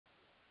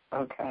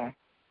Okay.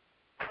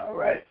 All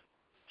right.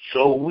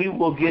 So we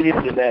will get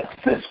into that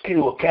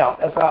Cestui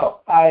account. That's how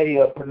I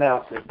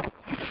pronounce it.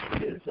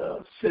 It's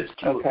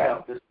Cestui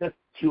account. The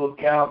Cestui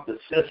account, the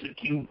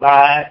Cestui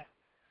buy,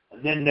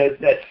 and then there's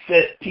that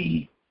Cest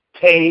Tui.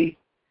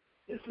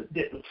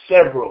 It's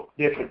several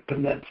different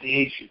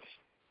pronunciations.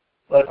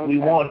 But we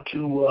want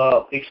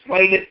to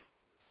explain it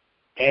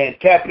and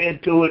tap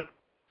into it,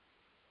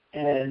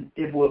 and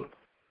it will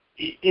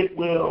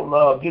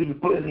give you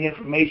plenty of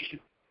information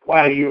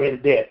while you're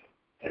in debt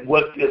and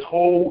what this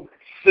whole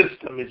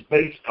system is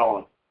based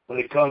on when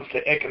it comes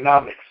to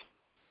economics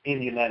in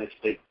the United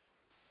States.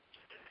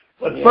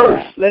 But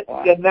first, let's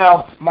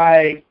announce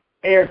my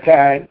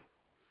airtime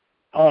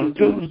on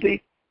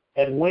Tuesday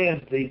and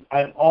Wednesday.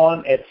 I'm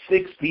on at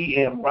 6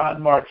 p.m.,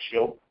 Ron March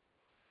Show,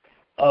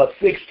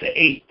 6 to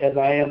 8, as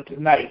I am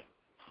tonight.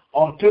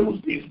 On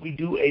Tuesdays, we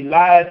do a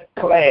live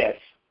class,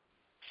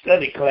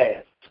 study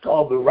class. It's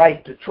called The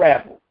Right to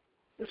Travel.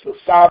 It's a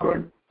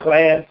sovereign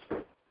class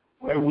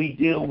where we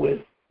deal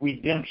with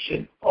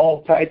redemption,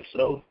 all types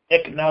of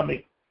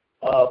economic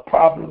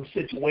problem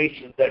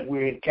situations that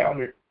we're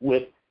encountered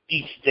with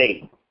each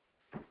day.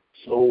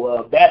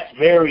 So that's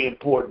very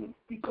important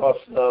because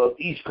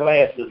each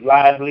class is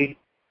lively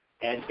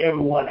and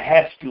everyone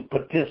has to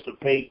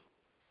participate.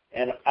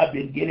 And I've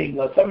been getting,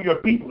 some of your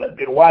people have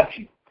been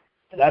watching,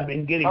 and I've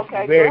been getting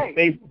very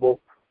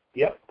favorable.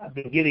 Yep, I've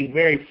been getting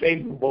very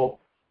favorable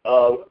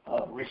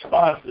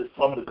responses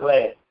from the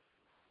class.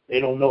 They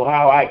don't know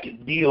how I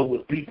can deal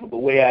with people the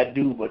way I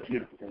do, but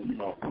you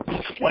know,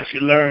 once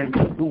you learn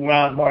who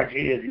Ron March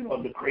is, you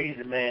know, the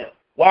crazy man,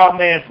 wild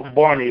man from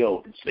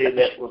Borneo, to say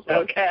that was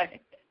okay.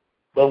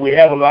 But we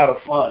have a lot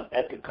of fun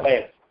at the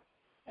class,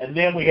 and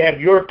then we have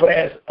your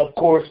class, of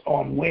course,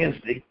 on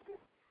Wednesday,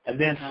 and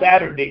then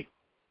Saturday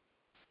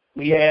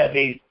we have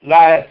a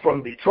live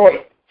from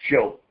Detroit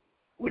show,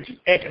 which is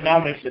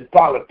economics and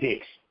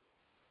politics.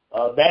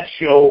 That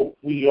show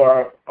we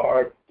are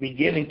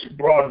beginning to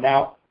broaden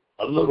out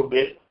a little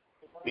bit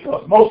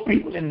because most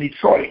people in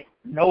Detroit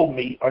know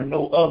me or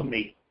know of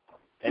me.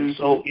 And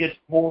so it's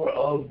more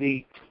of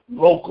the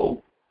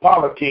local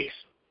politics,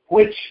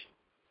 which,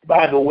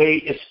 by the way,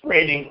 is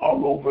spreading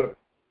all over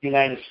the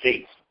United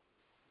States.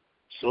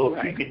 So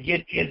if you could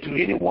get into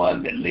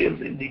anyone that lives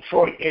in the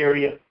Detroit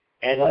area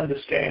and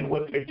understand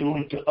what they're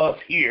doing to us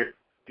here,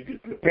 you can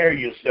prepare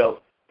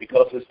yourself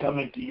because it's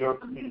coming to your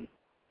community.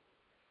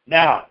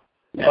 Now,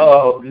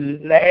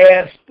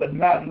 last but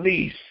not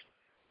least,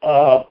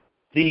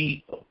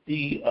 the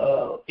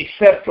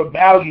except for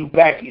value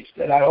package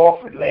that I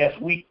offered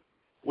last week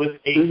with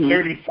a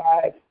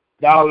 $35,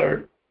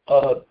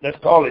 let's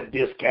call it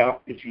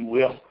discount, if you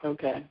will.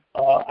 Okay.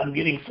 I'm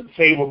getting some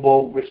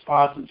favorable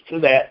responses to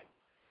that.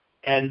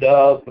 And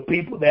the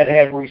people that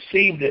have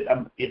received it,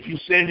 if you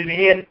send it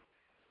in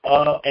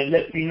and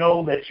let me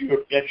know that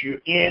you're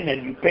in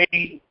and you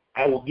paid,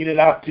 I will get it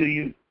out to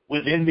you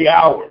within the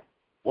hour.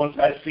 Once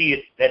I see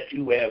it that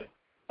you have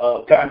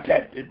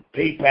contacted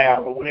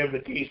PayPal or whatever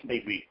the case may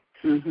be.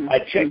 I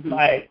checked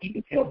my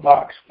email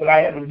box, but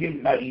I haven't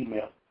given my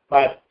email,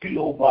 my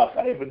P.O. box.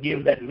 I haven't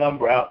given that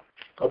number out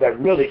because I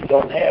really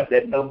don't have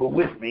that number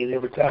with me. And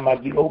every time I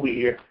get over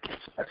here,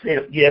 I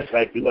say, yes,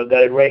 I do. I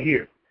got it right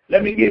here.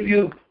 Let me give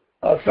you,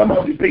 some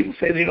of the people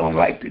say they don't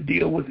like to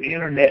deal with the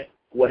internet,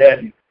 what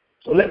have you.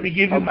 So let me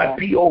give you my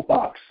P.O.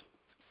 box.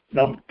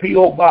 Number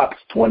P.O. Box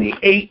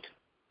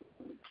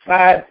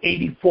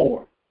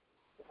 28584.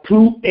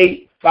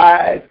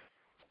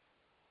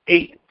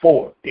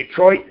 28584,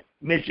 Detroit,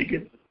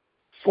 Michigan,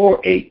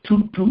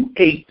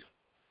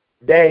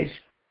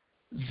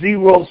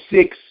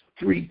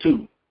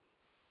 48228-0632.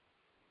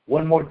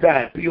 One more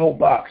time, P.O.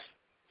 Box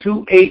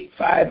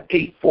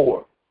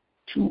 28584,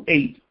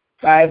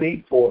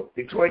 28584,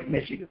 Detroit,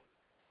 Michigan,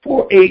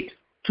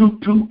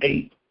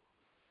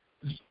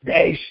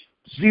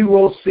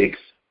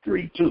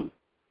 48228-0632.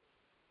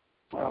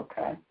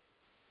 Okay.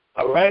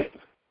 All right.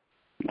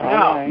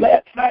 Now,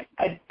 last night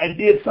I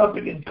did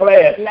something in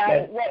class.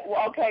 Now,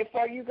 okay,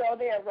 before you go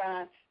there,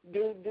 Ron,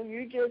 do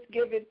you just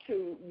give it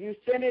to, you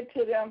send it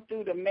to them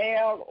through the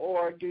mail,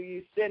 or do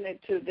you send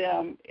it to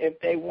them if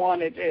they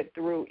wanted it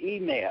through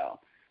email?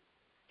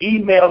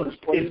 Email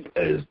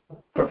is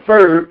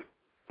preferred,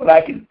 but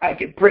I can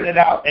print it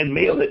out and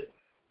mail it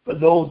for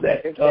those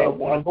that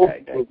want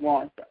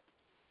to.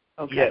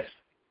 Okay. Yes.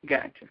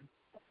 Gotcha.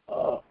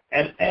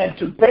 And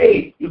to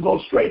pay, you go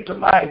straight to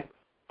my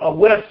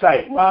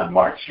website, Ron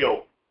March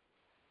Show.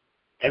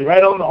 And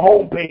right on the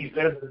home page,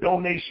 there's a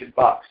donation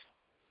box.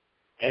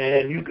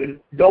 And you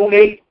can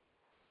donate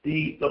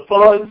the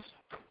funds,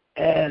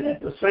 and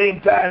at the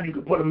same time, you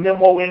can put a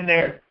memo in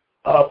there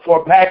for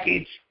a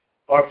package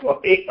or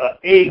for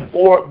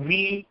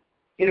A4V,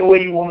 any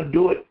way you want to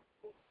do it.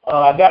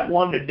 I got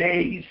one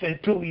today. He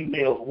sent 2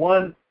 emails.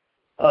 One,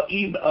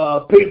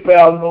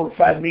 PayPal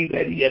notified me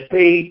that he had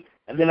paid,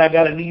 and then I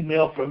got an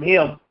email from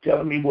him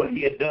telling me what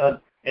he had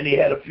done, and he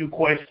had a few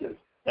questions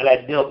that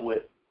I dealt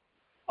with.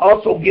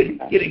 Also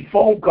getting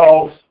phone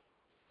calls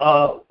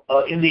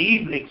in the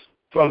evenings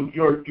from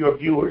your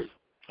viewers,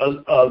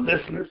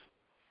 listeners,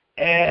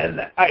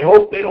 And I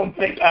hope they don't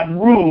think I'm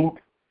rude,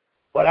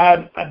 but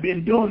I've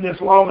been doing this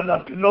long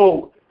enough to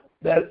know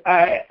that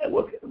I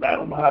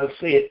don't know how to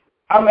say it.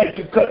 I like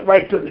to cut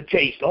right to the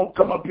chase. Don't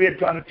come up here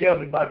trying to tell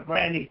me about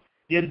Granny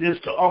did this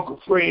to Uncle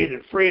Fred,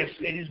 and Fred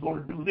said he's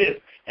going to do this,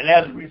 and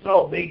as a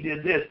result, they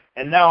did this,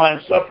 and now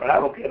I'm suffering.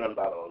 I don't care nothing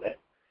about all that.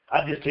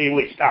 I just tell you,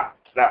 wait, stop.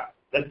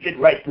 Let's get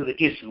right to the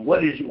issue.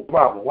 What is your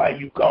problem? Why are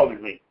you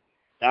calling me?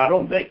 Now,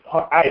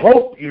 I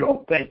hope you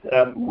don't think that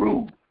I'm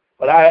rude,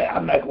 but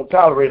I'm not going to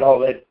tolerate all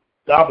that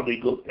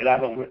gobbledygook that I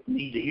don't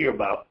need to hear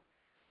about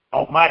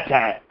on my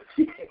time.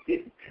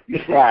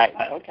 Right.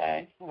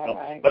 Okay. All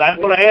right. But I'm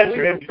going to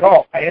answer every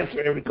call. I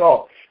answer every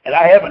call. And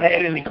I haven't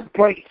had any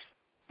complaints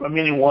from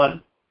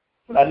anyone.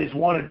 But I just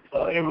wanted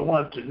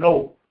everyone to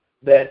know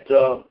that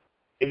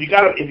if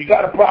you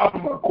got a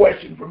problem or a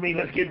question for me,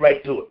 let's get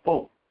right to it.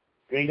 Boom.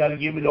 You ain't got to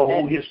give me the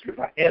whole history. If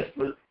I ask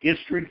for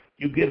history,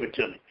 you give it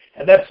to me.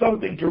 And that's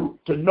something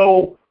to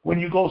know when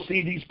you go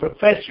see these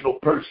professional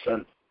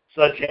persons,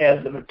 such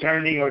as an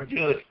attorney or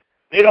judge.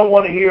 They don't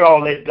want to hear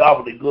all that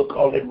gobbledygook,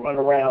 all that run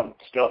around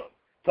stuff.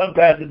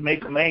 Sometimes it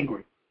makes them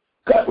angry.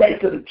 Cut right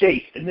to the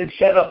chase, and then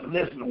shut up and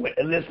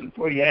listen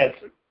for your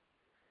answer,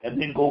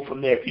 and then go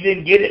from there. If you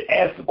didn't get it,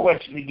 ask the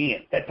question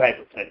again. That type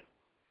of thing.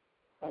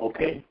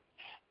 Okay.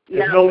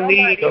 There's no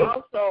need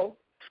of.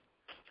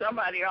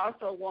 Somebody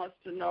also wants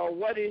to know,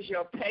 what is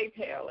your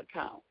PayPal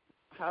account?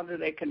 How do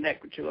they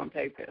connect with you on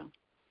PayPal?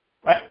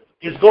 Right.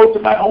 Just go to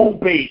my home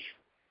page.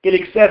 It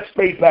accepts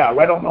PayPal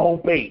right on the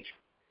home page.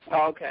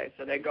 Okay,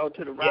 so they go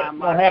to the Ron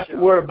Martin. Don't have to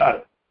worry about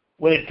it.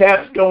 When it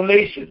taps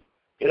donation,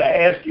 it'll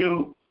ask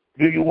you,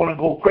 do you want to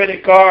go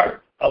credit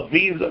card, a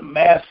Visa,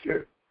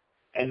 Master,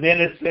 and then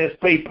it says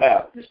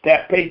PayPal. Just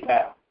tap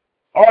PayPal.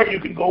 Or you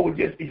can go with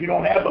just, if you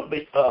don't have a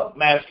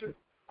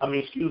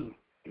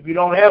if you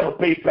don't have a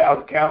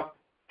PayPal account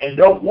and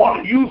don't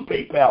want to use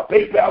PayPal,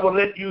 PayPal will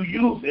let you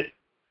use it.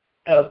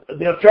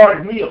 They'll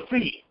charge me a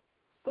fee.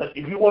 But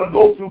if you want to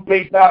go through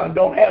PayPal and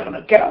don't have an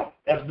account,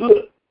 that's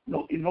good.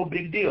 No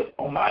big deal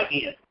on my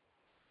end.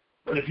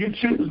 But if you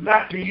choose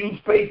not to use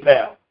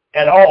PayPal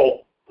at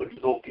all, which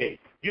is okay,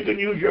 you can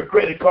use your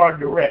credit card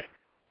direct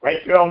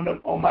right there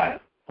on my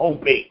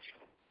homepage.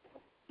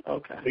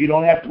 Okay. So you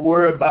don't have to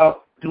worry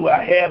about, do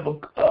I have a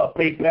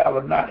PayPal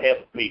or not have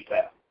a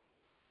PayPal.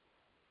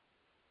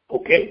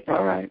 Okay?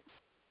 All right.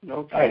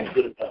 Okay. All right,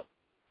 good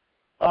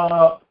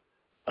enough.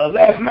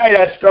 Last night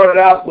I started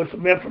out with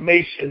some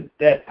information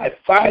that I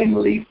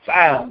finally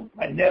found,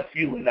 my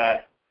nephew and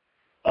I.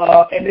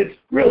 And it's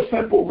real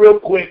simple, real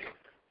quick,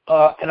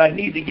 and I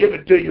need to give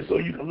it to you so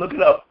you can look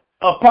it up.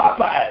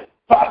 Popeye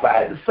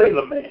the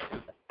Sailor Man.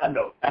 I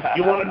know.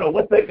 You want to know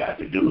what they got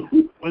to do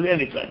with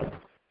anything.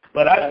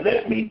 But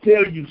let me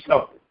tell you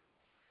something.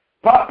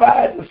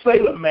 Popeye the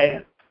Sailor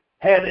Man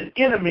had an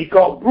enemy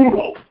called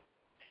Bruno.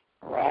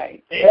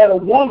 Right. They had a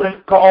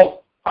woman called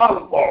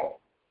Oliver.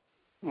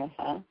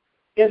 Uh-huh.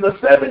 In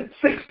the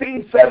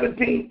 16,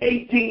 17,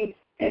 18,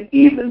 and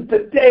even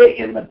today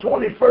in the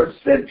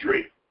 21st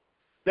century,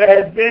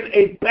 there has been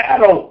a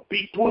battle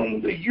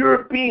between the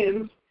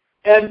Europeans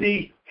and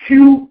the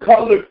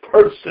hue-colored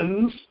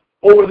persons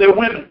over their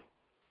women.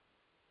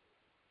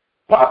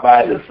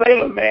 Popeye the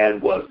Sailor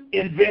Man was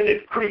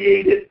invented,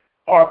 created,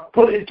 or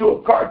put into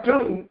a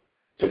cartoon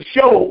to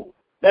show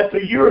that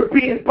the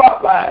European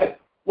Popeye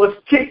was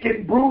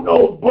kicking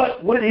Bruno's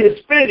butt with his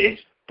spinach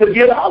to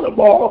get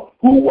Oliver,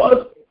 who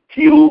was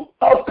hue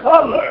of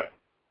color.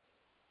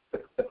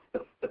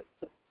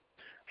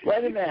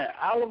 Wait a minute.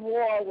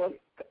 Oliver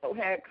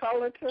had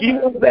color to her? She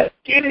was that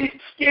skinny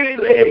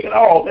leg and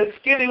all, that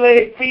skinny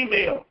leg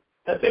female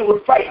that they were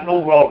fighting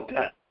over all the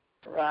time.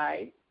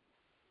 Right.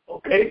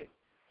 Okay?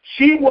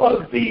 She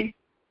was the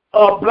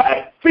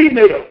black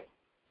female.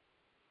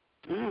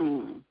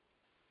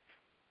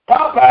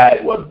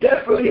 Popeye was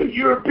definitely a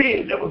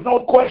European. There was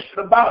no question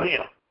about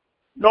him.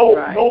 No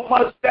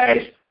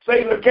mustache,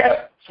 sailor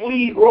cap,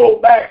 sleeve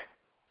rolled back,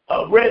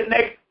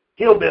 redneck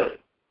hillbilly.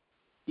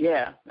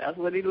 Yeah, that's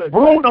what he looked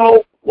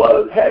Bruno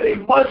had a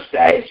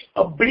mustache,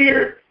 a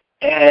beard,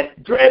 and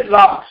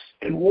dreadlocks,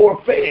 and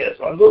wore fez,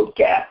 or a little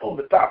cap on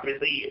the top of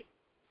his head.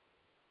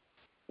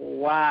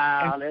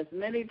 Wow, there's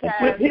many times.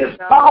 With his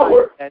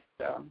power,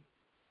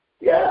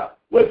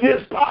 with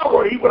his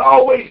power, he would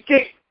always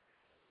kick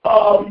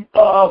what's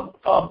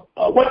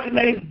the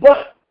name's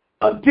butt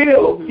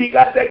until he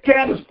got that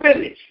can of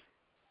spinach.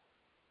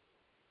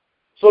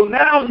 So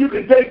now you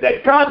can take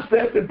that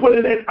concept and put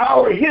it in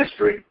our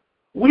history.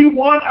 We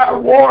won our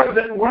wars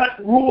and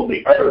ruled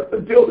the earth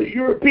until the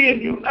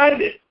European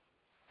united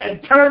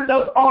and turned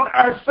us on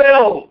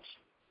ourselves,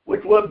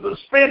 which was the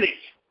spinach,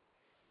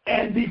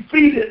 and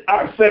defeated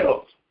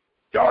ourselves.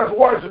 George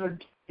Washington,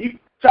 he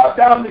chopped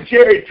down the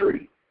cherry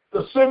tree.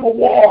 The Civil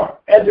War,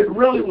 as it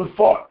really was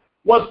fought,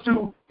 was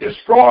to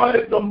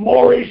destroy the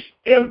Moorish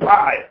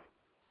Empire,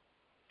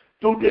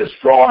 to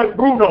destroy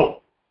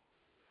Bruno.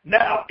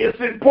 Now, it's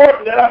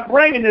important that I'm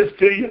bringing this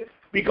to you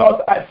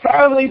because I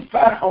finally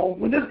found,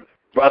 when this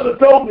brother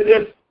told me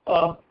this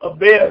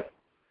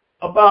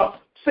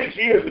about 6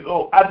 years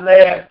ago, I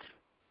laughed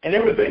and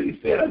everything he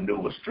said I knew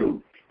was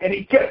true. And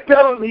he kept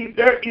telling me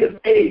there is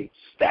a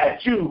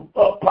statue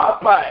of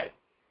Popeye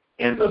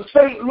in the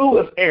St.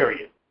 Louis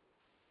area.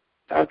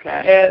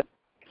 Okay.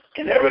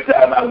 And every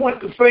time I went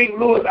to St.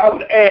 Louis, I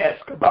would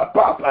ask about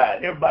Popeye.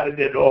 And everybody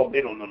said, oh,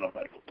 they don't know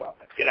nobody about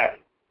Popeye. Get out of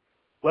here.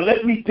 Well,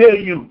 let me tell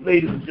you,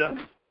 ladies and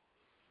gentlemen,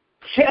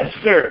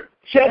 Chester,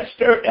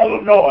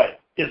 Illinois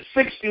is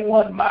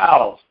 61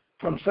 miles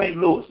from St.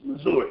 Louis,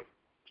 Missouri.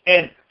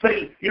 And,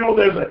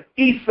 there's an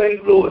East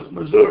St. Louis,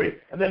 Missouri,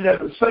 and then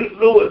there's a St.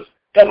 Louis,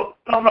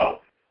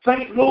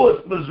 St.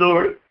 Louis,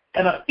 Missouri,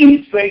 and an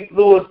East St.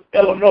 Louis,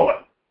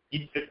 Illinois.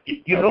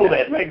 You know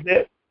that right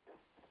there?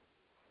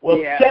 Well,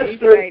 yeah, Chester,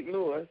 East St.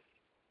 Louis.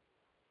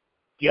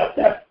 Yep,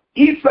 that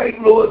East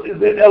St. Louis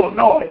is in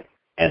Illinois,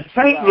 and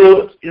St.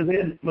 Louis is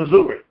in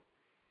Missouri.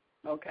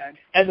 Okay.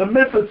 And the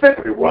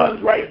Mississippi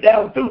runs right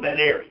down through that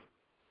area.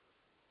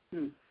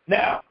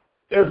 Now,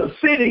 there's a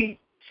city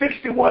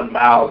 61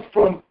 miles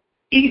from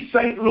East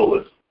St.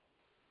 Louis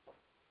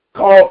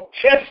called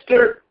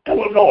Chester,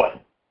 Illinois.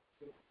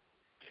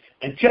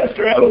 And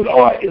Chester,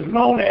 Illinois is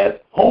known as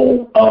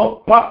home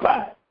of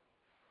Popeye,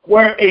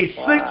 where a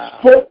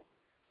 6'9".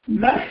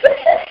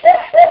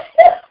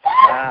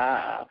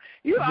 Wow.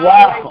 You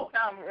always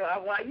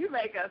you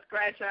make us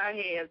scratch our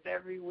heads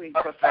every week,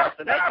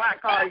 Professor. That's why I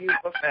call you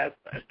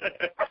Professor.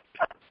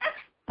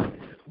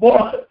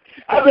 Boy,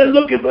 I've been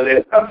looking for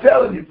this, I'm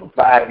telling you, for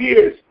 5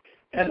 years.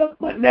 And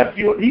my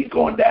nephew, he's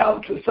going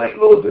down to St.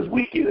 Louis this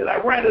weekend, and I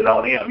ran it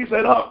on him. He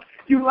said, oh,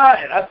 you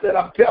lying. I said,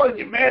 I'm telling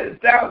you, man, it's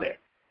down there.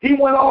 He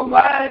went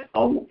online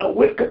on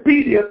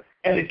Wikipedia,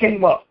 and it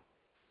came up.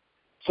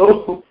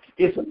 So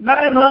it's a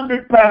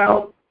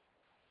 900-pound,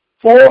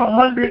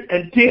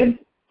 410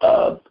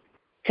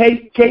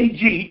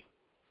 kg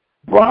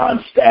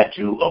bronze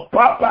statue of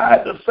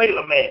Popeye the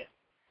Sailor Man.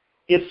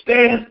 It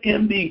stands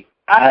in the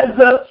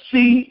Isa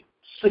C.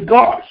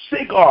 Segar,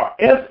 Segar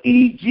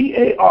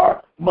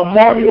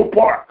Memorial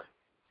Park,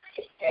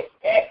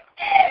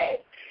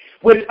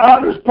 which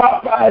honors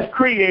Popeye's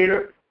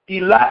creator,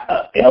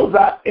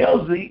 Elzia,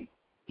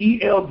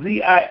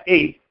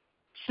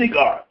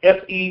 Segar,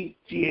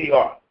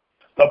 Segar.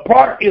 The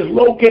park is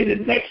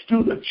located next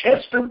to the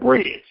Chester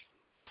Bridge.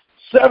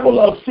 Several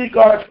of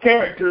Segar's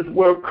characters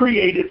were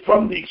created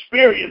from the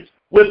experience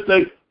with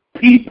the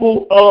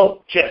people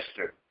of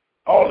Chester.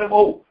 All them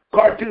old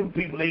cartoon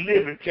people, they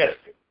live in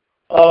Chester.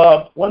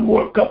 One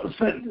more couple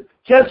sentences.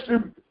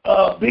 Chester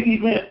big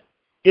event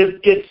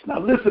now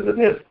listen to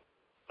this,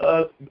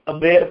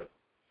 Bev.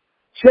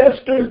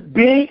 Chester's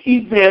big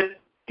event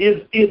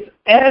is its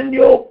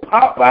annual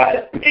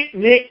Popeye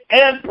picnic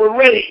and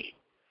parade,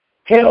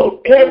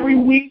 held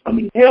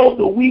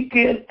the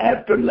weekend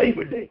after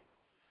Labor Day.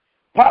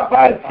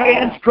 Popeye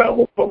fans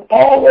travel from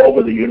all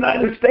over the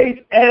United States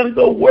and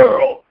the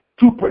world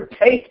to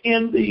partake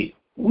in the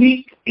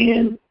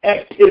weekend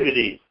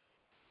activities.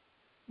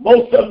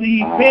 Most of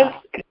the events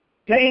and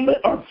entertainment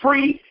are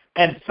free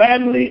and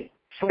family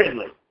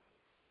friendly.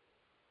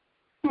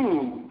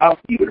 I'll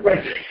keep it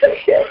right there.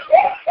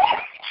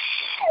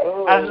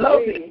 I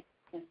love it.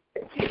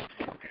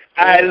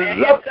 I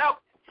love it.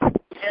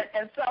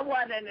 And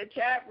someone in the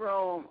chat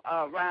room,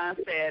 Ron,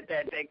 said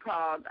that they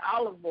called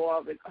olive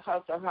oil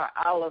because of her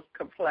olive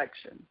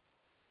complexion.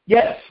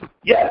 Yes.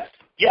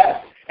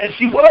 And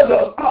she was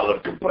an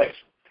olive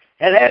complexion.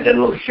 And had that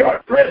little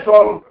short dress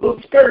on, little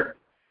skirt,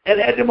 and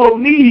had them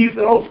old knees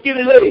and old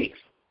skinny legs.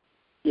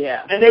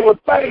 Yeah. And they would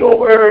fight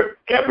over her.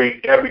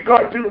 Every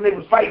cartoon, they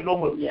was fighting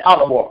over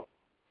olive oil.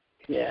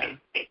 Yeah.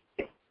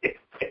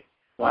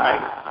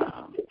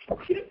 Wow.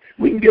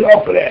 We can get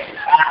off of that.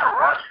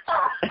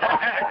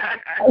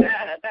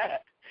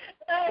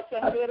 That's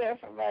some good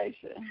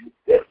information.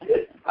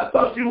 I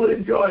thought you would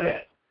enjoy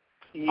that.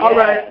 Yeah. All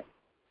right.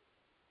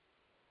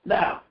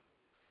 Now,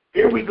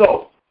 here we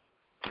go.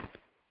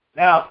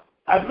 Now,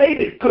 I've made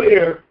it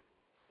clear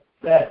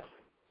that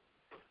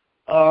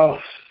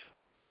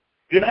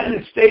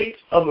United States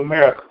of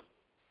America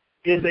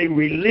is a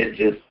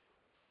religious,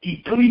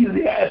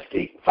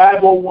 ecclesiastic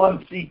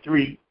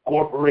 501c3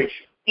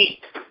 corporation,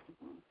 Inc.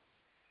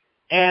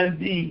 And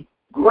the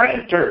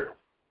grantor,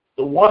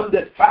 the one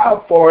that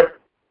filed for it,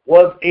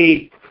 was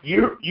a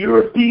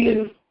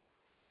European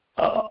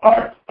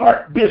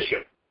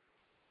archbishop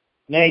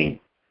named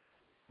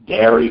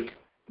Derek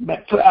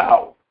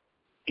MacLeod,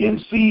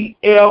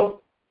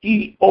 M-C-L-E-O-D,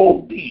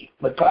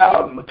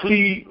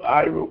 MacLeod,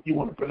 however you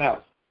want to pronounce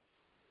it.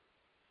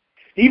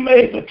 He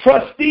made the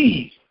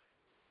trustees.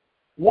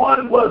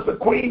 One was the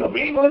Queen of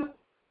England,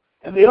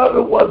 and the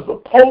other was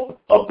the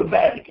Pope of the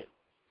Vatican.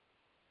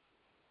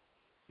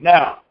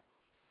 Now,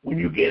 when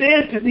you get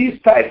into these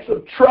types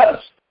of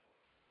trusts,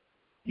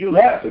 you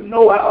have to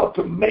know how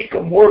to make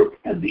them work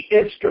and the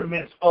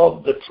instruments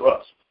of the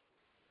trust.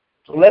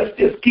 So let's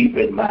just keep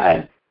in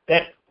mind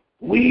that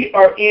we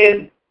are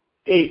in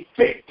a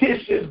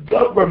fictitious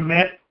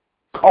government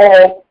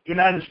called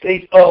United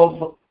States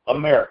of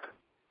America.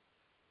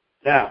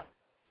 Now,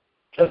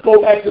 let's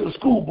go back to the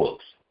school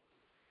books.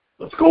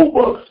 The school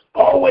books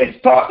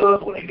always taught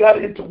us when they got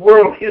into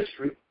world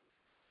history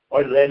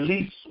or at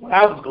least when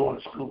I was going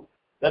to school,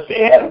 that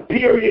they had a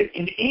period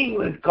in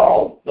England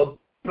called the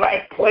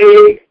Black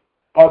Plague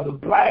or the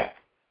Black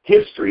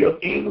History of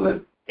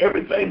England.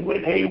 Everything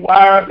went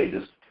haywire.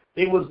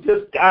 They was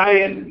just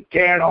dying and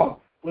carrying on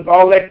with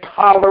all that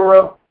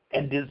cholera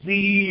and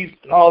disease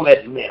and all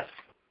that mess.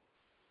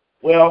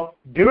 Well,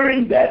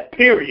 during that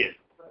period,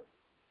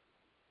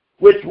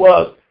 which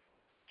was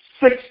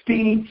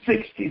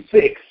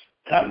 1666,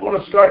 and I'm going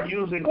to start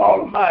using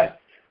all of my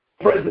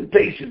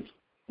presentations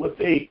with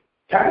a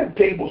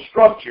timetable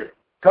structure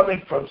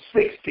coming from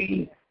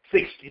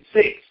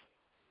 1666,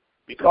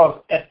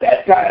 because at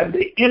that time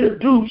they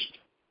introduced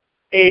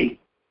a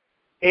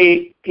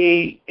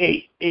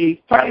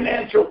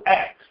financial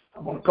act.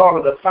 I'm going to call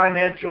it a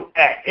financial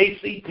act,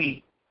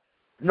 ACT,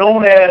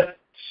 known as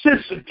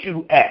Cest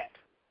Tui Act.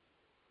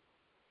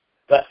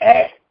 The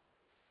act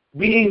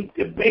being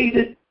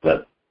debated,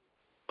 but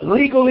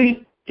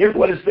legally, here's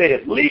what it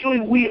says.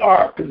 Legally, we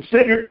are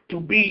considered to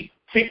be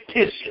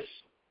fictitious.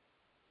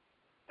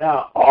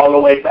 Now, all the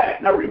way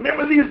back. Now,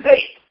 remember these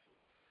dates.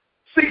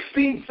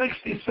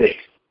 1666.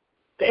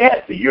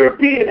 The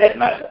European had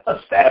not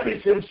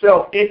established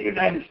himself in the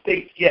United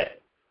States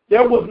yet.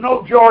 There was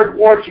no George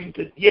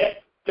Washington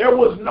yet. There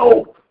was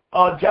no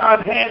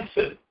John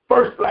Hanson,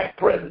 first black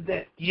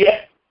president,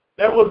 yet.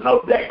 There was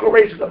no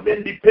Declaration of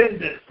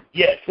Independence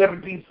yet,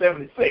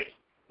 1776.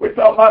 We're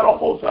talking about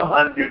almost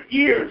 100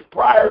 years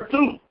prior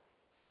to.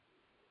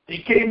 They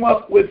came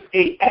up with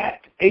an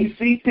act,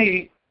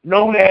 ACT,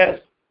 known as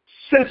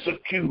Cest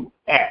Tui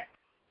Act.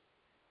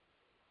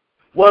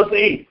 Was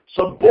a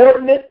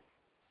subordinate.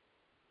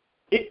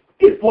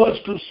 It was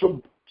to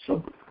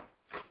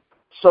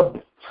I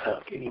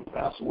can't even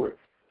pronounce the word,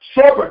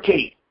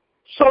 subrogate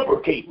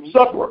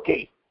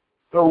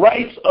the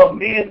rights of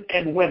men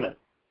and women,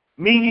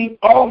 meaning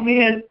all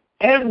men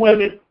and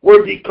women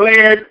were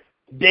declared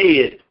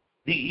dead,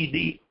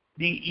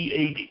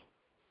 D-E-D-E-A-D.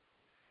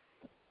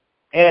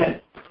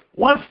 And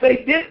once they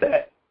did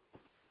that,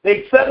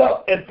 they set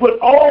up and put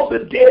all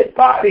the dead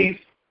bodies,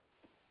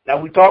 now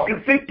we're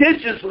talking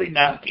fictitiously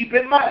now, keep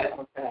in mind,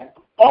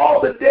 all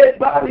the dead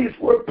bodies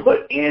were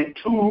put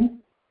into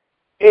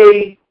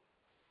a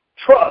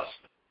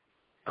trust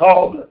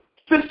called the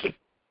Cest Tui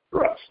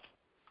Trust.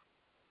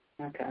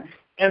 Okay.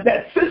 And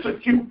that Cest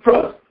Tui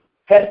Trust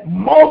had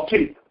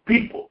multi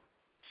people,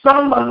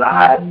 some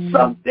alive,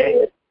 some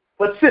dead,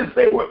 but since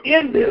they were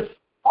in this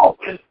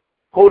office,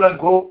 quote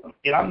unquote,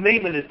 and I'm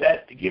naming it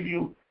that to give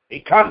you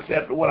a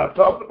concept of what I'm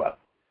talking about,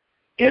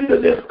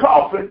 into this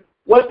coffin,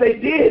 what they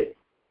did,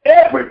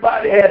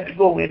 everybody had to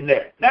go in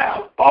there.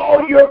 Now,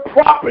 all your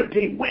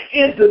property went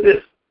into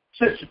this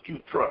Cest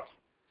Tui Trust.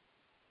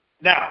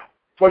 Now,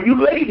 for you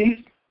ladies,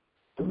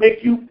 to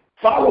make you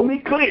follow me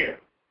clear,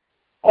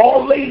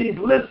 all ladies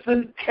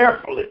listen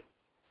carefully.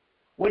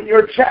 When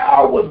your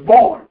child was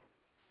born,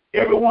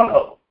 every one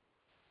of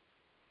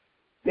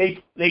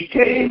them, they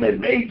came and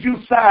made you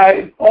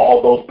sign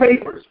all those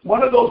papers.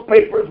 One of those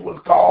papers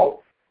was called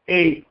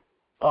a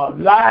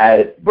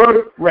live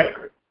birth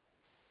record.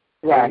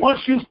 Right. And once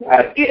you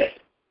signed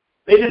it,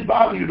 they didn't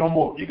bother you no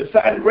more. You can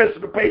sign the rest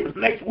of the papers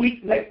next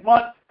week, next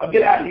month, or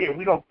get out of here.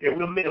 We don't care.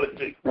 We'll mail it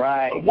to you.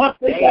 Right. But once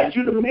they got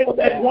you to mail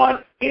that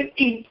one in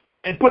ink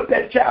and put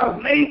that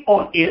child's name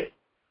on it,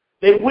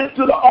 they went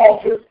to the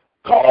office,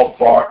 called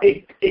for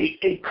a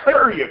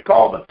courier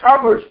called the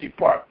Commerce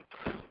Department.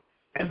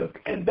 And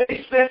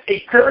they sent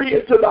a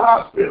courier to the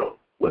hospital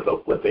with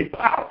a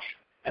pouch.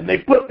 And they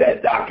put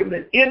that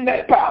document in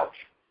that pouch.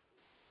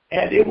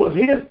 And it was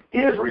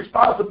his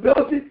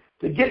responsibility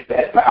to get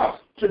that pouch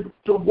to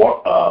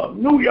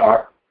New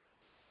York,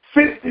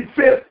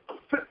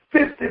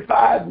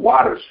 55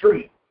 Water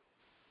Street,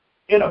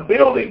 in a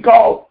building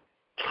called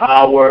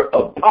Tower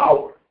of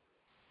Power.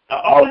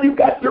 Now, all you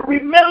got to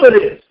remember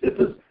this. This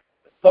is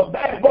the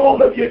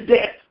backbone of your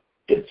debt.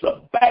 It's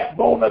the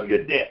backbone of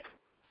your debt.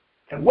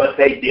 And what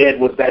they did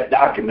with that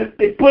document,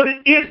 they put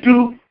it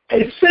into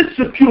a Cest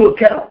Tui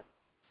account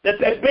that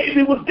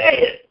baby was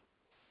dead.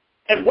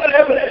 And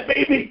whatever that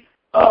baby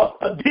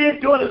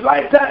did during his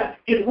lifetime,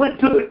 it went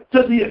to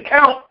the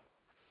account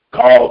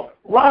called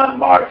Ron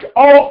March,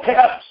 all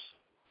caps,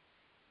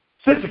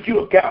 Cest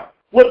Tui account,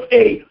 with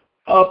a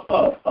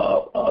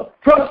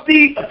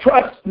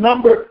trust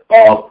number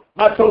of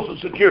my Social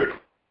Security.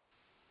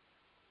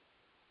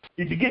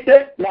 Did you get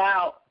that?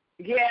 Now,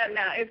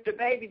 if the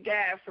baby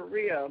died for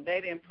real,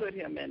 they didn't put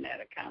him in that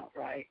account,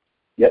 right?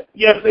 Yes,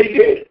 they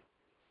did.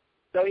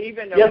 So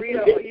even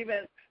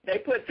they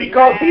put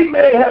because he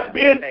may have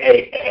been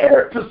an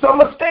heir to some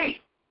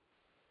estate.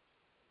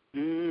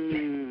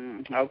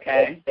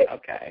 Okay.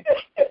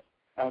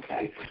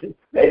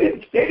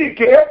 They didn't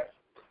care,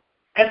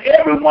 and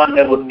everyone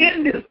that was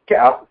in this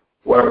account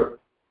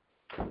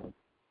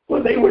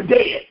they were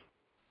dead.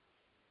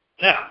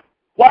 Now,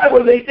 why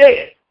were they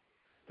dead?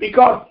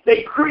 Because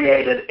they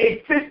created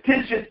a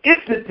fictitious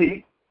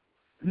entity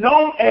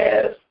known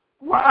as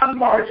Ron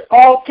March,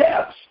 all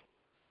caps,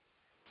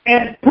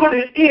 and put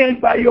it in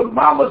by your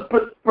mama's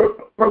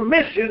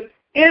permission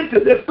into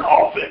this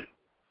coffin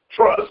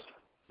trust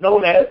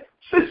known as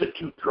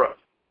Cestui Trust.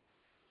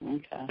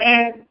 Okay.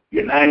 And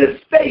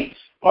United States,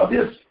 or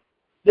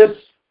this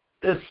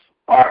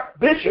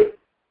Archbishop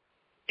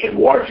in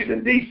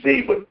Washington,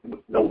 D.C., but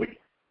no,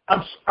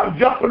 I'm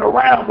jumping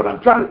around, but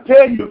I'm trying to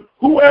tell you,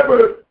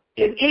 whoever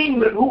in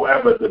England,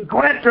 whoever the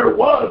grantor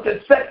was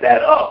that set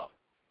that up,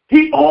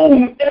 he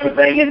owned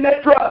everything in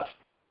that trust.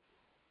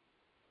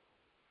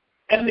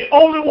 And the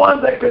only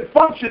ones that could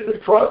function the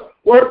trust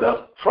were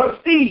the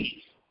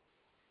trustees.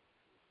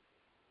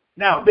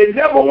 Now, they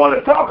never want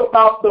to talk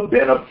about the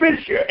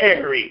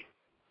beneficiary.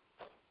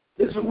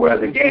 This is where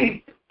the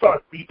game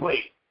starts to be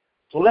played.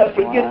 So let's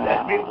forget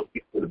that. Maybe we'll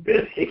get to the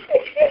beneficiary.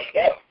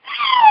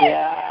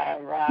 Yeah,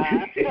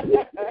 right.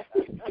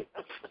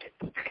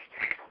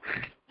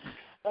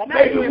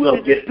 Maybe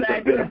we'll get to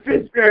the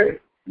beneficiary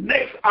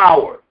next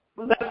hour.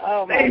 Let's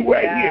stay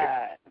right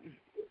here.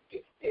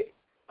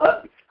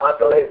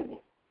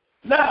 Unbelievable.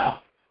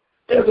 Now,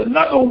 there's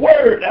another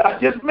word that I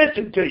just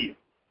mentioned to you.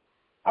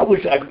 I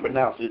wish I could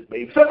pronounce this,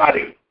 baby.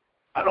 Somebody,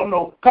 I don't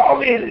know,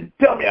 call in and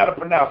tell me how to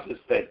pronounce this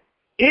thing.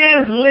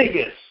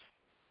 Ensligis.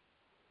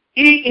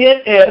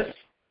 Enslegis.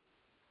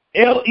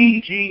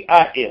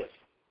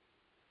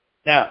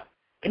 Now,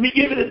 let me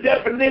give you the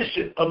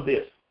definition of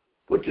this,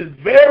 which is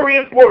very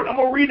important. I'm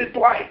going to read it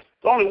twice.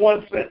 It's only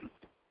one sentence.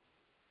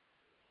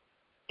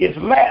 It's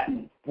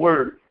Latin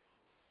word.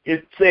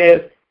 It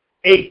says,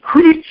 a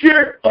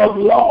creature of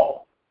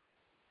law,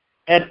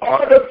 an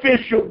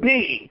artificial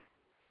being,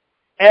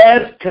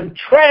 as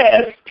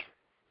contrast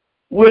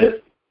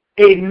with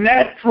a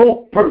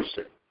natural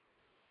person.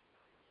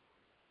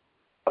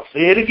 I'll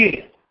say it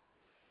again.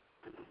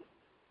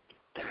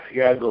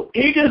 Here I go.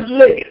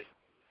 Ensligis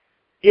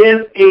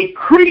is a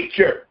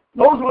creature.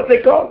 Notice what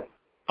they call it.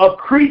 A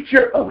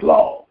creature of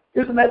law.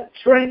 Isn't that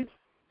strange?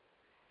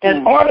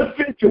 An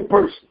artificial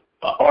person,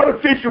 an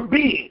artificial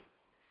being,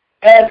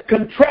 as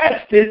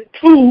contrasted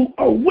to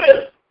or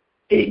with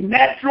a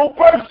natural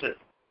person.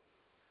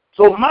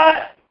 So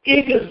my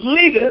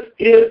Ensligis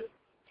is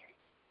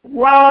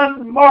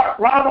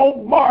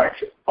Ronald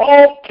March,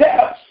 all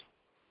caps,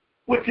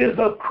 which is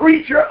a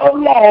creature of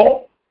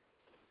law,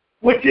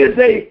 which is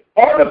a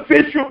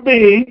artificial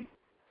being,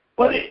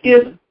 but it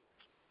is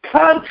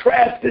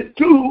contrasted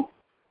to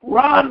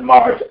Ron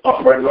March,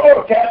 upper and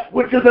lower caps,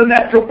 which is a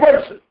natural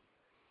person.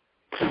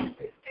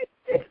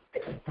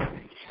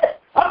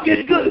 I'm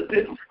getting good at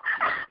this.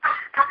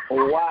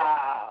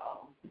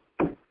 Wow.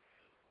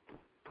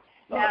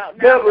 Now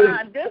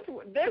Ron,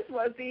 this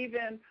was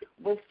even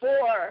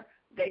before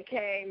they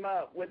came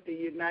up with the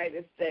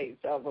United States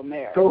of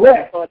America.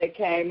 Correct. Before they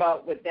came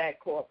up with that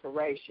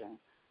corporation.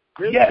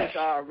 This Yes. is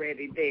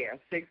already there,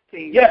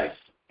 1666.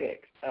 Yes.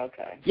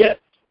 Okay. Yes.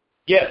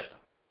 Yes.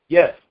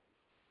 Yes.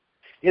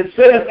 It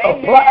says So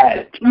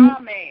applied to. straw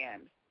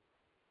man.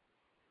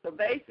 So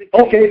basically.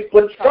 Okay,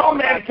 but straw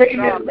man came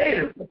in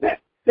later.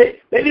 They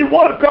didn't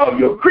want to call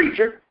you a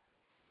creature,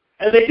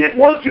 and they didn't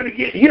want you to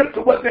get hip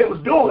to what they was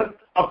doing,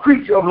 a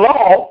creature of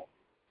law.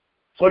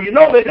 So you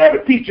know they never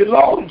teach you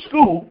law in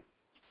school.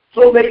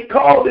 So they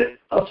called it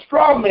a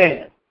straw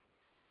man.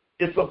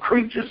 It's a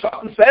creature,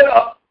 something set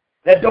up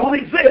that don't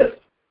exist,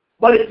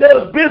 but it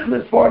does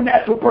business for a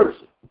natural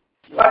person,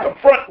 like a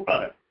front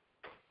runner.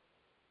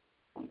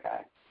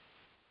 Okay.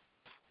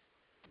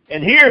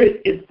 And here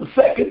it's the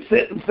second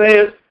sentence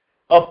says,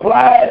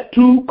 applied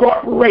to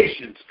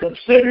corporations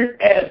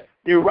considered as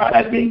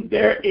deriving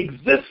their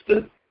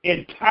existence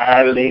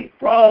entirely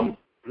from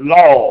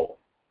law.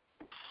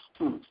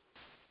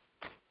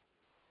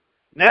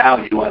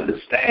 Now you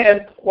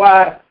understand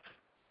why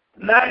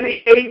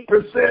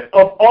 98%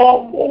 of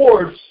all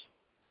Moors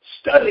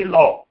study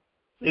law.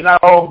 They're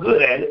not all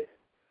good at it,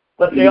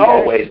 but they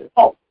always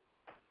talk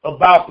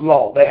about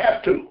law. They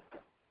have to.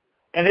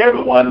 And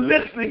everyone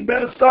listening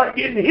better start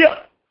getting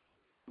hip,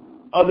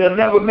 or they'll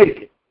never make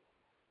it.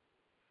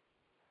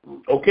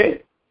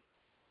 Okay?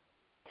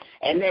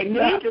 And they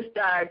need to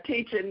start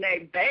teaching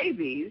their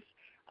babies,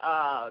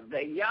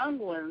 the young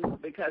ones,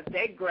 because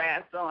they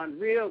grasp on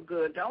real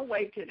good. Don't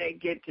wait till they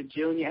get to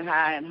junior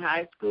high and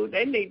high school.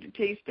 They need to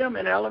teach them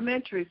in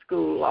elementary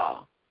school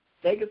law.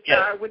 They can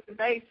start with the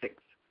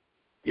basics.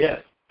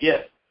 Yes,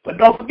 yes. But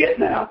don't forget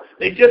now,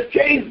 they just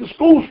changed the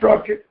school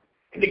structure,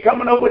 and they're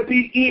coming up with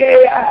the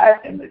EAI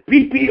and the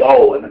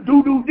PPO and the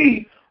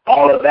DO-DO-D.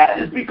 All of that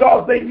is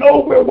because they know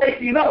we're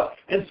waking up.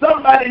 And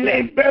somebody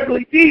named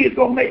Beverly D. is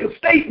going to make a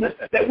statement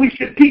that we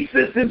should teach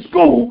this in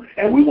school,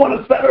 and we want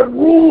to set up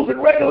rules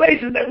and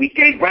regulations that we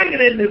can't bring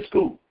it in this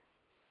school.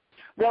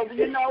 Well,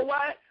 you know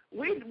what?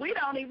 We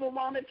don't even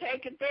want to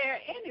take it there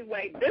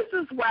anyway. This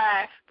is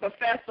why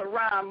Professor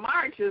Ron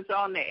March is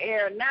on the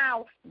air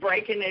now,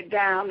 breaking it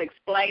down,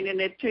 explaining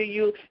it to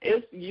you.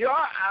 It's your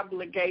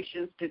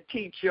obligations to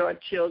teach your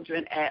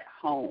children at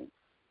home.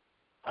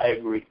 I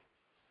agree.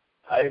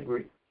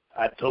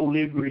 I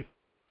totally agree.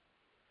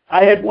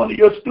 I had one of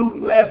your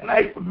students last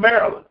night from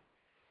Maryland,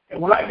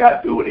 and when I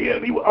got through with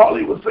him, all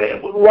he was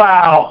saying was,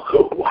 wow,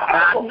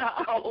 wow.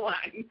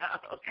 I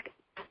know.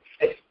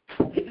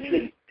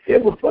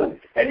 It was funny.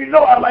 And you know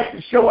I like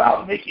to show out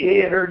and make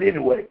your head hurt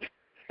anyway.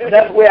 And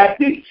that's the way I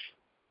teach.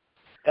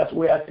 That's the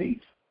way I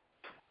teach.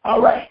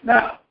 All right,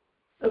 now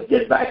let's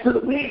get back to the.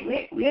 We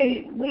ain't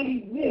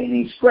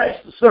even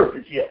scratched the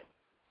surface yet.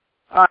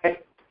 All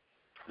right,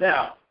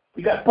 now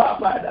we got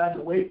Popeye down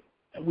the way,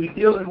 and we're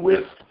dealing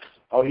with.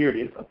 Oh, here it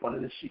is up under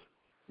the sheet.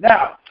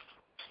 Now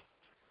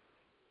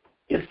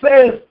it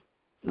says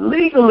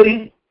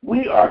legally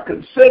we are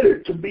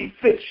considered to be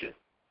fiction.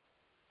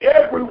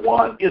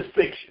 Everyone is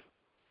fiction.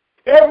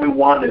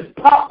 Everyone is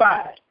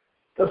Popeye,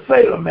 the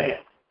sailor man.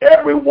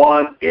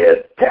 Everyone is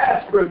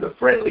Casper, the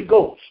friendly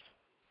ghost.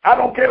 I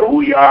don't care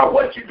who you are,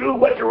 what you do,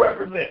 what you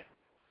represent.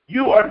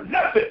 You are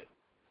nothing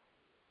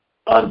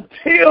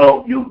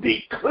until you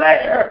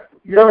declare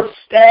your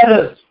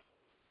status.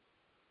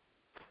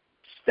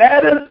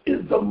 Status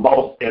is the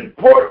most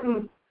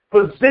important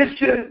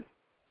position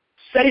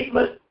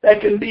statement that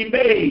can be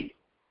made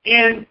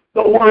in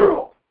the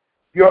world.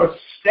 Your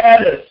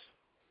status.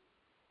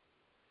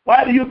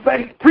 Why do you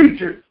think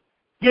preachers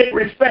get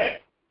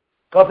respect?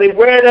 Because they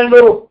wear that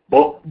little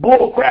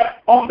bull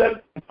crap on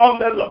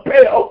their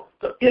lapel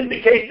to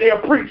indicate they're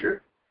a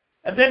preacher,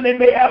 and then they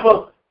may have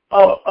a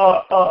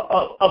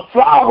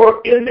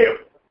flower in their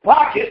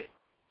pocket,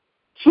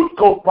 suit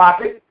coat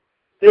pocket.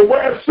 They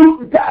wear a suit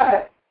and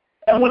tie,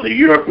 and when the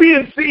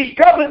Europeans see him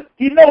coming,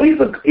 he know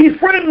he's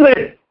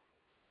friendly.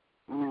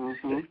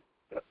 Mm-hmm.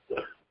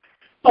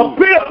 A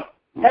pimp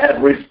has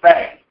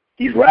respect.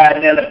 He's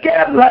riding in a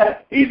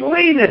Cadillac. He's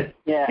leaning.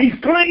 Yeah. He's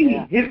clean.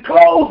 Yeah. His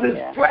clothes is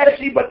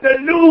flashy, but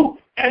they're new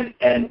and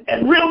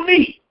real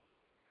neat.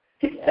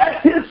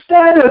 That's his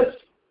status.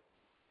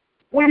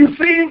 When you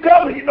see him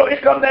coming, you know, here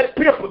comes that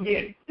pimp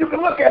again. You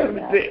can look at him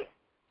and tell.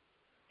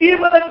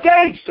 Even a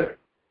gangster,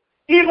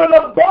 even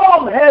a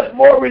bum has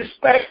more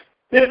respect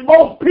than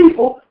most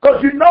people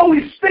because you know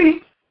he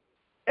stinks.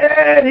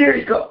 And here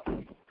he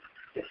comes.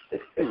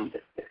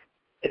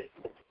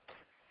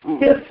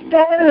 His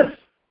status.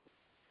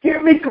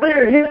 Hear me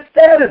clear, his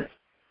status.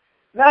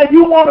 Now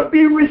you want to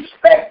be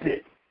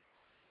respected.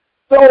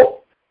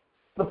 So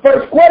the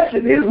first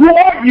question is, who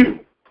are you?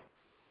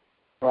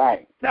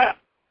 Right. Now,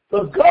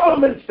 the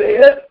government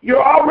says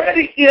you're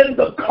already in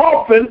the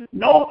coffin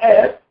known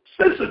as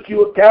Cest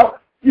Tui account.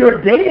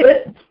 You're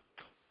dead.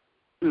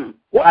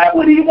 Why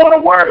would he want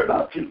to worry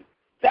about you?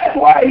 That's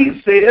why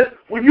he says,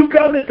 when you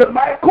come into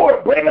my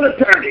court, bring an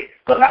attorney,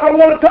 because I don't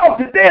want to talk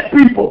to dead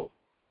people.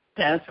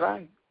 That's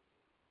right.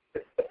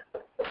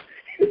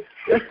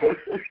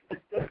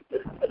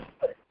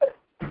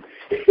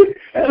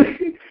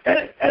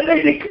 and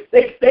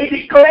they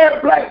declare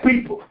black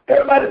people.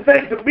 Everybody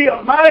thinks to be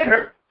a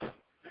minor,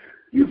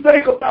 you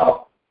think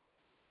about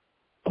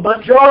a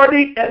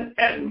majority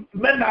and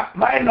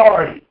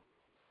minority.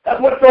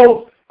 That's what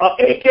those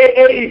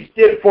AKAs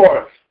did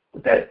for us.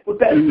 With that,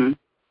 mm-hmm.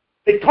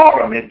 They taught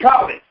them in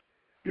college.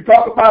 You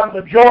talk about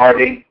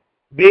majority,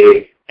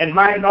 big, and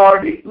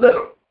minority,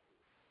 little.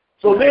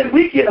 So then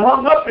we get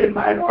hung up in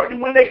minority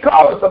when they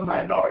call us a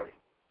minority.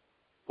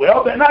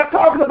 Well, they're not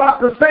talking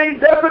about the same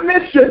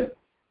definition.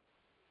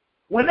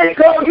 When they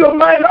call you a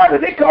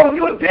minority, they call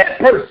you a dead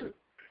person.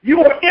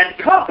 You are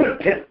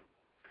incompetent.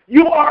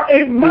 You are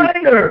a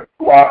minor.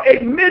 You are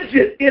a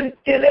midget in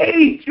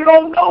age. You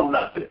don't know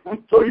nothing.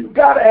 So you've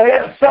got to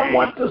have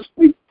someone to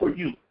speak for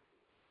you.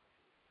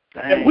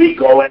 Dang. And we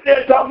go in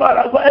there talking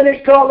about why they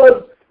call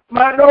us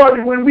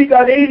minority when we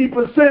got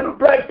 80% of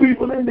black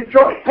people in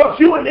Detroit. Because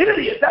you're an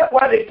idiot. That's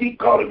why they keep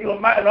calling you a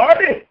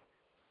minority.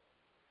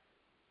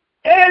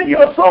 And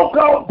your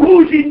so-called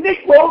bougie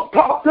Negroes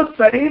talk the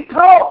same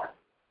talk.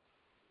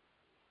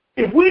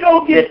 If we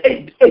don't get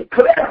a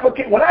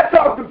clarification, when I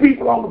talk to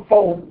people on the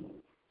phone,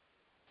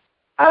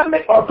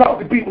 or talk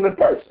to people in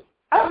person,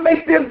 I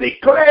make them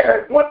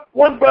declare.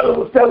 One brother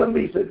was telling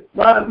me, he said,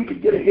 Ron, we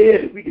could get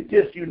ahead if we could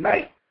just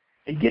unite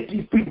and get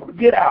these people to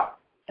get out.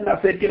 And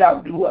I said, get out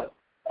and do what?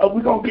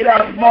 We're going to get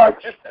out and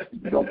march. I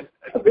said,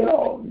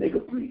 oh,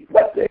 nigga, please.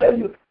 What the hell?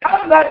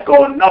 I'm not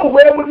going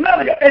nowhere with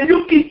none of you. And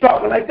you keep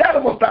talking like that,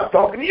 I'm going to stop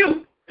talking to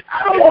you.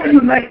 I don't want to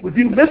unite with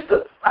you,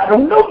 mister. I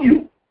don't know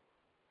you.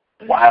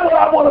 Why would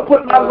I want to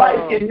put my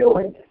life in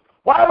your hands?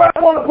 Why would I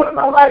want to put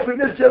my life in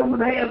this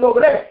gentleman's hands over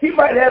there? He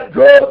might have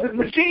drugs and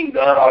machine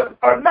gun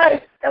or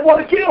knife and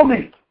want to kill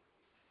me.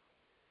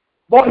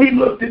 Boy, he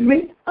looked at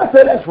me. I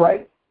said, that's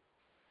right.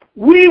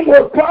 We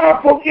were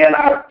powerful in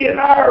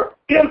our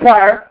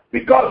empire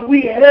because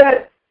we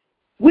had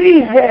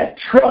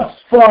trust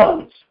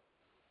funds.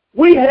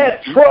 We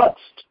had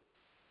trust.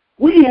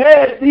 We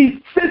had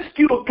these Cest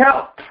Tui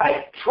account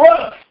type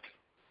trust.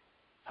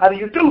 How do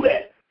you do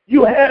that?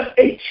 You have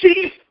a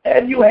chief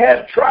and you have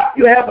a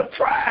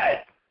tribe.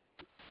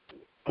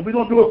 And we're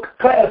going to do a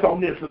class on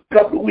this in a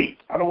couple of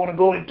weeks. I don't want to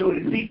go into it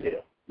in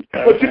detail.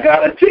 But you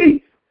got a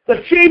chief.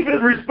 The chief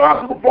is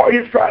responsible for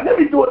his tribe. Let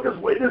me do it this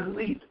way. This is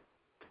easy.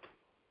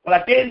 When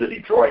I came to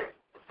Detroit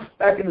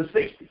back in the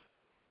 60s,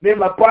 me and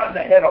my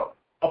partner had an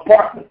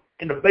apartment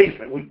in the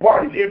basement. We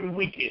partied every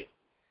weekend.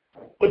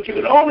 But you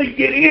could only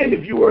get in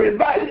if you were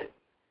invited.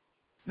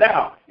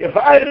 Now, if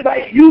I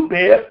invite you,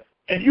 Bev,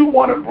 and you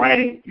want to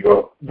bring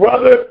your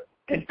brother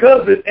and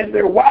cousin and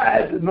their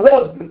wives and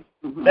husbands,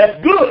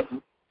 that's good.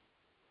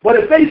 But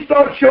if they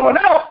start showing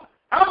out,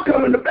 I'm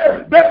coming to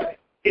Beverly.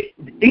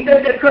 Ain't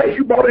that trash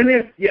you brought in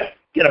here? Yeah,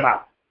 get them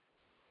out.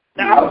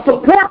 Now, I'll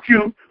support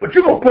you, but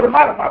you're going to put them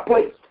out of my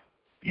place.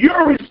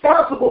 You're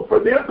responsible for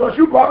them because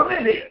you brought them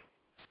in here.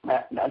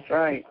 That's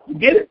right. You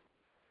get it?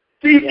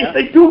 See, if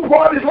they do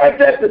parties like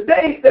that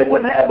today, they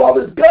wouldn't have all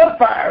this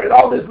gunfire and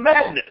all this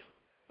madness.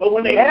 But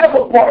when they have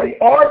a party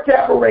or a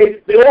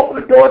cabaret, they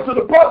open the door to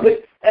the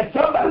public, and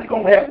somebody's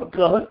going to have a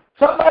gun.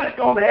 Somebody's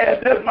going to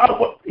have, that's my,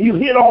 you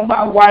hit on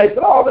my wife and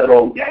all that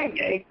old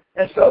gang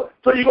and stuff,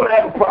 so you're going to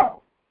have a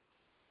problem.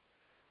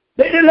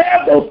 They didn't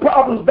have those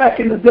problems back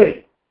in the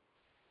day.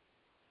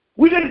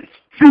 We didn't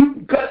shoot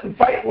and cut and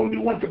fight when we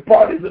went to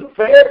parties and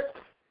affairs.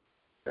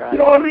 Right. You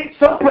know what I mean?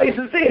 Some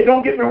places did.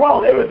 Don't get me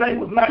wrong. Everything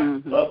was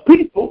not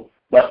peaceful.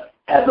 But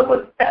as a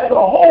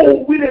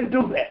whole, we didn't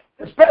do that.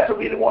 Especially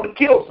we didn't want to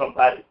kill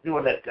somebody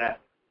during that time.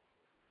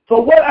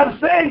 So what I'm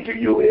saying to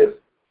you is,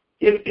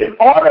 in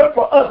order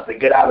for us to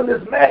get out of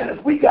this madness,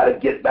 we got to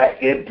get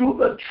back into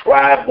the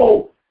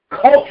tribal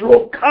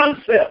cultural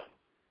concept.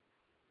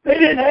 They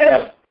didn't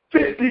have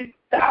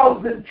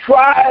 50,000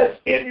 tribes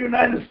in the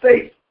United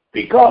States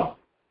because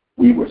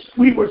we were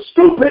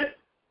stupid.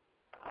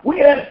 We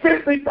had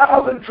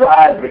 50,000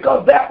 tribes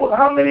because that was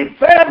how many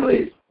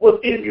families was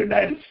in the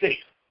United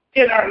States,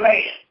 in our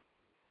land.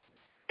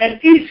 And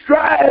each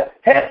tribe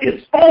had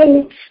its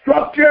own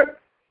structure,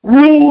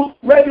 rules,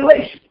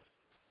 regulations.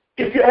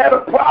 If you had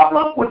a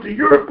problem with the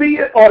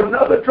European or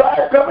another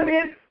tribe coming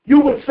in, you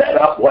would set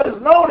up what is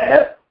known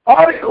as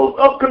Articles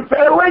of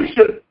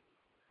Confederation.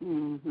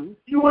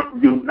 You would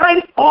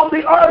unite on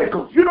the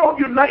articles. You don't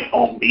unite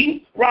on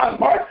me, Ron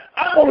Martin.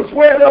 I'm going to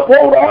swear to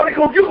uphold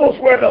articles. You're going to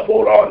swear to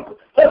uphold articles.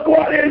 Let's go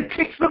out there and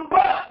kick some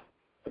butt.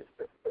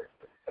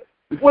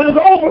 When it's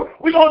over,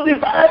 we're going to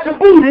divide the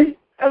booty,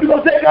 and we're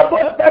going to take our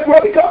butt back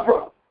where we come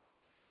from.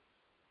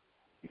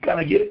 You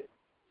kind of get it?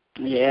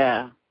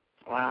 Yeah.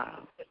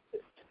 Wow.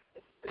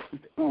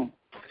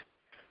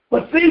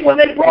 But see, when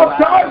they brought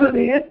Tarzan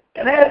in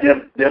and had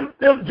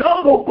them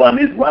jungle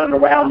bunnies running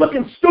around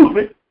looking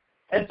stupid,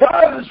 and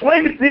Tarzan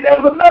swinging, see,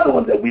 that was another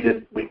one that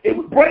it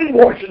was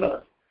brainwashing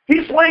us.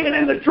 He's swinging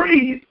in the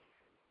trees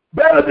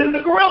better than the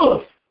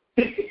gorillas.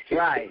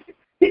 Right.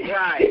 He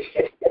had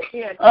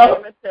taken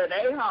us to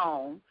their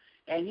home,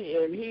 and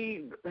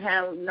he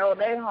know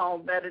their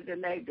home better than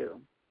they do.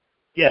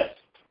 Yes.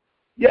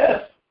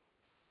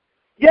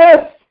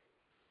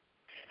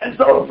 And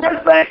so the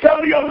first thing that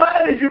comes to your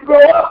mind as you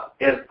grow up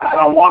is, I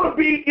don't want to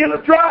be in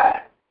a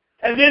tribe.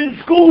 And then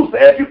the school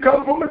says you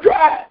come from a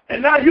tribe.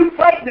 And now you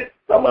fighting it.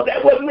 Some of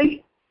that wasn't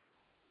me.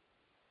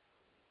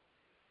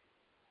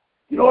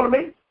 You know what I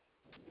mean?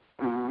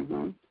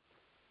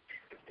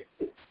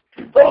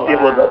 So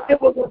it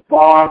was a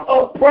form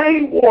of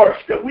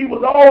brainwash that we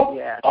was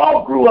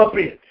all grew up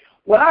in.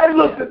 When I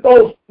looked at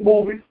those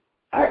movies,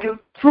 I can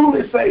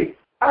truly say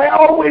I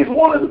always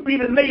wanted to be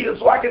the native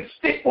so I could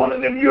stick one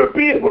of them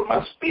Europeans with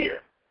my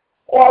spear.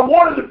 Or I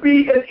wanted to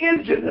be an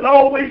Indian and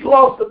always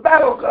lost the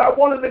battle because I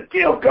wanted to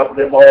kill a couple of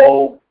them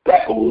old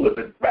peckles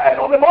that riding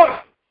on them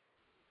horses.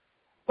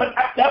 But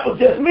that was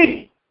just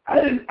me.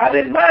 I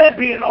didn't mind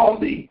being on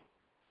the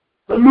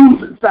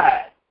losing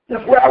side.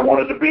 That's where I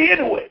wanted to be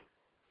anyway.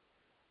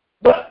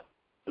 But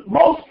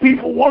most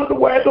people wanted to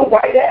wear the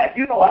white hat.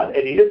 You know how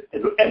that is.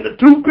 And the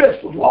two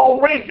pistols,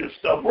 Long Ranger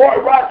stuff, Roy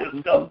Rogers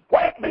stuff,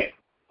 white man,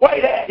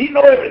 white hat. He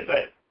know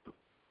everything.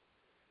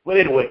 But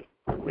anyway,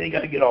 we ain't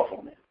got to get off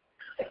on that.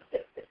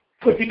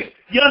 But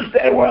you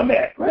understand where I'm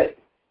at, right?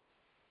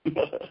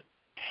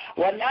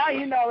 Well,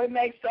 now, it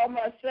makes so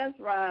much sense,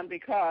 Ron,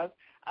 because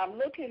I'm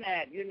looking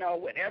at,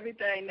 with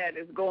everything that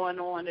is going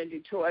on in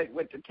Detroit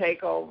with the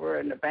takeover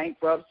and the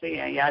bankruptcy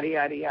and yada,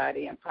 yada,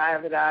 yada, and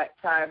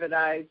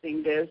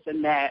privatizing this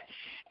and that,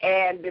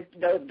 and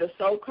the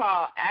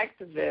so-called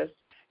activists,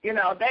 they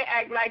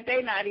act like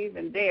they're not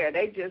even there.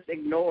 They just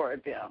ignore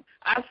them.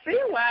 I see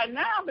why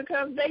now,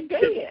 because they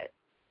did.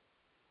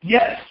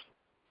 Yes.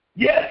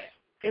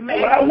 When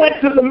I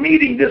went to the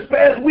meeting this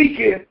past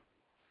weekend,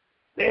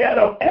 they had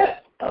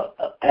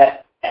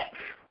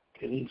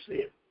can't even say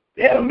it.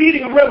 They had a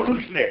meeting of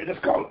revolutionaries. Let's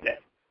call it that.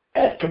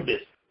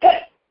 Activists.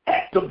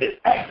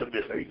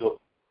 There you go.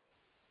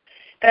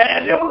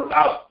 And there was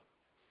about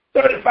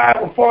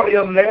 35 or 40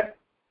 of them there.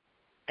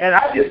 And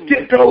I just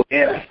tiptoed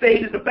in. I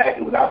stayed in the back.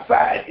 It was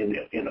outside in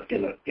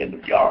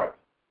the yard.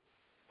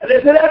 And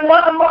they said, "That's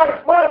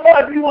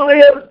Mark, do you want to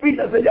hear the speech?"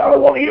 I said, "Y'all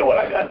don't want to hear what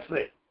I got to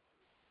say."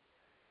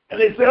 And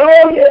they said,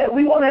 "Oh, yeah,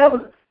 we want to have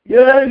a..."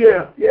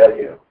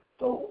 Yeah.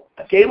 So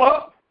I came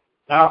up.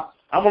 Now,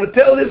 I'm going to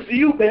tell this to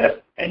you,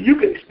 man, and you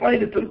can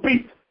explain it to the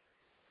people.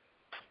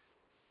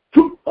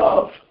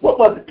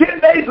 10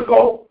 days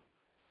ago,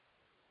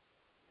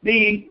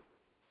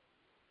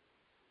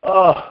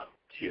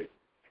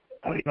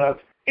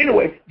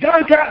 anyway,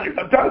 John Conyers,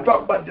 I'm trying to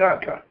talk about John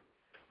Conyers.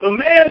 The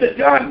man that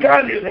John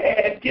Conyers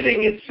had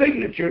getting his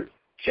signature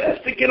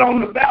just to get on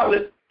the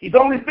ballot, he's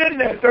only been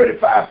there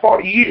 35,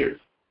 40 years.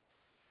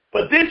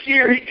 But this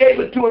year he gave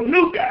it to a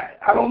new guy.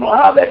 I don't know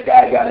how that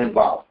guy got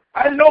involved.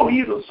 I know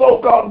he's a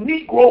so-called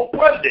Negro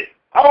pundit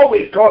I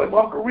always call him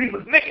Uncle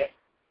Remus nigga.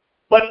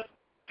 But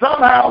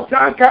somehow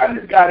John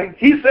Conyers got him.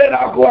 He said,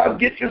 I'll go out and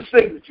get your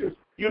signatures.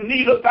 You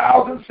need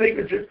 1,000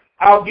 signatures.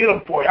 I'll get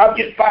them for you. I'll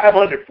get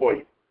 500 for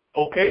you.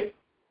 Okay?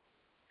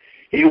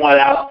 He went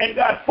out and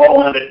got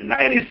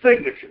 490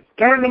 signatures.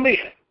 Turned them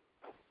in.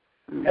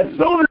 As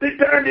soon as he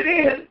turned it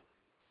in,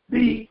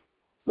 the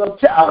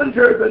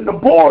challengers and the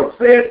board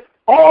said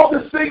all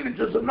the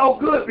signatures are no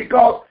good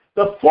because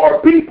the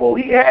 4 people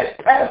he had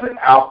passing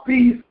out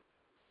these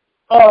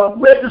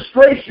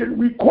registration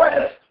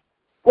requests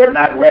were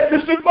not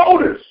registered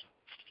voters.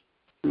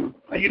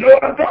 You know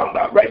what I'm talking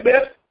about, right,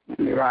 Beth?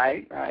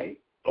 Right.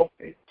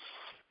 Okay.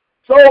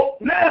 So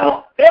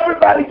now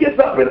everybody gets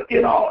up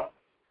in arms.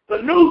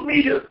 The news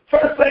media,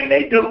 first thing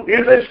they do,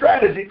 here's their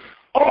strategy.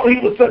 Oh, he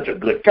was such a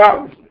good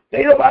congressman.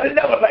 Nobody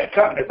never liked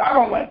Conyers. I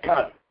don't like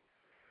Conyers.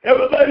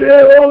 Everybody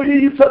said, oh,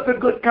 he's such a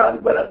good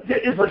congressman. But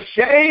it's a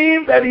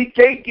shame that he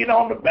can't get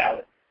on the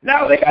ballot.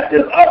 Now they got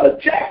this other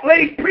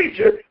jack-legged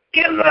preacher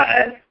in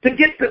line to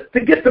get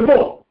the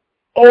vote.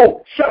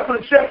 Oh,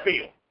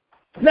 Sheffield.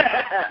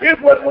 Now, here's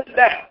what went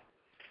down.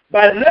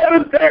 By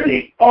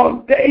 11:30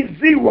 on day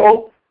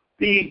 0,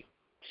 the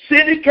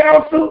city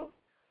council,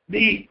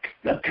 the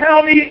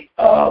county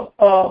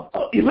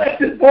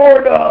elected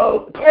board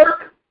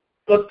clerk,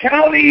 the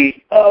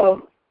county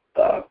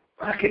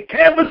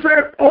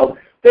canvasser,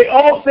 they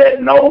all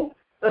said no.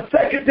 The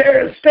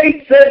Secretary of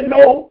State said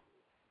no.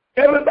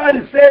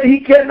 Everybody said he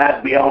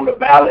cannot be on the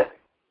ballot.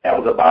 That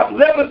was about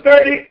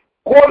 11:30,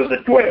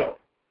 11:45.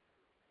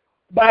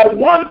 By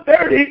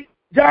 1:30,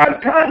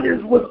 John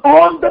Conyers was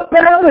on the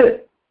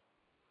ballot.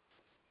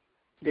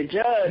 The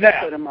judge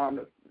put him on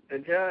the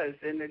judge.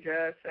 Didn't the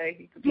judge say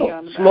he could be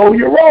on the ballot? Slow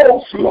your roll.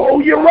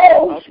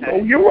 Okay.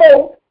 Slow your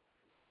roll.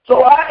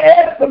 So I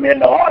asked them in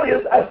the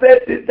audience, I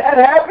said, did that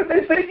happen?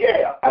 They said,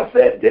 yeah. I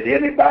said, did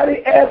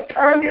anybody ask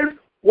Conyers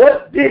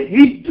what did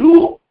he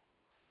do?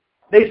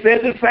 They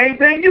said the same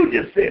thing you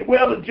just said.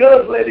 Well, the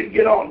judge let him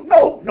get on.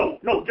 No,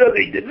 judge,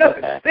 he did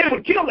nothing. They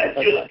would kill that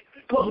judge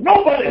because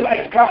nobody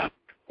likes Conyers.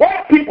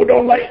 White people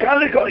don't like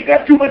Conyers because he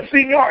got too much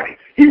seniority.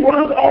 He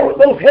runs all of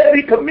those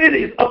heavy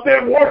committees up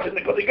there in Washington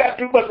because he got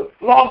too much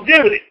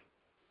longevity.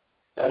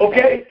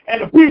 Okay?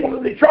 And the people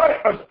in Detroit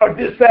are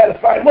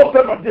dissatisfied. Most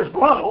of them are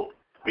disgruntled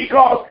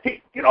because, he's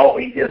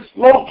just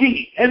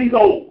low-key and he's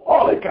old,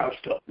 all that kind of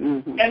stuff.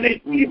 Mm-hmm. And they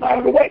keep him out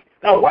of the way.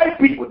 Now, white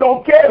people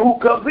don't care who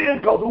comes in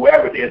because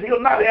whoever it is, he'll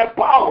not have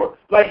power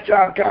like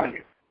John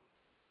Conyers.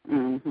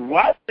 Mm-hmm.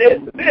 Well, I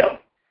said to them,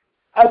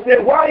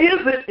 why is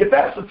it, if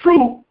that's the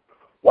truth,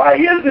 why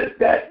is it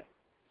that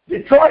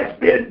Detroit's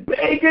been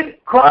begging,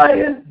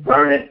 crying,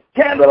 burning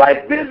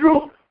candlelight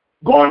vigils,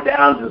 going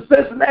down to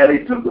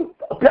Cincinnati to the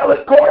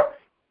appellate court,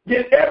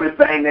 did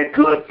everything they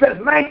could since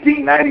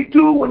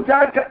 1992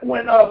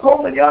 when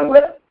Coleman Young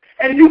left,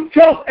 and you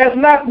just have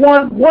not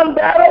won one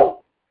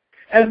battle?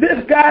 And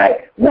this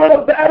guy won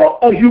a battle,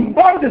 a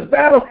humongous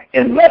battle,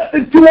 in less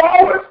than 2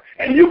 hours,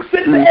 and you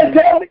sit there and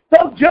tell me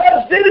some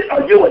judge did it?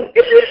 Are you an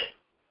idiot?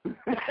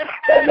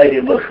 That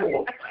lady looked for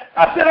him.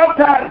 I said, I'm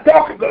tired of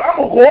talking, but I'm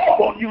going to go off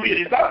on you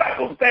idiots. I'm not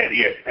going to stand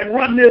here and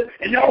run this,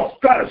 and y'all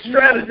try to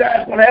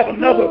strategize. We're going to have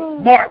another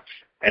march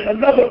and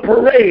another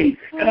parade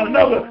and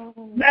another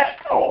mass.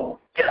 Oh,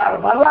 get out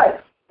of my life.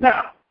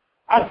 Now,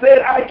 I said,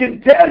 I can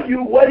tell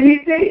you what he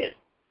did.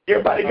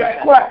 Everybody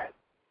got quiet.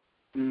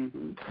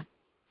 Mm-hmm.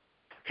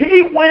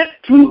 He went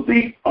to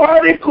the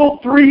Article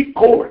 3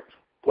 court,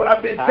 what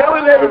I've been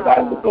telling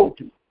everybody to go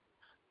to.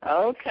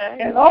 Okay.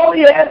 And all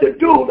he had to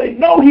do, they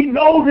know he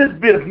knows his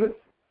business.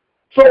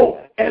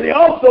 So, and they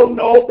also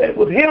know that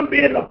with him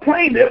being a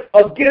plaintiff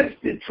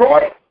against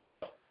Detroit,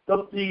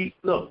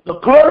 the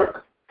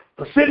clerk,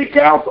 the city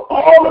council,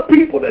 all the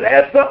people that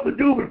had something to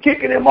do with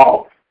kicking him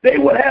off, they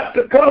would have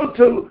to come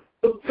to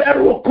the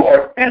federal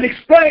court and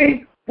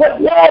explain what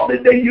law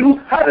did they use,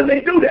 how did they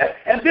do that.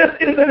 And this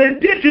is an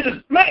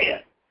indigenous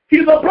man.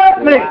 He's a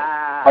black man,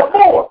 a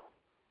Moor,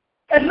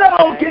 and no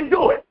one can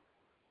do it.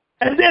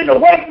 And then the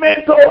white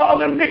man told all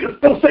them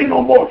niggas, don't say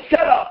no more,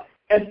 shut up.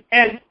 And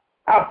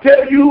I'll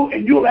tell you,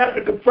 and you'll have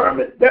to confirm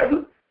it,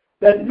 Beverly,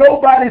 that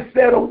nobody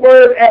said a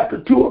word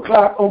after 2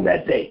 o'clock on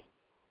that day.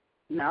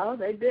 No,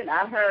 they didn't.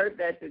 I heard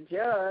that the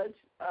judge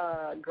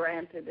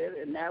granted it,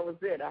 and that was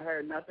it. I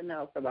heard nothing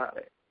else about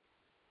it.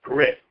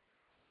 Correct.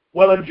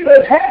 Well, the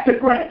judge had to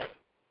grant it.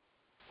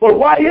 But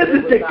why is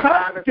it that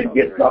Conyers can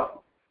get something?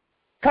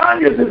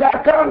 Conyers is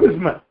our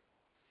congressman.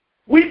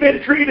 We've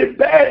been treated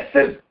bad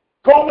since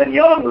Coleman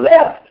Young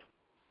left.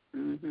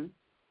 Mm-hmm.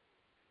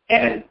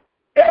 And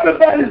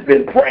everybody's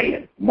been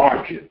praying,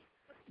 marching,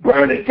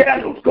 burning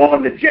candles,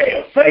 going to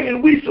jail,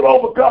 saying we should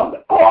overcome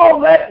it. All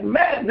that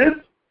madness,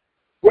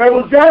 where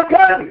was John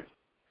Conyers?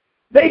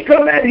 They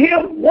come at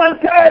him one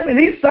time and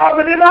he's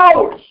solving it in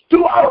hours,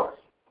 2 hours.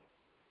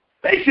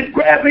 They should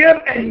grab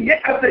him and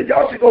I said,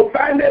 y'all should go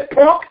find that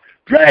punk,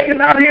 drag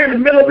him out here in the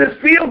middle of this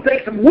field,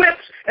 take some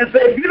whips, and say,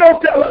 if you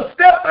don't tell us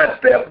step by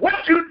step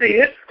what you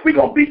did, we're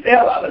going to beat the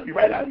hell out of you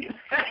right out here.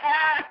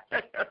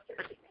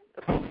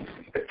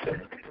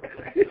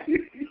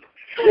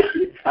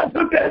 I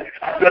took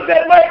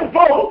that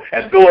microphone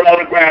and threw it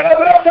on the ground. I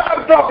said,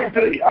 I'm talking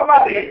to you. I'm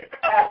out of here.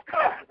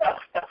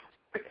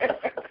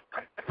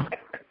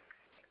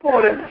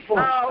 Boy, that's funny.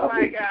 Oh,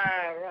 my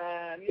God,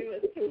 Ron. You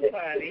was too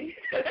funny.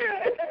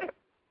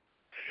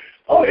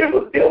 Oh, it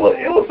was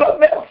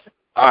something else.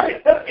 All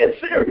right, let's get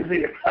serious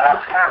here. No,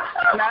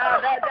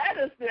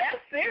 that's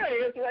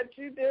serious what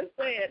you just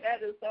said.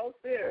 That is so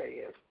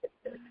serious.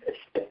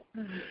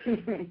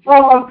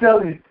 Oh, I'm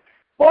telling you.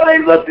 Well, they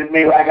looked at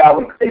me like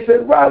they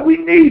said, Ron, we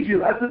need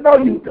you. I said, no,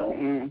 you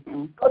don't.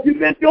 Because you've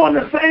been doing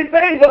the same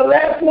thing for the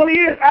last 20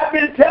 years. I've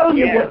been telling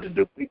you what to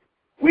do.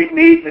 We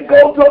need to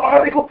go to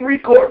Article 3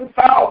 court and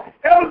file.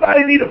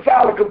 Everybody need to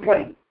file a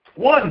complaint.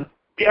 One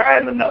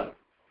behind another.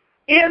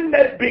 In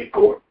that big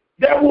court,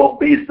 there will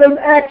be some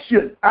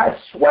action, I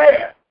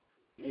swear.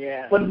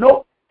 Yeah. But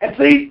no, and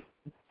see,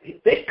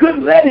 they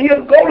couldn't let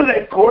him go to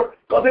that court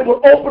because it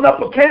would open up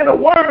a can of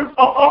worms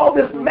on all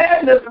this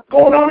madness that's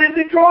going on in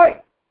Detroit.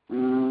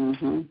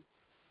 Mm-hmm.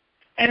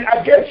 And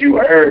I guess you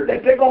heard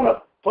that they're going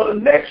to, for the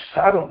next,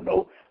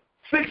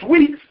 6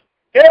 weeks,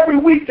 every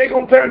week they're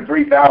going to turn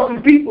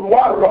 3,000 people's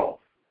water off.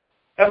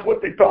 That's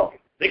what they're talking.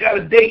 They got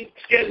a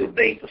scheduled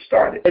date to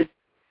start it.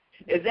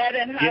 Is that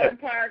in Highland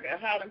Park or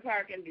Highland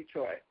Park in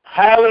Detroit?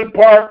 Highland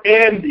Park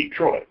and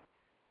Detroit.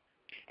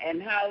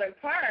 And Highland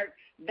Park,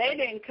 they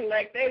didn't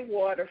collect their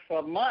water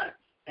for months.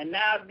 And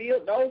now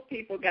those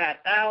people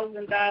got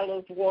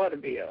 $1,000 water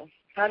bills.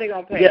 How they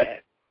going to pay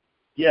that?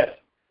 Yes.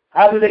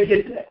 How do they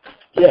get that?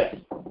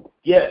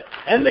 Yes.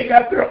 And they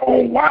got their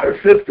own water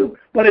system,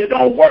 but it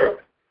don't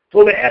work.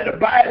 So they had to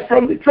buy it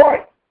from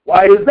Detroit.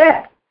 Why is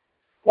that?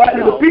 Why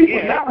do the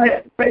people now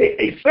have to pay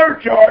a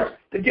surcharge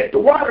to get the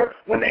water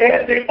when they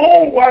had their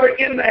own water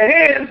in the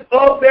hands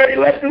of their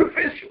elected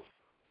officials?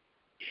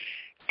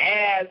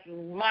 As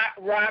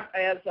Malcolm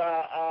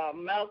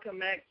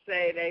X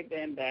say, they've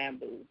been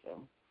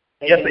bamboozled.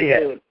 Yes, they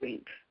have.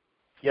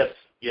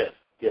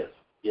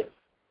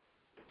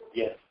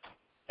 Yes.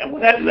 And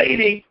when that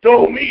lady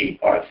told me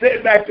or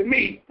said back to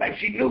me like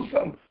she knew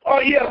something,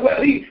 oh, yeah,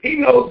 well, he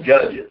knows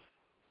judges.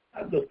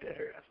 I looked at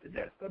her. I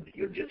said,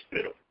 you're just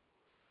pitiful.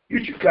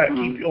 You should kind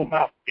of keep your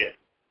mouth shut.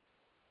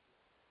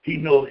 He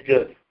knows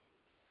judges.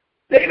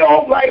 They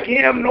don't like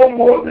him no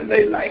more than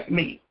they like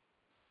me.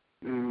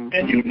 Mm-hmm.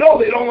 And you know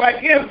they don't like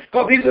him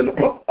because he's in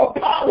a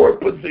power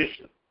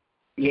position.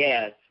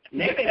 Yes.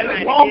 They've been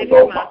trying to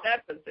get him out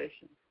that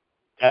position.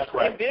 That's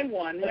right. They've been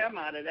wanting him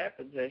out of that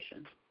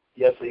position.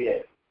 Yes, he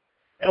has.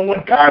 And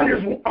when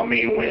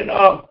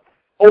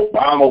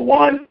Obama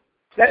won,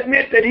 that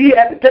meant that he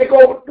had to take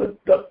over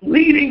the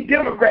leading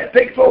Democrat,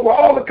 takes over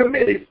all the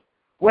committees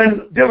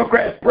when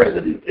Democrats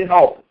president in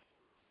office.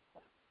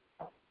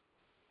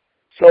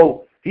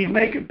 So he's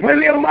making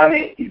plenty of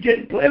money. He's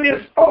getting plenty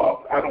of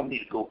stuff. I don't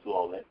need to go through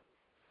all that.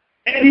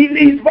 And he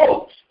needs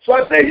votes. So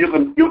I say you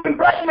can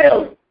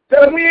blackmail him.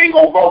 Tell him we ain't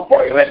gonna vote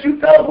for you unless you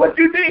tell us what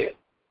you did.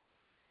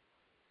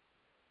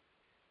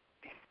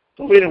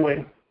 So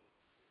anyway,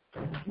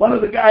 one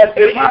of the guys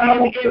said,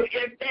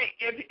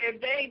 if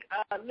they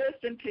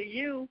listen to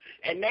you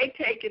and they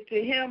take it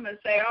to him and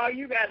say, all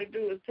you got to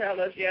do is tell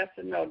us yes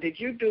or no. Did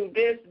you do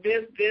this,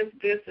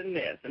 and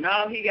this? And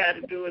all he got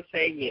to do is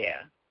say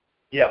yeah.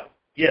 Yeah.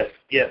 Yes.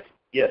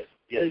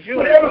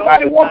 But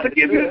everybody wants to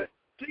give you.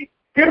 See,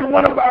 here's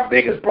one of our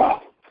biggest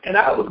problems, and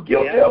I was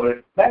guilty of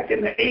it back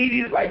in the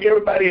 80s like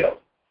everybody else.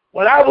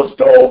 When I was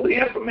told the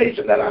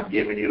information that I'm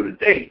giving you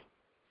today,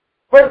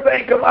 first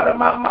thing come out of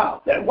my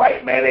mouth, that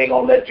white man ain't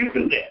going to let you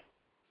do that.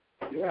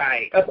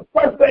 Right. That's the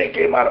first thing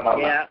came out of my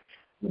mouth.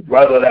 The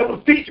brother that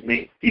was teaching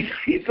me, he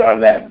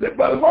started laughing and said,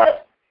 Brother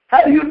Mark,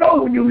 how do you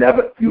know when you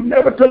never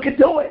took it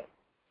to him?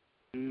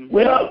 Mm-hmm.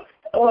 Well,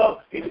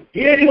 he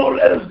ain't going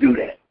to let us do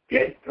that.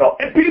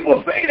 And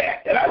people say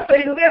that, and I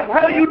say to them,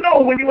 how do you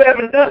know when you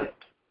haven't done it?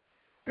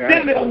 Right.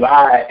 Then they'll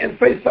lie and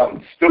say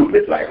something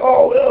stupid like,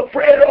 oh, well,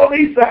 Fred on the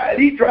east side,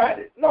 he tried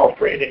it. No,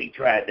 Fred ain't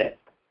tried that.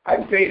 I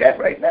can tell you that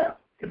right now.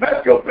 If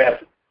that's your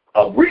best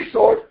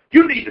resource,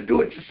 you need to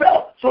do it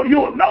yourself so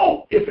you'll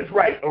know if it's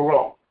right or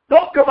wrong.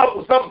 Don't come up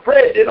with something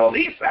Fred did on the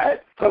east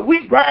side, because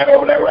we grind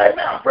over there right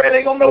now. Fred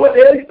ain't going to know what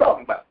the hell he's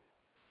talking about.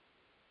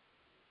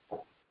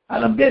 I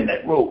done been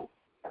that road.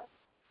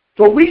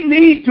 So we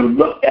need to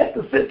look at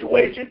the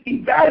situation,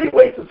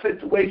 evaluate the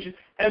situation,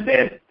 and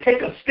then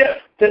take a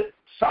step to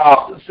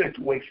solve the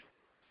situation.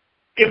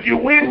 If you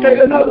win, take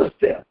another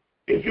step.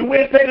 If you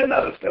win, take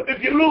another step.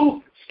 If you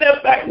lose,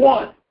 step back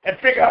one and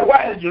figure out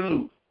why did you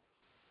lose.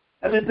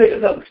 And then take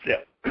another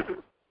step.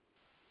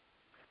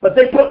 But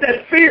they put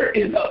that fear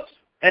in us,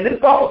 and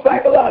it's all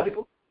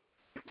psychological.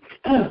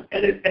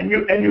 And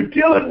you're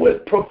dealing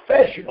with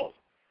professionals.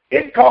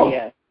 It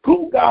costs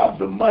cool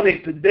gobs of money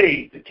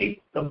today to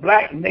keep the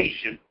black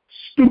nation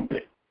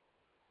stupid.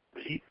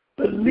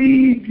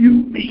 Believe you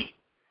me.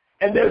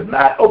 And there's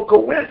not a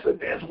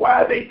coincidence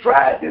why they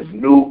tried this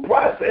new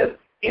process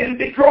in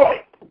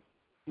Detroit.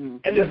 Mm-hmm.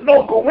 And there's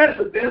no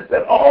coincidence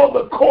that all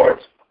the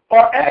courts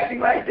are acting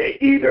like they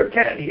either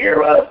can't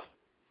hear us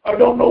or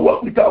don't know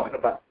what we're talking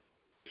about.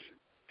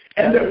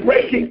 And they're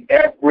breaking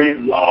every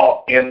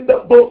law in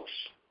the books.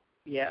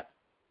 Yeah.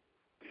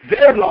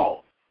 their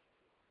laws.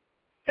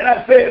 And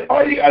I said,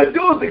 all you got to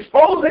do is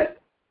expose it.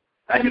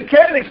 And you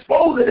can't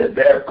expose it in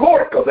their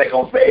court because they're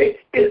going to say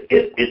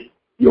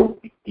you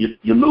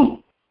lose.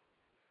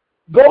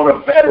 Go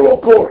to federal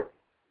court.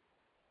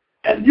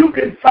 And you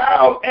can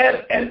file as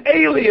an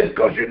alien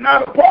because you're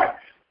not a part.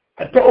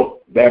 I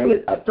told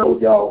Beverly, I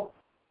told y'all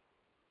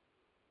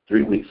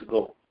 3 weeks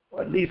ago,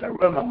 or at least I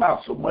run my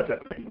mouth so much, I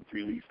think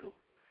 3 weeks ago.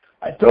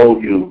 I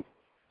told you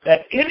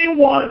that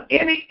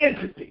any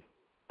entity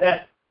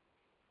that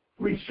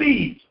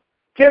receives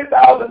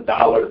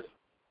 $10,000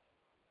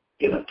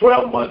 in a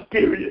 12-month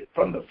period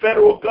from the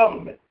federal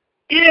government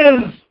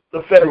is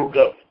the federal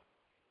government.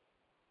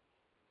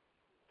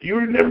 Do you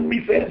remember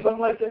me saying something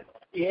like that?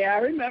 Yeah, I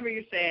remember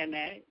you saying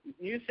that.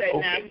 You said, okay.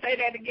 Now say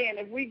that again.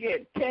 If we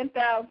get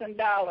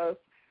 $10,000,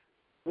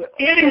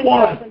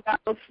 anyone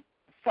 $10,000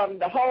 from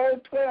the whole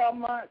 12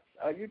 months,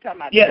 or you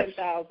talking about yes.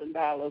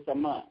 $10,000 a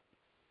month,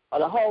 or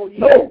the whole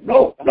year?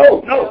 No.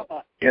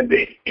 In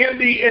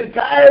the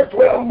entire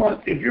 12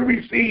 months, if you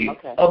receive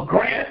a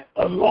grant,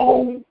 a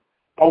loan,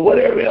 or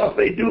whatever else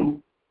they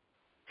do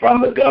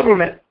from the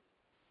government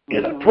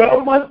in a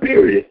 12-month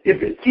period,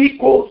 if it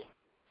equals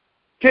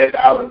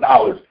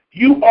 $10,000,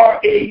 you are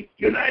a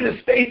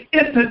United States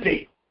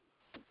entity.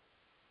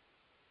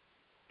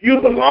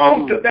 You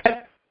belong to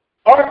that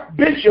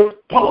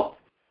Archbishop Pump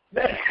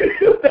that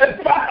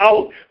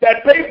filed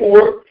that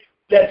paperwork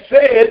that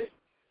said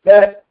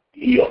that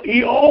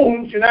he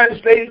owns United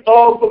States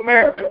of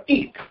America,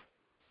 Inc.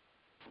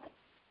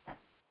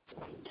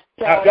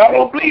 Now, if y'all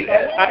don't believe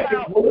that, I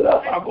just pull it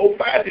up. I'll go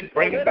find it,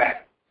 bring it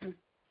back.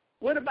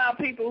 What about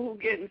people who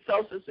getting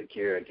Social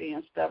Security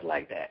and stuff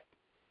like that?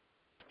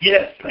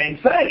 Yes, same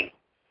thing.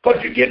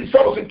 But you're getting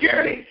Social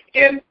Security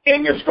in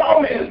your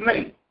strongman's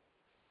name.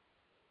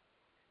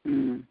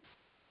 Mm.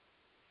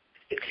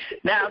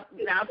 Now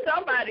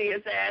somebody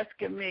is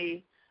asking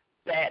me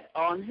that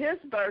on his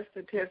birth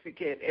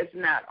certificate, it's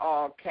not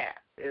all caps.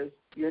 It's,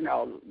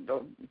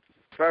 the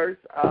first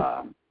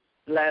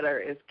letter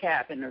is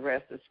cap and the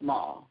rest is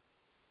small.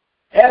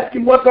 Ask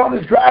him what's on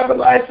his driver's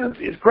license,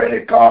 his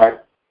credit card,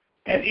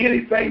 and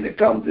anything that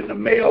comes in the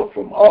mail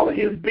from all of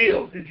his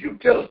bills, his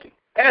utility.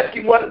 Ask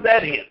him what is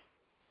that in.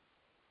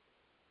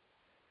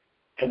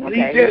 And when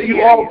he tells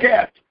you all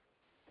caps,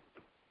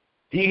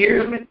 he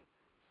hears me?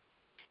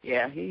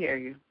 Yeah, he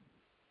hears you.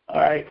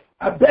 All right.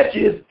 I bet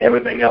you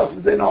everything else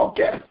is in all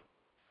caps.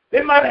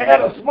 They might have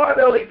had a smart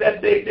aleck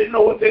that day, didn't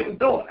know what they were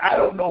doing. I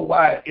don't know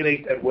why it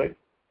ain't that way.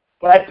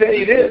 But I tell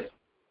you this,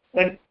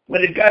 when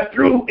it got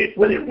through,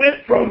 when it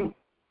went from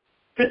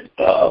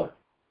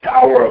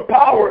Tower of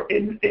Power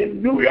in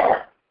New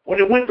York, when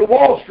it went to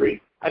Wall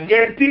Street, I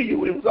guarantee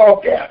you it was all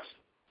caps.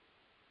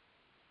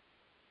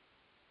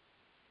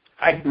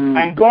 I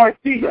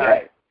guarantee you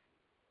that.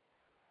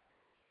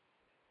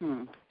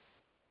 Hmm.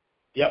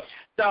 Yep.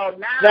 So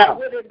now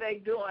what are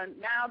they doing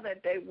now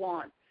that they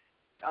want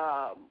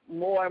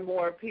more and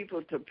more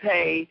people to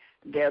pay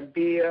their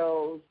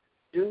bills,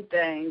 do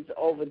things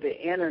over the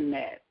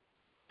internet?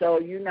 So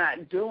you're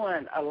not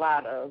doing a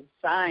lot of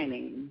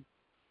signing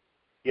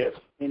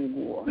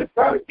anymore.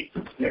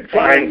 They're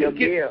trying to get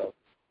bills.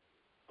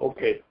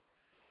 Okay.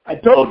 I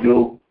told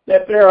you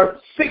that there are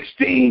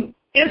 16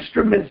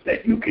 instruments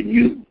that you can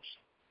use.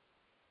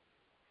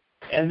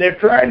 And they're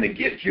trying to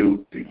get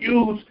you to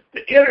use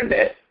the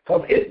internet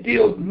because it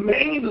deals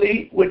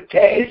mainly with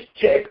cash,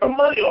 check, or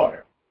money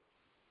order.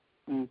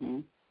 Mm-hmm.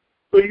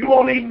 So you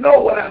won't even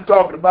know what I'm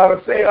talking about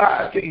or say,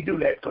 how can you do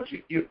that? Because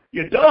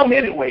you're dumb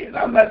anyway. And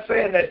I'm not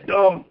saying that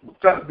dumb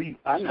trying to be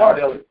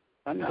smart aleck.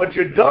 But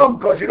you're dumb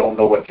because you don't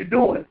know what you're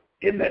doing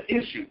in that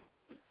issue.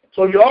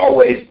 So you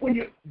always, when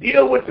you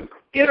deal with the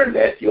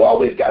internet, you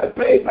always got to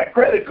pay by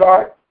credit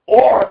card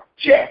or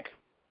check.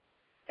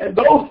 And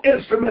those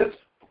instruments,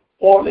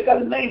 or they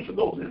got a name for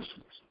those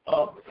instruments.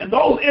 And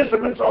those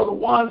instruments are the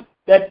ones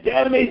that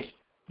damage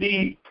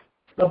the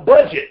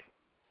budget.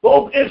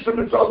 Those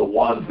instruments are the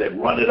ones that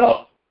run it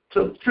up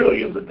to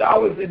trillions of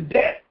dollars in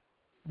debt.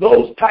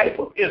 Those type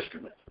of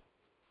instruments.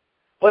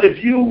 But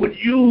if you would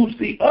use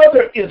the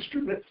other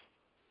instruments,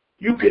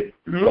 you could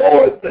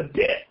lower the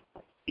debt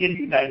in the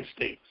United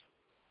States.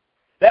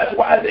 That's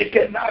why they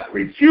cannot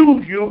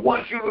refuse you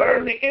once you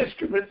learn the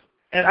instruments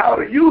and how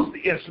to use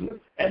the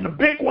instruments. And the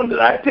big one that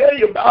I tell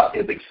you about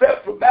is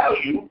accept for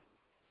value.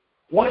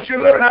 Once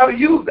you learn how to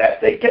use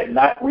that, they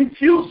cannot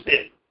refuse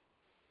it.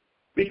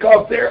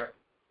 Because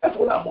that's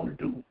what I'm going to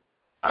do.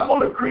 I'm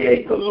going to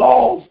create the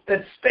laws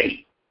that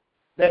state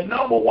that,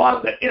 number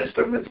one, the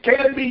instruments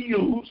can be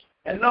used,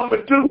 and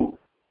number two,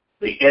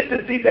 the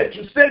entity that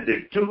you send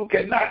it to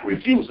cannot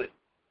refuse it.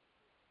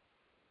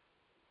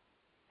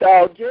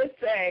 So just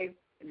say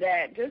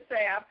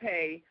I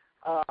pay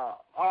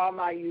all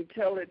my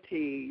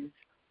utilities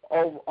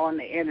over on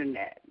the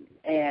internet.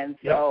 And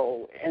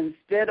so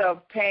instead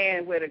of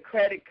paying with a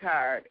credit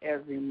card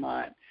every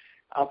month,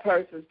 a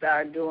person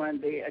start doing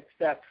the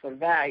accept for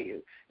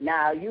value.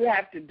 Now, you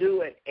have to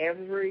do it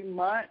every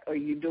month, or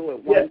you do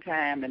it one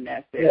time and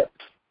that's it?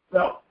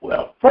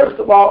 Well, first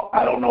of all,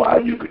 I don't know how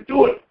you could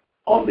do it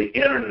on the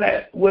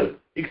internet with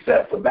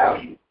except for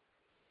value.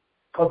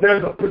 Because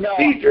there's a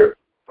procedure,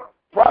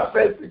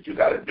 process that you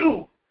got to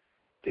do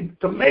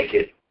to make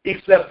it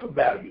except for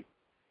value.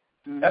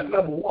 That's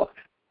number one.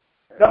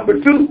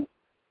 Number two,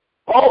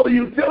 all the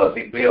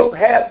utility bills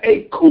have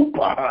a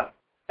coupon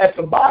at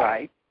the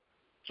bottom.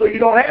 So you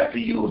don't have to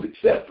use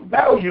except for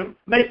value.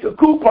 Make the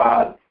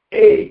coupon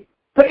a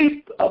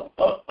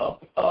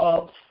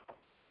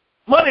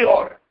money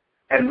order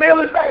and mail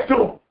it back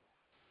to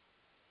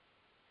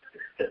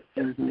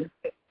them.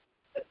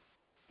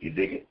 You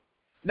dig it?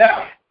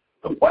 Now,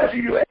 the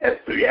question you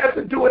ask, do you have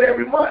to do it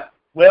every month?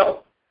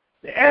 Well,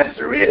 the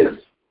answer is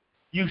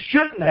you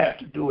shouldn't have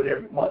to do it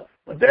every month.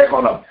 But they're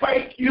going to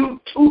fight you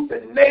tooth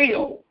and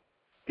nail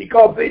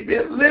because they've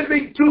been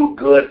living too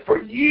good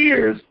for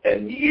years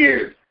and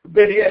years,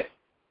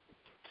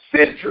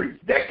 centuries,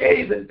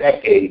 decades and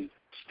decades,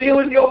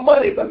 stealing your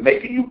money by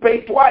making you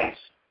pay twice.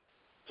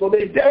 So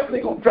they're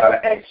definitely going to try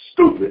to act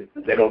stupid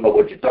if they don't know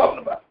what you're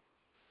talking about.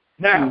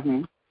 Now,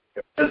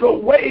 if there's a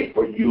way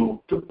for you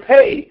to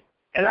pay,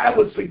 and I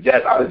would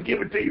suggest, I'll just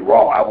give it to you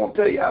raw. I won't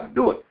tell you how to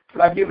do it,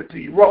 but I'll give it to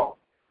you raw.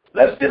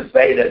 Let's just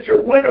say that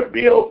your winter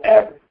bill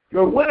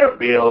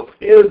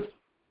is,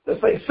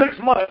 let's say, 6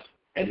 months,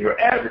 and you're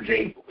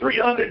averaging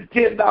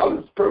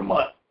 $310 per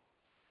month.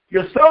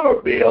 Your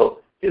summer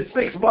bill is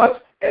 6 months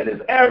and is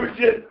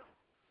averaging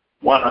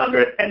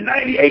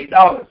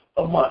 $198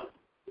 a month.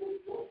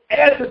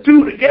 Add the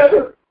two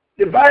together,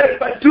 divide it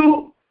by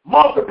 2,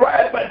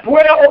 multiply it by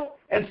 12,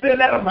 and send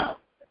that amount.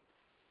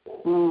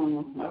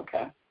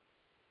 Okay.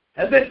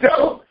 And then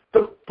tell them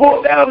to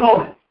pull down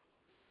on it.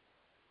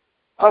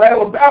 I'll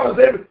have a balance.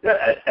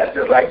 That's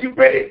just like you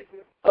pay.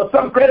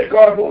 Some credit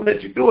cards won't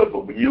let you do it,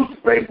 but we used to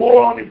pay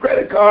more on your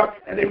credit card,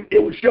 and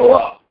it would show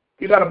up.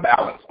 You got a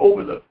balance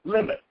over the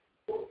limit.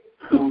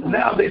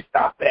 Now they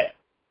stop that.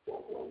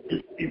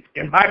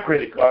 In my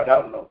credit card,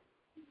 I don't know.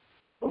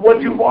 But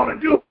what you want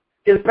to do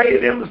is pay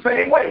them the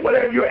same way.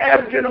 Whatever you're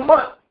averaging a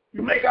month,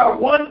 you make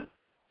out one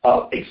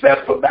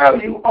except for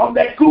value on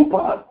that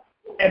coupon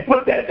and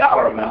put that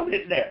dollar amount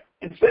in there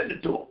and send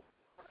it to them.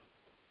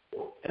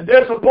 And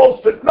they're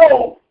supposed to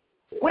know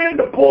when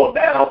to pull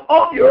down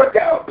on your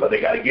account because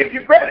they got to give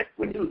you credit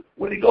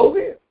when it goes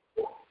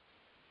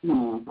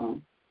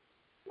in.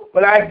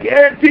 But I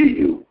guarantee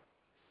you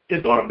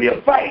it's going to be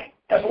a fight.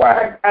 That's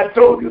why I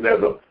told you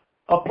there's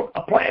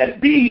a plan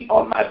B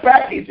on my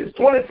package. It's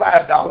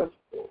 $25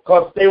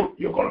 because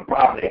you're going to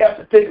probably have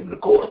to take them to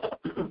court.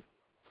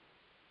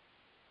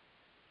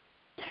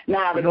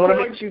 Now, the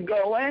court you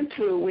go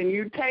into, when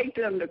you take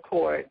them to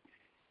court,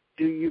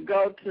 do you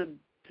go to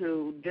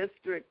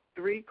District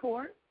 3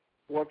 court,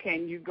 or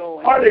can you go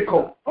into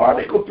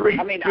Article 3?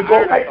 I mean, you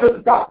go right to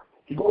the top.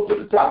 You go to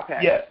the top.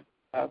 Okay. Yes.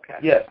 Okay.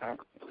 Yes. Okay.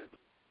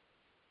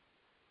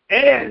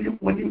 And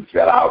when you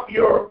fill out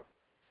your,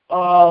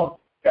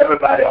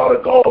 everybody ought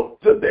to go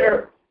to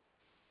their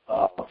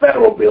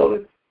federal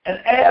building and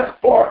ask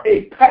for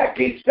a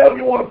package. Tell them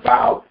you want to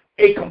file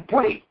a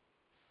complaint.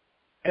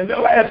 And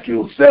they'll ask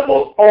you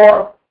civil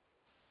or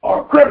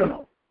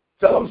criminal.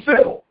 Tell them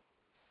civil.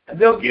 And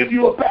they'll give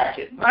you a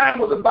packet. Mine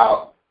was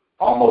about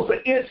almost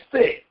an inch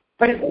thick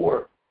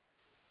paperwork.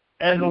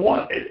 And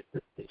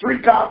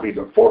 3 copies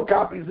or 4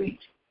 copies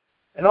each.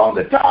 And on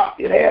the top,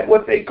 it had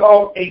what they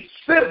call a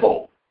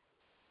civil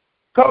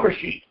cover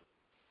sheet.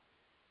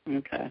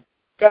 Okay.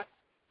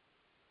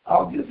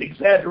 I'll just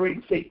exaggerate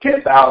and say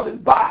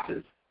 10,000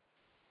 boxes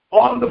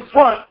on the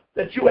front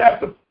that you have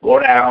to go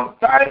down,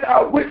 find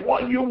out which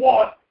one you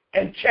want,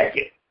 and check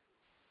it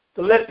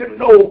to let them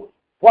know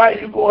why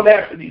you're going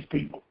after these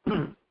people.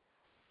 And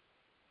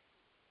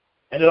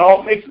it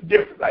all makes a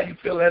difference how you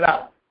fill that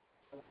out.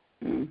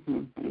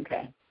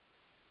 Okay.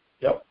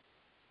 Yep.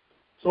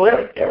 So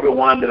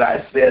everyone that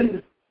I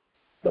send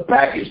the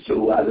package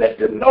to, I let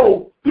them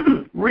know,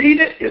 read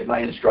it is my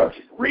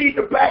instruction. Read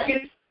the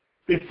package.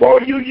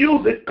 Before you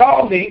use it,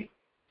 call me,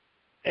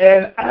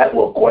 and I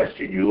will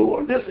question you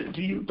or listen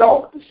to you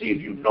talk to see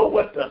if you know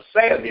what the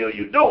Samuel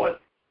you're doing.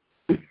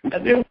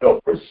 And then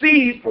we'll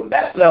proceed from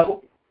that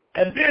level,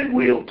 and then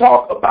we'll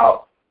talk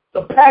about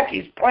the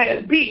package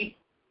plan B,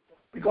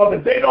 because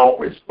if they don't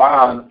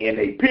respond in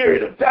a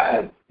period of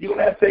time, you're going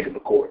to have to take them to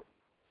court.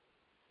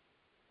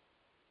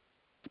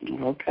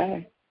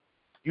 Okay.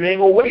 You ain't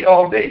going to wait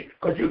all day,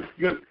 because your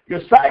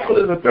cycle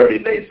is a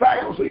 30-day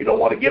cycle, so you don't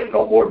want to give them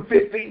no more than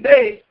 15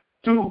 days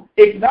to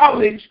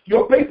acknowledge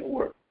your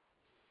paperwork.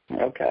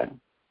 Okay.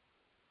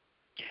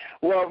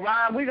 Well,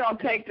 Ron, we're going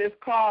to take this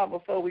call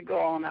before we go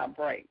on our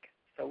break.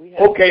 So we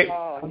have a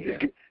call here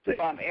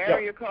from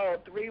area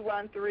code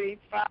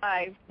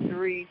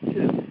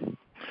 313-532.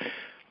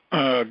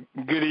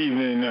 Good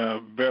evening,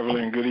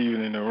 Beverly, and good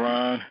evening,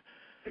 Ron.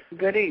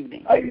 Good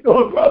evening. How you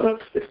doing, brother?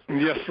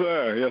 Yes,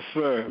 sir. Yes,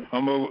 sir.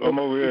 I'm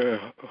over here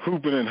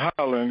hooping and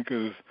hollering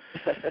because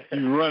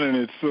you're running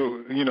it.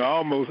 So,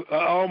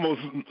 I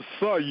almost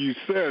saw you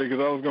Saturday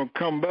because I was going to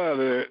come by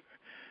there,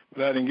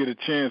 but I didn't get a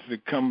chance to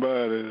come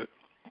by to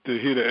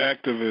hear the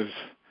activists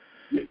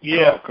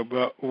talk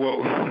about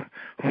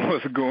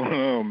what's going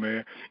on,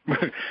 man.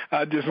 But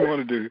I just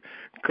wanted to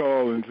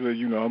call and say,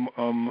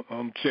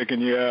 I'm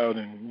checking you out,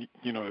 and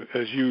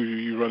as usual,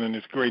 you're running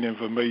this great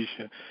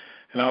information.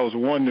 And I was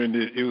wondering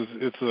that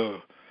it's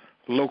a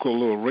local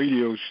little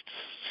radio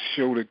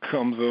show that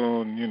comes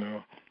on,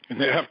 in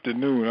the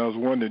afternoon. I was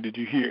wondering, did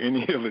you hear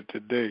any of it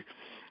today?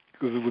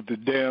 Because it was the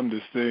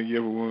damnedest thing you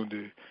ever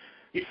wanted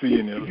to see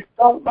in there. You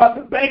talk about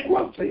the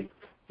bankruptcy?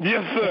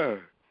 Yes,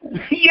 sir.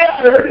 Yeah,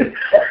 I heard it.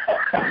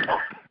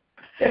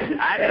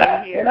 I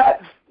didn't hear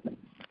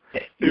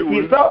it.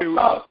 You talked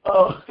about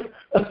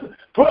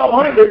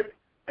 1,200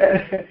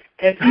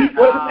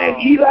 and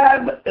Eli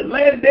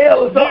Landale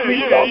or something.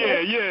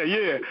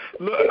 Yeah.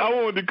 Look, I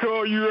wanted to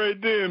call you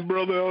right then,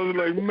 brother. I was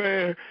like,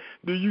 man,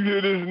 do you hear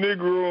this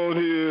Negro on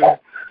here?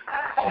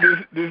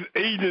 This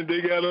agent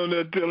they got on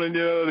there telling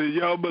y'all that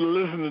y'all better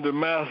listen to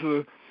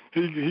Master.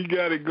 He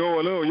got it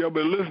going on. Y'all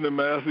better listen to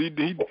Master. He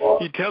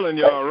telling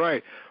y'all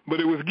right. But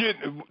it was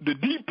the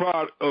deep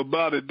part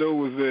about it though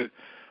was that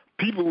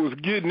people was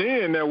getting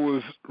in that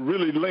was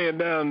really laying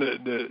down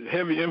the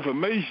heavy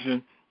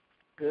information.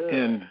 Good.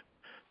 And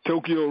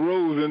Tokyo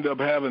Rose ended up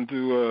having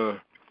to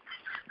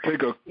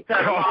take a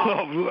call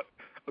off.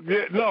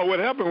 Yeah, no, what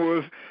happened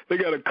was they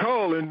got a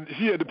call and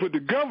she had to put the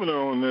governor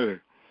on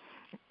there.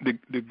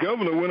 The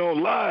governor went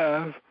on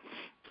live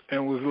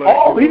and was like,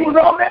 "Oh, he was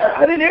on there.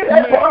 I didn't hear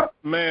that part."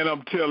 Man,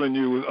 I'm telling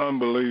you, it was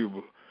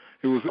unbelievable.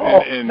 It was.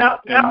 Now,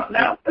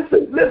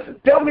 listen.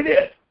 Tell me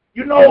this.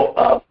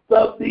 Oh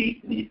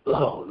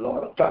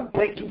Lord, I'm trying to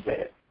think too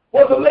fast.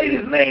 What's the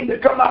lady's name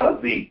that come out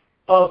of the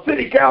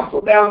city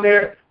council down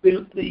there?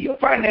 The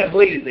finance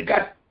lady that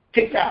got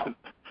kicked out.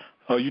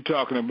 Oh, you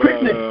talking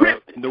about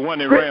the one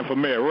that ran for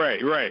mayor? Right.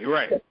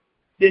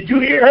 Did you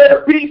hear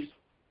her piece?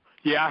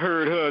 Yeah, I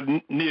heard her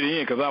near the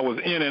end because I was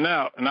in and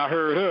out, and I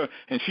heard her,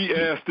 and she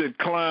asked that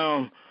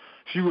clown.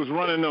 She was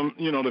running them,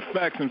 the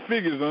facts and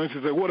figures on.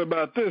 She said, "What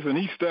about this?" And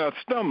he started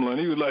stumbling.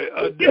 He was like,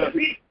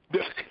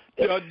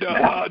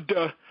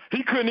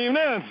 He couldn't even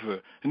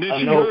answer. And then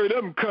she hurried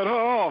up and cut her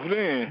off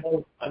then.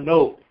 I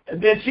know.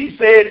 And then she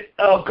said,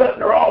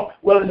 cutting her off,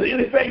 "Well, is there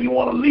anything you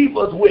want to leave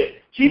us with?"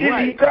 She didn't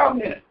even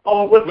comment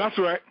on what. That's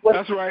right.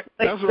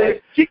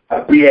 She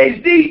got a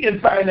PhD in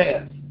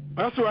finance.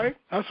 That's right.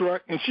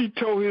 And she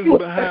told his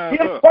behind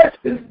up.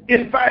 Questions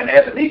in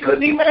finance, and he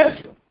couldn't even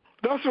answer.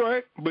 That's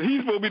right. But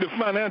he's supposed to be the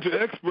financial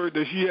expert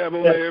that she have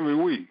on there every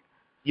week.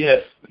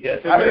 Yes.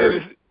 I heard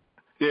it.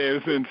 Yeah,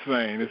 it's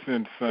insane.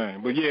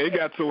 But yeah, it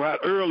got so hot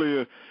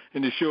earlier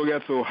in the show. It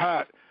got so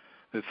hot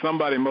that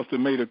somebody must have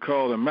made a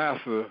call to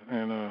Massa,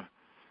 and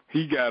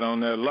he got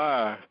on that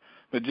live.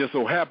 It just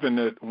so happened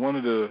that one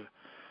of the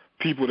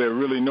people that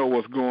really know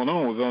what's going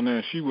on was on there,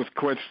 and she was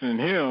questioning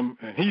him,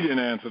 and he didn't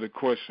answer the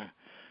question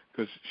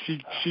because she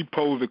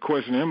posed a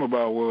question to him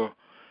about, well,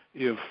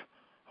 if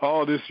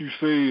all this you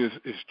say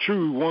is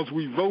true, once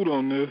we vote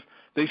on this,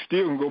 they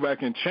still can go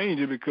back and change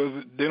it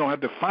because they don't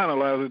have to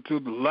finalize it till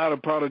the latter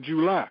part of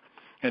July.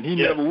 And he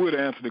never would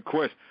answer the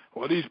question.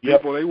 Well, these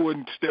people, they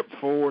wouldn't step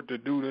forward to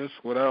do this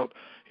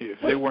if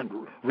they weren't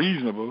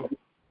reasonable.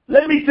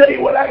 Let me tell you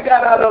what I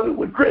got out of it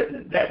with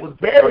Kristen that was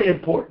very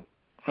important.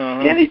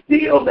 Any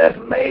deal that's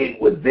made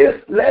with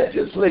this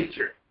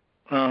legislature,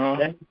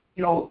 and,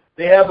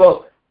 they have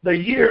the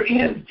year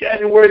ends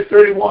January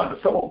 31 or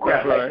some old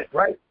crap like that,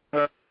 right?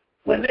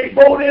 When they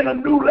vote in a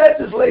new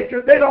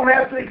legislature, they don't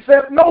have to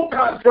accept no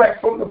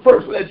contract from the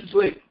first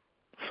legislature.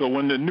 So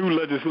when the new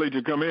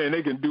legislature come in,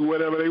 they can do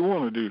whatever they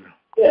want to do.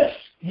 Yes.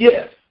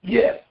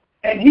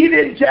 And he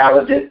didn't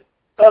challenge it.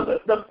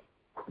 The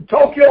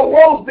Tokyo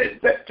Rose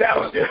didn't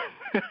challenge it.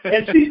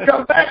 And she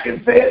come back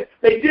and said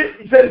they did.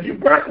 He said if you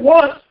burnt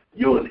once,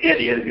 you was an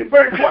idiot. If you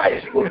burnt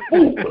twice, you was a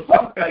fool or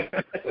something.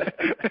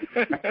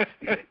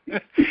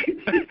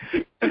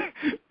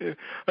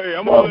 Hey,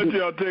 I'm gonna let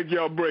y'all take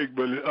y'all break,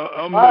 but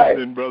I'm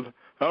listening, brother.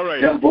 All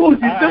right. Them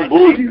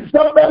bougie,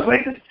 something else,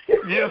 ain't it?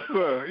 Yes,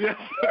 sir.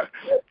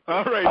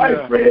 All right, all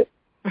right, Fred.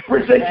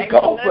 Appreciate your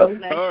call, brother.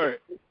 All right.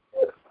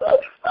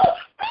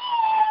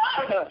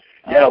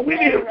 Yeah, we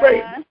need a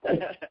break.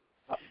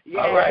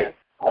 All right.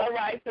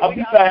 So I'll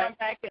be back.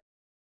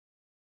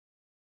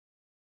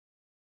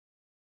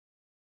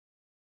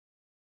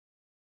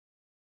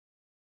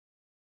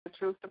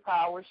 Truth to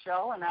Power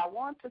show, and I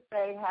want to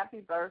say happy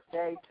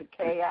birthday to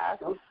Chaos.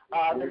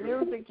 The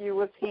music you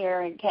was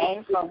hearing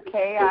came from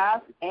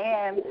Chaos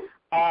and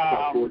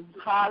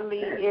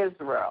Holly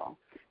Israel.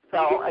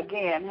 So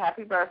again,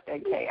 happy birthday,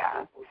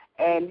 Chaos.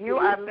 And you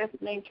are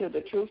listening to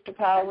the Truth to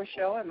Power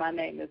show, and my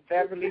name is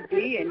Beverly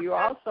B. And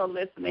you're also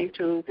listening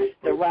to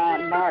the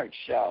Ron March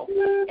show,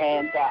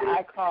 and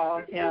I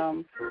call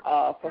him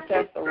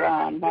Professor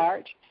Ron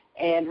March.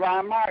 And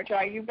Ron March,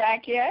 are you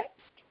back yet?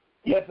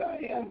 Yes, I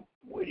am.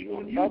 Waiting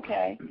on you.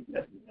 Okay.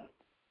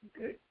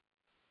 Okay.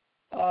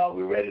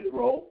 We ready to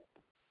roll?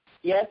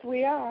 Yes,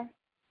 we are.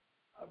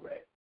 All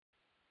right.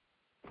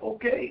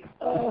 Okay.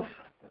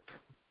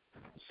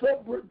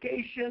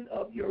 Subrogation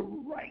of your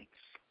rights.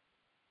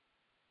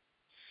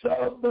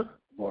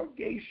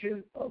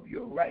 Subrogation of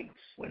your rights.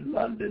 When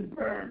London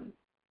burned,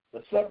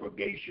 the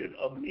Subrogation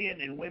of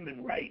Men and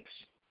Women Rights,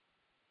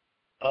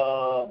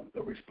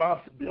 the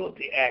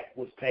Responsibility Act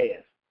was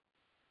passed.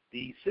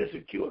 The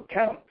Cestui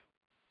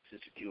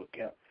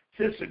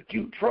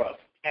Trust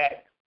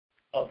Act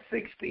of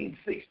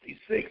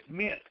 1666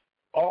 meant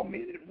all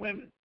men and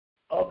women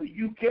of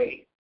the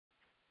UK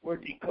were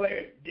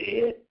declared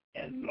dead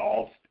and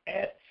lost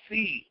at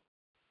sea.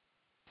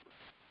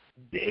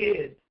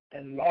 Dead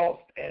and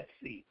lost at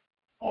sea.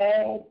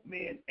 All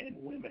men and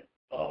women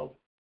of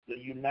the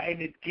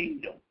United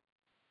Kingdom.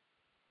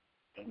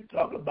 And we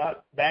talk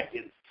about back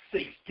in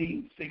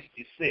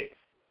 1666.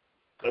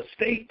 The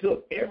state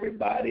took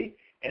everybody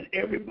and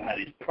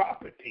everybody's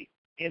property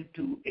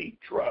into a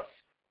trust.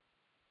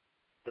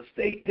 The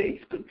state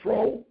takes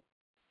control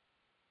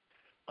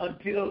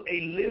until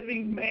a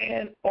living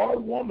man or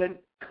woman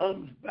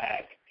comes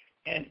back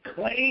and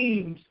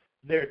claims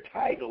their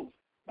titles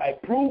by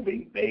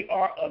proving they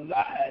are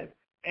alive,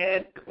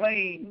 and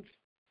claims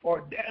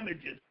for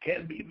damages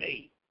can be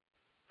made.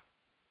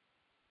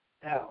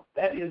 Now,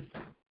 that is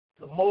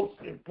the most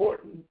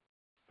important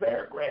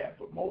paragraph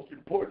or most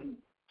important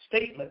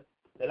statement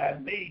that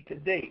I've made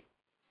today.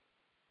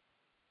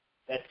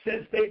 That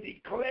since they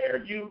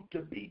declare you to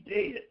be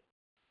dead,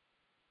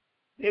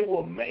 they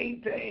will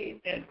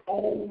maintain and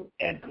own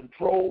and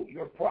control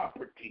your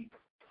property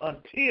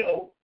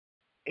until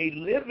a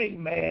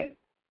living man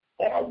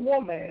or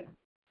woman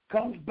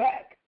comes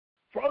back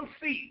from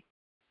sea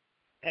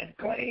and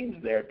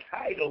claims their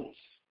titles.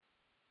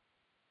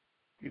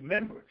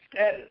 Remember,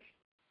 status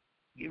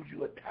gives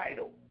you a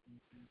title.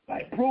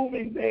 By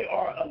proving they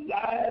are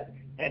alive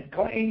and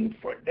claims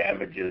for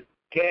damages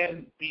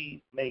can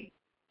be made.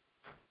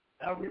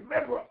 Now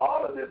remember,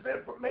 all of this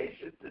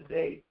information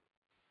today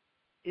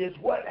is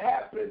what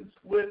happens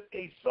with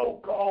a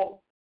so-called,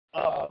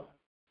 what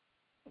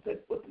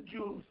the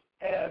Jews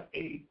have,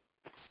 a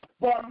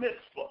bar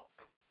mitzvah.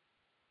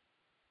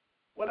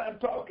 What I'm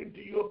talking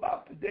to you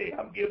about today,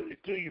 I'm giving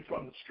it to you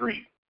from the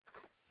street.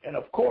 And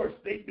of course,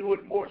 they do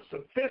it more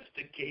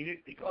sophisticated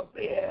because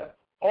they have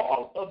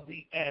all of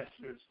the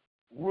answers,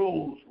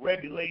 rules,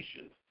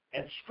 regulations,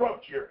 and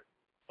structure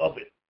of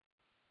it.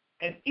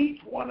 And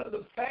each one of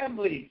the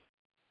families,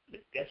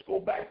 let's go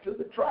back to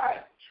the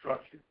tribe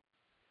structure.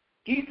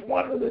 Each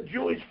one of the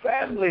Jewish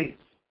families,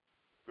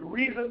 the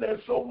reason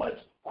there's so much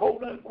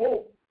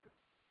quote-unquote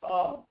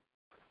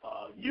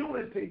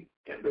unity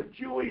in the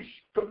Jewish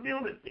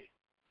community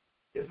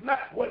is not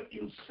what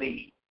you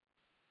see.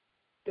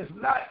 It's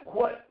not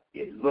what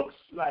it looks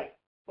like,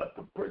 but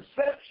the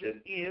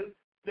perception is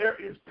there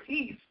is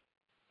peace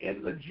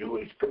in the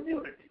Jewish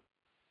community.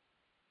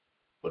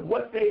 But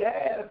what they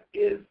have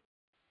is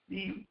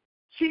the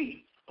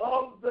chief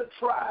of the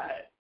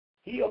tribe.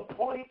 He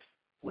appoints,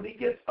 when he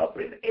gets up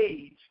in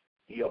age,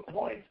 he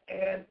appoints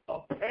an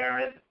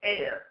apparent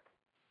heir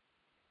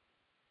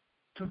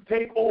to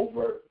take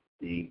over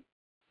the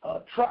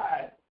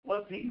tribe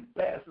once he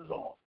passes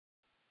on.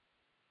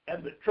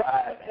 And the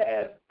tribe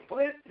has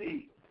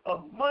plenty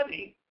of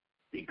money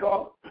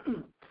because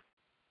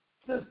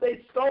since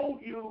they stole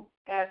you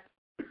at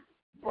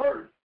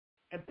birth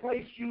and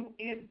placed you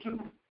into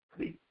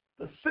the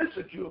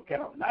Cestui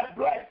account, not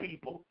black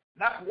people,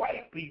 not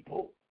white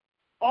people,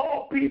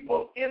 all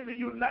people in the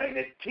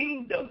United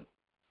Kingdom,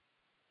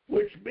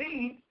 which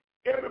means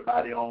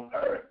everybody on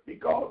earth,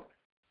 because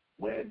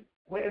when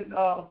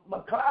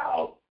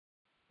McLeod,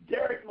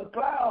 Derek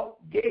McLeod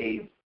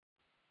gave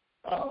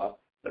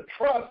the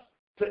trust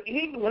to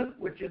England,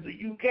 which is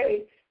the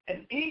UK,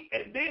 and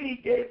then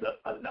he gave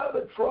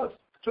another trust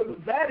to the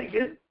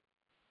Vatican,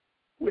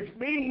 which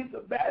means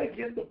the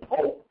Vatican, the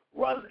Pope,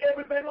 runs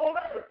everything on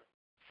earth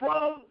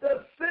from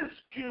the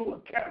Cestui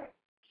account.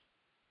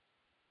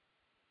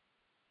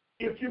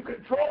 If you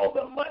control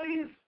the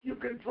monies, you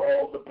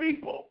control the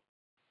people.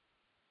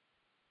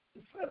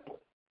 It's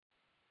simple.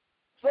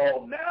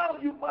 So now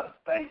you must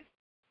think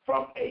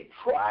from a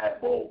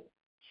tribal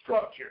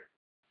structure.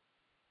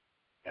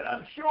 And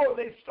I'm sure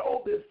they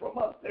stole this from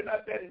us. They're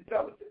not that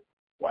intelligent.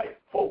 White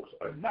folks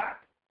are not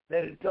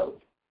that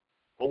intelligent.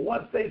 But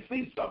once they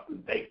see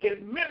something, they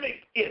can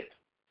mimic it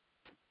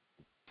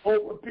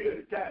over a period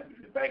of time. If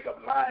you think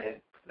I'm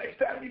lying, next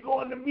time you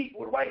go in to meet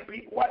with white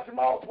people, watch them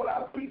all pull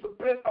out a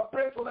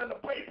pencil and a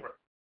paper.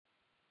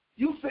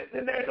 You sitting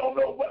in there don't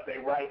know what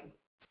they're writing.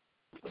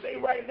 But they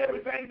writing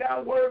everything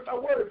down word by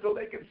word so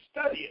they can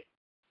study it.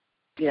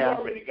 Yeah. You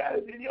already got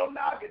it in your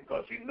noggin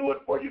because you knew it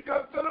before you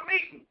come to the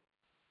meeting.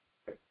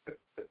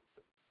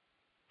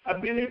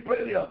 I've been in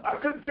plenty of them. I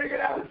couldn't figure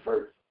it out at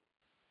first.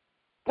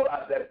 Pull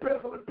out that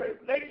pencil and paper.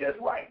 They just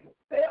writing.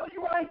 The hell are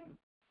you writing?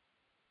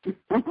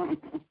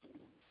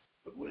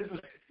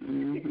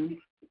 Mm-hmm.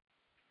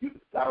 You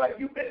sound like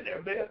you've been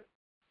there, man.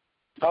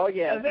 Oh,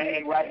 yeah. And they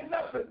ain't writing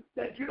nothing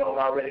that you don't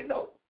already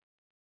know.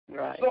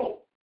 Right. So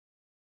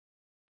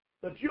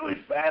the Jewish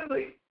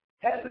family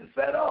has it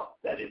set up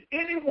that if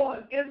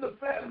anyone in the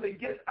family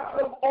gets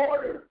out of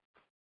order,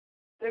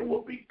 they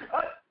will be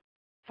cut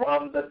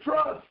from the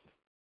trust.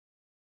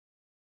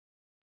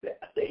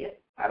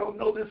 I don't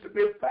know this to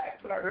be a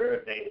fact, but I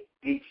heard they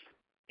each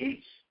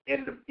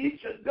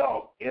each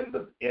adult in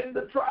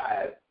the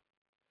tribe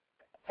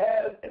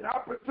has an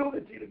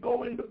opportunity to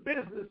go into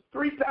business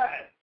 3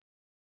 times.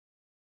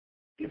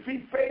 If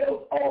he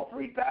fails all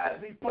 3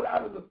 times, he's put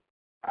out of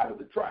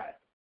the tribe.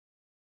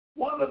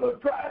 One of the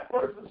tribe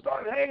persons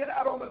started hanging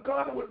out on the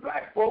corner with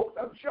black folks.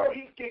 I'm sure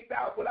he's kicked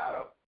out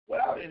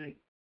without any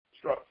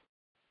instruction.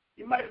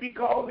 He might be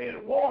called in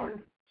and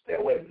warned, stay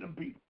away from them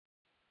people.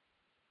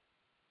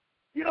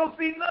 You don't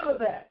see none of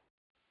that.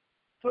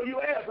 So you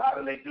ask, how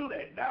do they do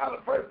that? Now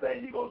the first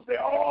thing you're going to say,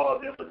 oh,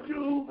 they're the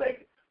Jews.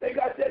 They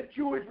got that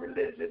Jewish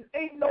religion.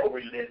 Ain't no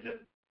religion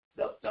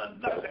done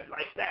nothing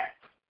like that.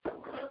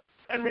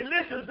 And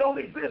religions don't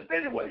exist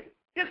anyway.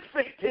 It's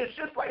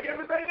fictitious like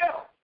everything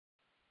else.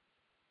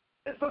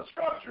 It's a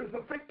structure. It's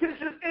a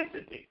fictitious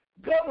entity.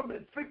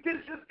 Government,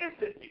 fictitious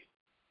entity.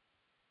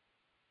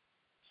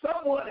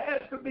 Someone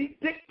has to be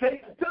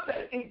dictated to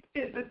that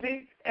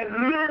entity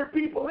and lure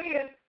people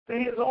in to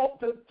his own,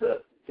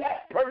 to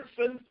that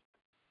person's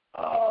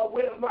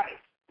way of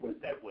life. Put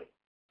it that way.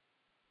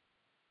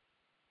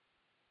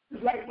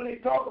 It's like when they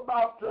talk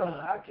about,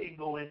 I can't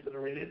go into the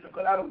religion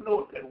because I don't know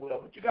it that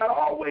well, but you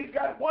always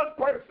got one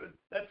person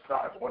that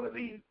starts one of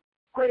these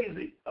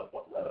crazy,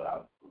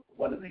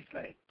 one of these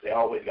things. They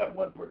always got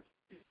one person.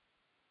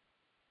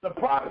 The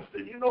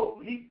Protestant,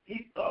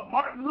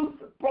 Martin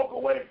Luther broke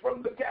away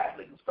from the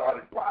Catholic and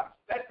started Protestant,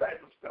 that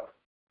type of stuff.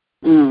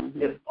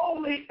 Mm-hmm. It's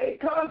only a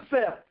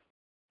concept.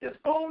 It's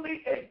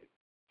only a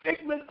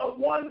figment of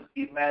one's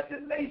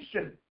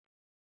imagination.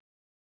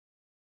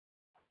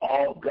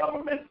 All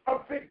governments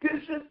are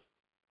fictitious.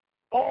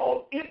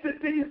 All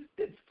entities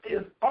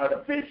is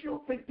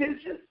artificial,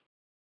 fictitious.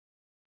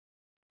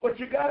 But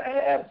you got to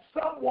have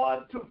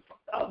someone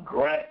a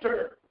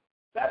grantor.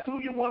 That's who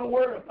you want to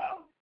worry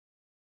about.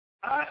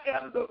 I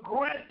am the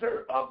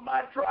grantor of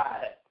my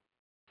tribe.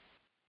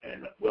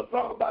 And we'll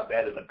talk about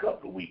that in a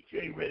couple of weeks.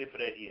 You ain't ready for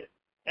that yet.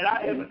 And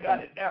I haven't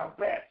got it down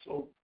pat,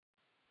 so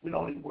we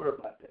don't even worry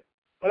about that.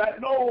 But I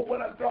know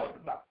what I'm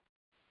talking about.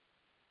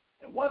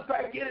 And once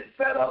I get it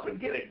set up and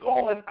get it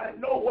going, I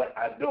know what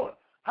I'm doing.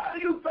 How do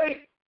you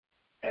think,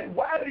 and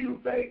why do you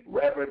think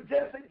Reverend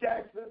Jesse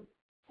Jackson,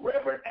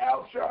 Reverend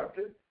Al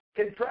Sharpton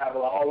can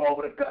travel all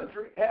over the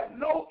country, have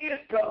no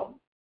income,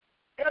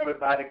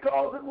 everybody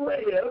calls him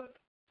Rev,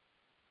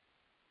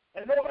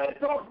 and nobody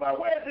talks about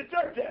where's the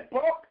church at,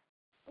 Park?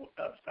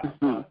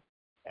 Stop.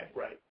 That's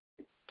right.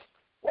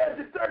 Where's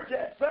the church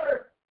at,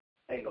 sir?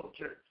 Ain't no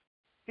church.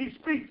 He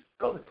speaks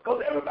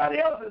because everybody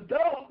else is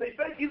dumb. They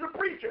think he's a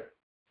preacher.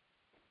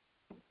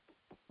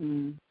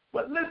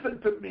 But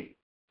listen to me.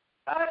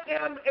 I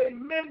am a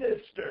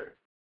minister.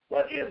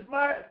 What is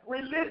my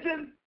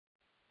religion?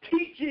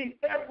 Teaching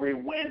every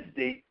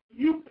Wednesday,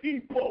 you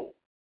people.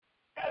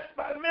 That's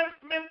my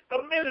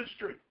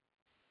ministry.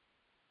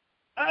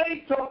 I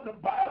ain't talking the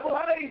Bible.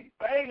 I ain't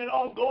banging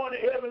on going to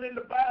heaven in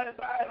the by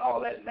and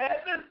all that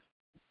madness.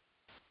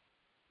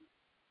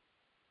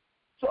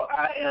 So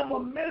I am a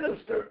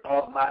minister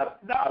of my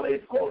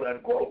knowledge, quote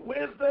unquote,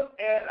 wisdom,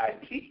 and I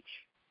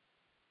teach.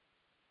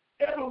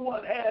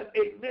 Everyone has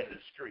a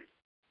ministry.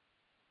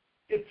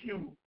 If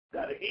you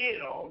got a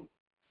head on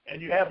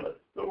and you have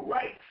the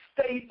right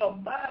state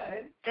of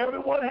mind,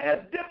 everyone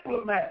has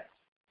diplomats.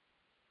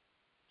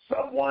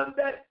 Someone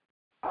that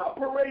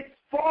operates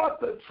for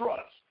the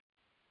trust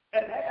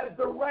and has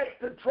the right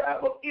to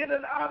travel in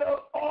and out of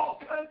all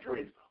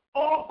countries,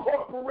 all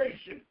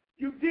corporations.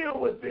 You deal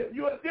with them.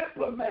 You're a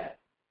diplomat.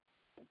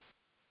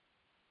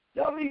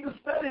 Y'all need to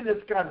study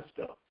this kind of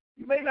stuff.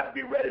 You may not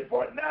be ready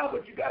for it now,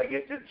 but you got to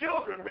get your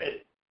children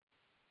ready.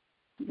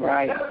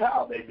 Right. That's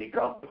how they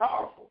become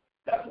powerful.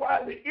 That's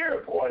why the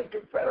Iroquois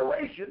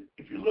Confederation,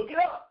 if you look it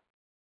up,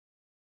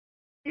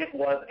 it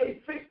was a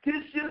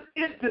fictitious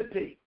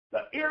entity.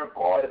 The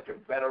Iroquois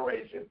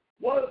Confederation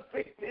was a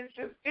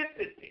fictitious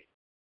entity,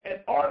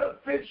 an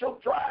artificial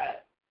tribe.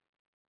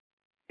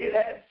 It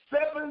had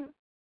 7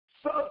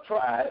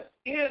 sub-tribes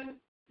in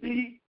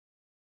the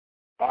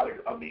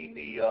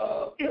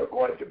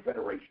Iroquois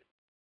Confederation.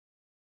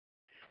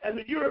 And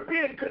the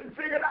European couldn't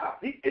figure it out.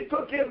 It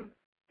took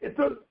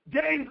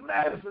James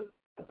Madison,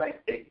 I think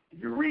if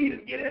you read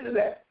and get into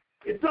that,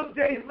 it took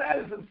James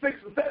Madison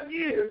 6 or 7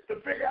 years to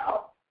figure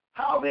out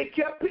how they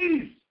kept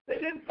peace. They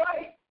didn't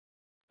fight.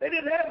 They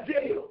didn't have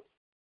jails.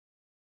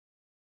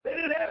 They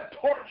didn't have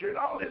torture and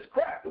all this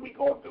crap that we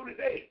go through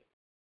today.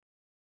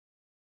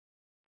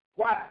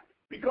 Why?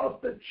 Because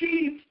the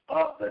chiefs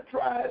of the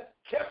tribe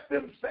kept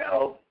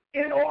themselves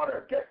in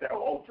order, kept their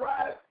whole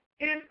tribe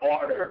in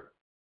order.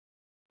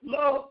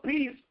 Love,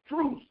 peace,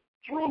 truth,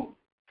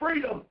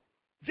 freedom,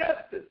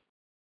 justice.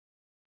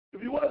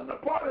 If you wasn't a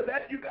part of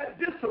that, you got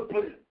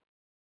discipline.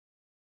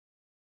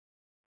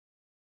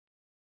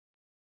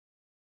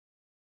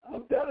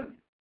 I'm telling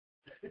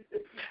you.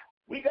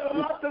 We got a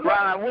lot to learn.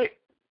 Ron,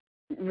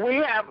 we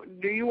have,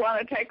 do you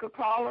want to take a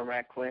caller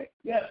right quick?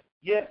 Yes.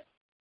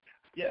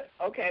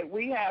 Okay,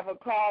 we have a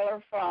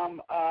caller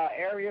from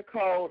area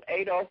code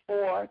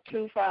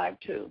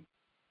 804-252.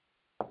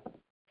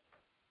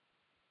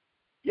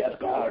 Yes,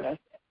 caller.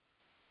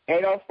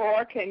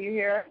 804, can you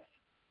hear us?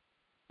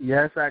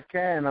 Yes, I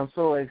can. I'm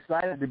so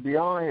excited to be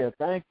on here.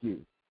 Thank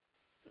you.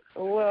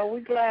 Well,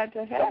 we're glad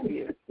to have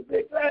you.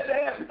 We're glad to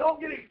have you.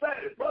 Don't get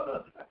excited,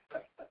 brother.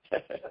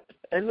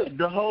 And look,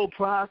 the whole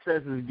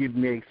process is getting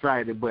me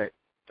excited, but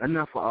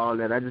enough of all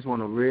that. I just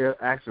want to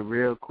ask a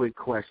real quick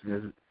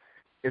question.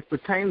 It's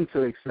pertaining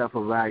to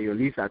excessive value, at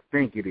least I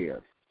think it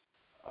is.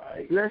 All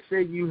right. Let's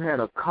say you had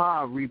a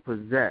car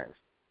repossessed.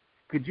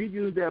 Could you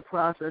use that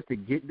process to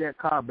get that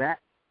car back?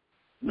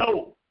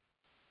 No.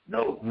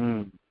 No.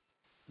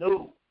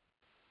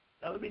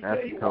 Now, let me That's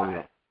tell you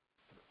why.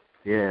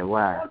 Yeah,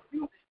 why?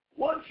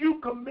 Once you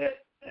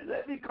commit, and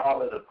let me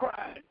call it a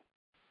crime,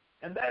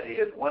 and that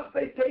is once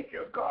they take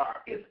your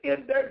car, it's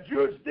in their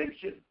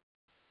jurisdiction.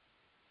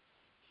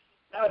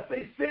 Now, if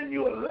they send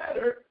you a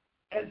letter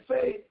and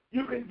say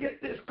you can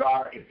get this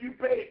car if you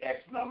pay X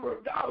number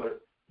of dollars,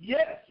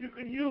 yes, you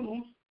can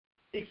use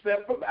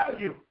except for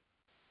value.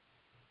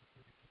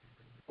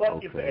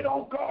 But if they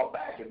don't call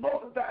back, and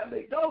most of the time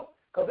they don't,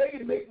 because they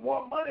can make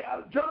more money out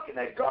of junking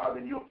that car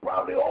than you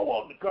probably owe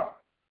on the car.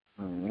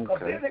 Because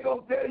then they're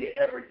going to tell you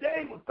every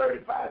day was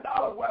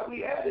 $35 while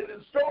we had it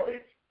in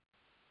storage.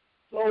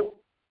 So,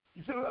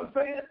 you see what I'm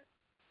saying?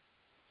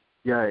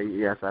 Yeah,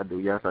 yes, I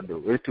do.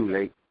 It's too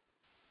late.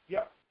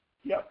 Yep.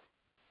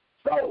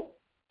 So,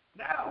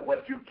 now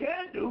what you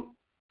can do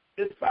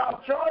is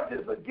file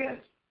charges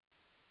against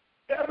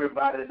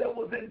everybody that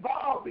was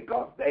involved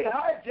because they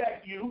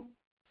hijacked you,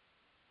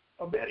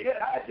 or better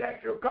yet,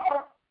 hijacked your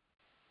car,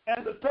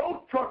 and the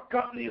tow truck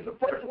company is the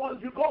first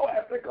ones you go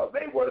after because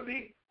they were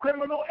the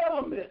criminal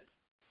element.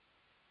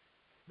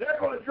 They're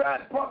going to try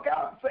and punk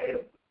out and say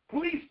the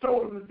police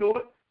told them to do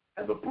it,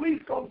 and the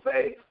police going to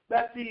say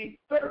that the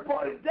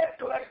third-party debt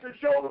collector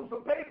showed them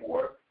some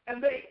paperwork,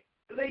 and they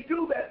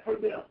do that for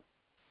them.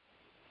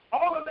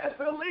 All of that's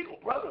illegal,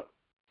 brother.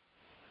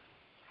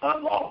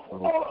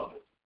 Unlawful, all of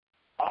it.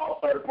 All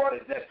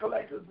third-party debt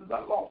collectors is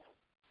unlawful.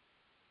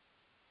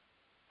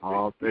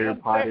 All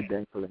third-party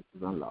debt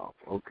collectors unlawful.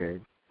 Okay.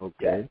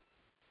 Yeah.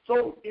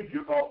 So if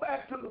you go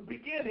back to the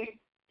beginning,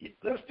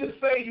 let's just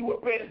say you were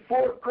paying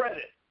Ford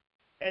credit,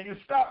 and you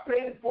stopped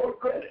paying Ford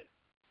credit.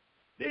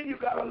 Then you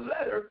got a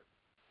letter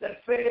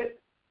that said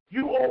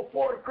you owe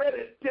Ford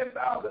credit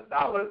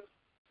 $10,000,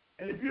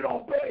 and if you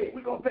don't pay,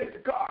 we're going to take the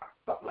car,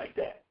 something like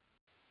that.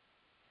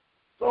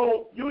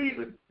 So you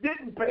either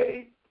didn't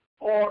pay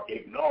or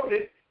ignored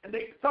it, and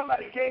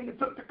somebody came and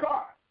took the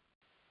car.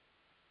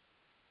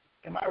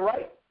 Am I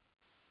right?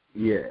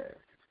 Yeah.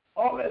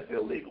 All that's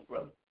illegal,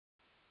 brother.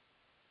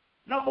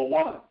 Number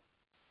one,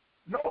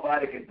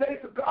 nobody can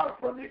take the car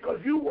from you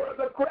because you were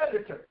the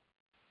creditor.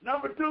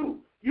 Number two,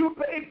 you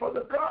paid for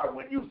the car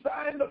when you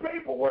signed the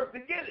paperwork to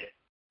get it.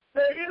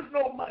 There is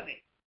no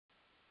money.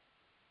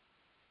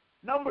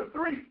 Number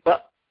three,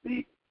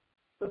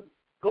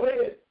 go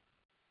ahead.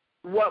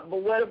 But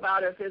what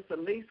about if it's a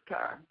lease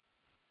car?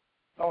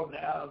 Oh,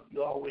 now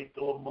you always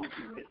throw a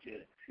monkey wrench in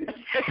it.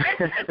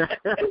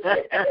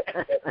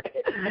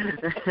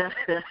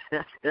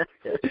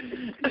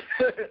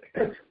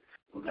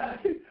 All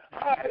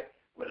right,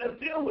 well, let's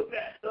deal with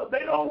that. So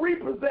they don't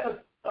repossess,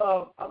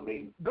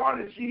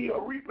 garnish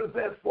or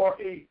repossess for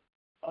a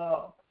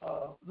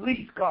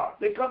lease car.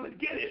 They come and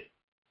get it,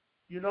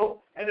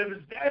 and if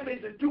it's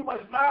damaged and too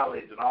much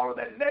mileage and all of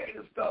that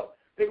negative stuff,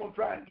 they're going to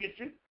try and get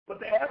you, but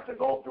they have to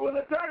go through an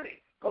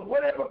attorney because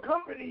whatever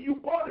company you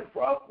bought it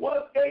from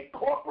was a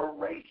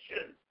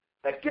corporation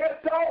that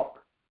can't talk.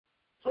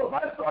 So if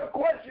I start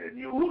questioning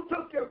you, who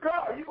took your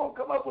car, you're going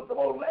to come up with some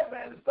old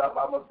left-handed stuff.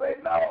 I'm going to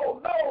say,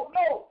 no.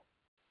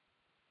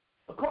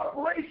 A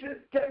corporation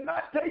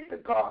cannot take the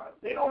car.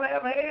 They don't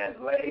have hands,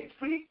 legs,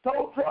 feet,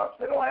 tow trucks.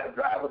 They don't have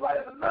driver's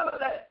license. None of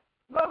that.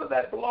 None of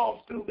that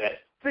belongs to that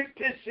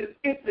fictitious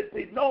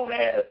entity known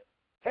as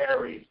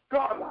Harry's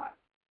Car Lot.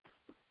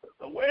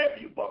 So wherever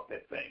you bought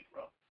that thing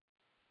from.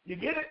 You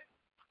get it?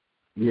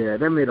 Yeah,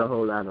 that made a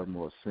whole lot of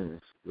more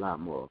sense. A lot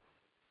more.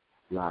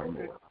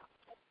 Right,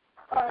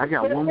 I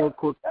got one more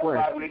quick question.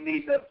 That's why we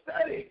need to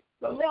study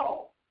the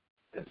law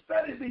and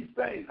study these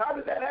things. How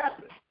did that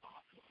happen?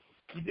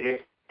 You did?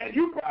 And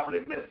you probably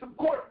missed some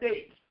court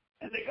dates,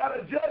 and they got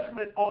a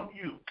judgment on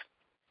you.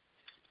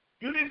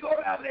 You didn't go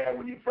down there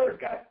when you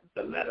first got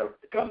the letter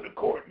to come to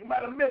court. You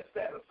might have missed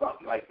that or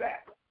something like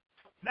that.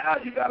 Now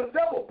you got a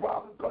double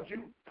problem because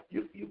you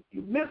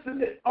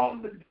missing it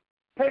on the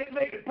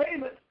making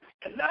payments,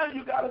 and now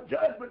you got a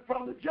judgment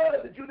from the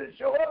judge that you didn't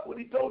show up when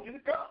he told you to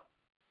come.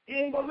 He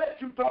ain't going to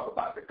let you talk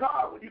about the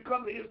car when you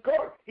come to his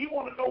court. He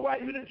want to know why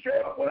you didn't show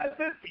up when I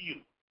sent for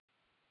you.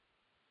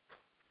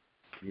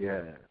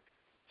 Yeah.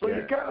 So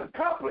you're kind of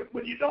conflict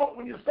when you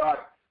start,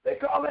 they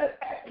call that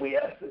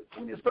acquiescence.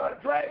 When you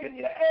start dragging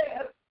your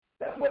ass,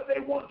 that's what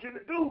they want you to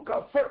do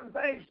because certain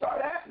things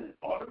start happening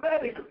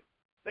automatically.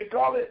 They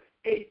call it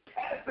a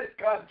tacit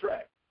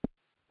contract.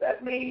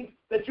 That means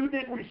that you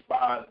didn't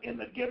respond in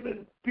a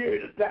given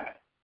period of time.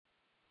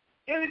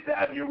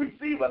 Anytime you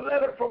receive a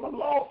letter from a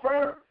law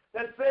firm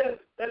that says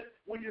that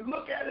when you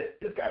look at it,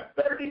 it's got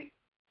 30,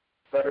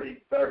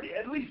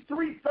 at least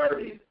 3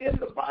 30s in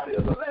the body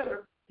of the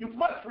letter, you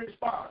must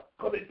respond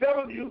because they're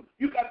telling you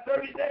got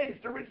 30 days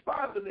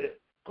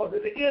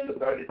end of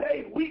 30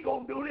 days, we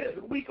going to do this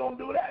and we going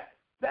to do that.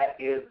 That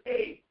is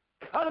a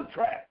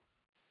contract.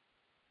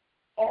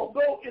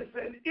 Although it's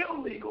an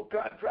illegal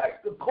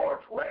contract, the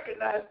courts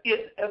recognize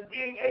it as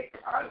being a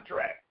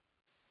contract.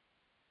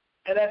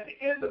 And at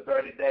the end of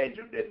 30 days,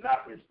 you did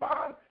not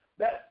respond,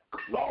 that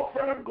law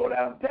firm go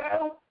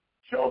downtown,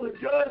 show the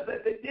judge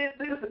that they did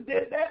this and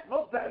did that.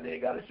 Most times they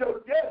ain't got to show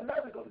the judge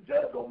nothing because the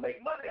judge going to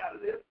make money out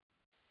of this.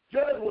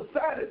 Judge will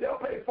sign it. They'll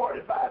pay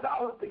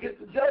 $45 to get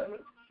the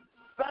judgment,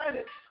 sign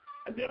it,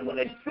 and then when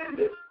they send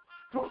it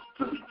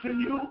to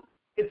you,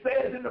 it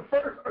says in the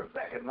first or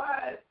second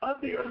line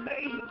under your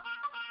name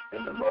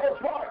in the lower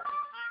part.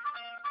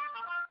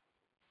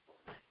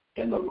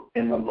 In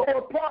the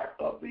lower part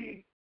of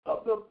the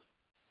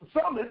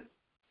summons,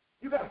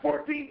 you got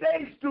 14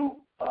 days to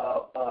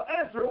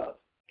answer us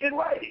in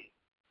writing.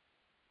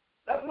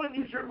 That's when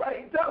you should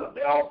write and tell them.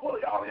 They're all full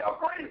of y'all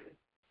crazy.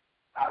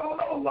 I don't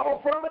know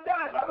law firm of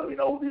dime. I don't even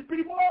know who these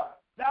people are.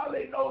 Now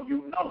they know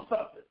you know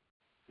something.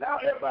 Now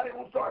everybody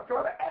will start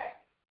trying to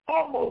act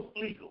almost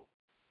legal.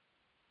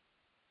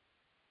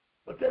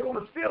 But they're going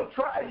to still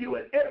try you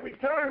at every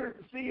turn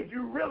to see if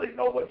you really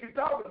know what you're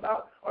talking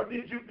about, or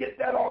did you get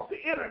that off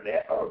the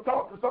internet or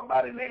talk to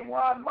somebody named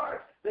Ron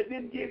Marsh that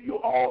didn't give you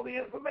all the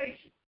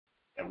information.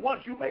 And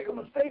once you make a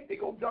mistake, they're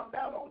going to jump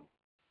down on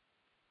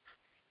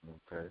you.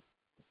 Okay.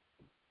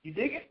 You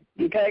dig it?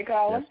 Okay,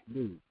 Colin?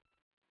 Yes,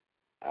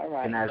 all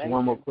right. Can I ask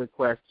one more quick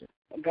question?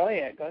 Go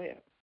ahead.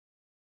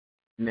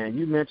 Now,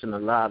 you mentioned a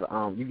lot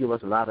of, you give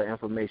us a lot of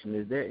information.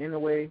 Is there any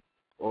way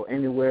or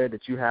anywhere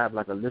that you have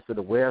like a list of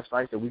the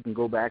websites that we can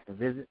go back and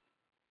visit?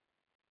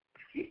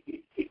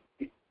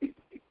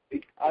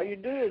 All you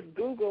do is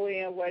Google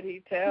in what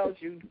he tells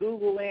you.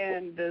 Google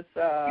in this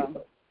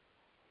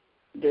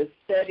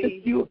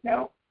study.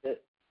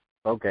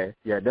 Okay,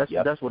 yeah,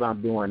 that's what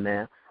I'm doing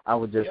now. I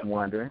was just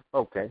wondering.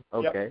 Okay.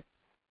 Yep.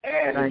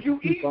 And if you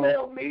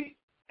email me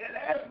and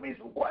ask me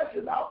some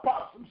questions, I'll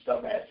pop some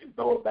stuff at you,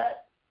 throw it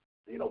back.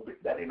 You know,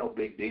 that ain't no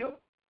big deal.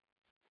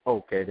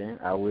 Okay, then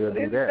I will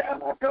do that.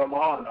 Anytime I come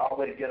on, I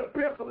always get a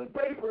pencil and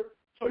paper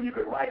so you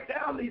can write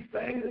down these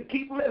things and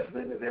keep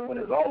listening. And then when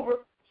it's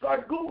over,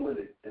 start Googling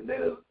it, and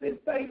then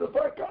things will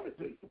start coming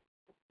to you.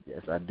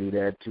 Yes, I do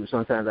that too.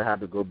 Sometimes I have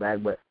to go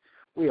back, but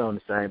we on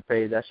the same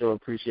page. I sure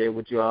appreciate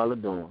what you all are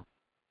doing.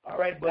 All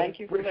right, buddy. Thank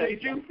you.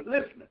 Appreciate you for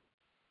listening.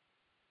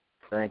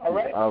 Thank you.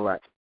 Right. All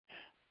right.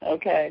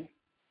 Okay.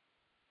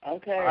 All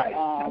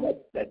right.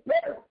 That's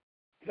better.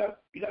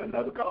 You got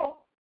another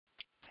call?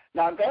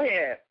 No, go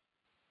ahead.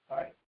 All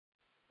right.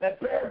 That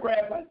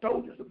paragraph I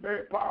told you is a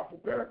very powerful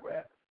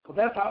paragraph because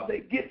that's how they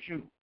get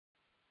you.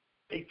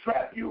 They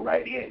trap you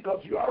right in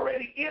because you're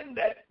already in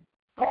that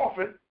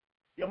coffin.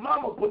 Your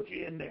mama put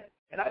you in there.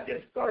 And I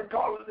just started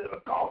calling it a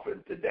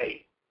coffin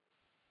today.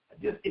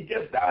 It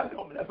just dawned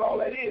on me. That's all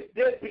that is.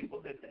 Dead people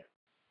in there.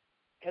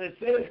 And it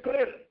says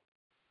clearly,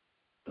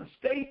 the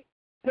state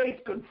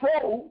takes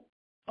control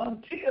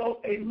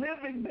until a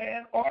living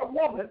man or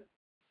woman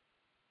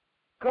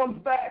comes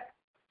back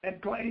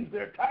and claims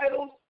their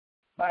titles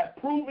by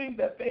proving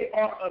that they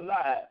are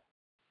alive.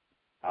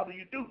 How do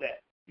you do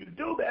that? You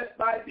do that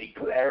by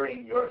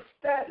declaring your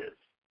status.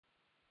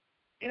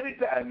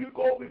 Anytime you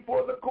go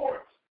before the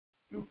courts,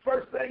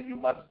 first thing you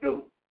must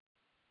do,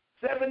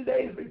 7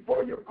 days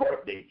before your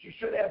court date, you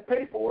should have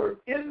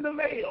paperwork in the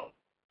mail.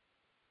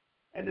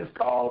 And it's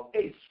called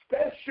a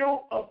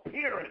special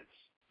appearance.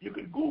 You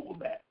can Google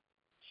that.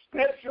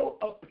 Special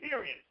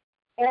appearance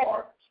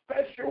or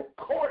special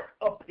court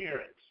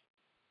appearance.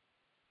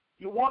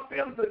 You want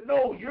them to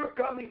know you're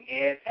coming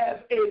in as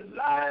a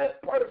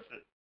live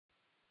person.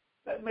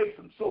 That makes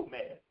them so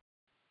mad.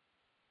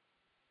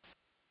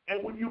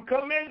 And when you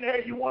come in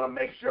there, you want to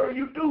make sure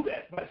you do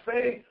that by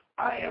saying,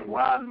 I am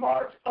Ron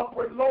March,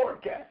 upward lower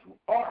cast,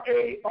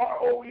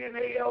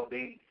 RARONALD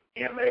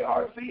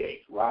MARCH,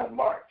 Ron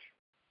March.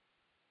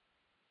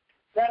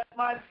 That's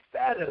my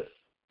status.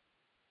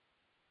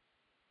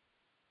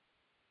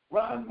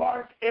 Ron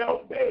March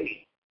L.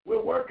 Bay.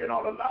 We're working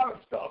on a lot of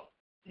stuff.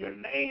 Your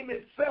name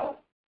itself,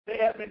 they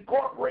have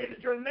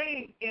incorporated your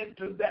name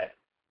into that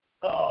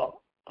a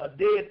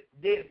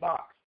dead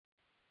box.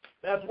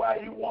 That's why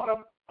you want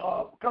to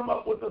come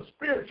up with a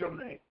spiritual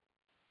name.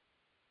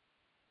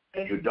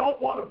 And you don't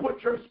want to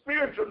put your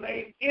spiritual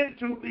name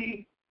into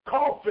the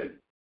coffin.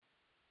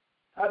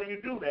 How do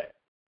you do that?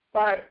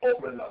 By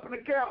opening up an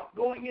account,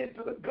 going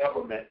into the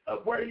government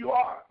of where you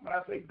are. When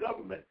I say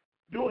government,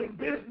 doing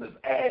business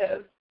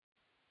as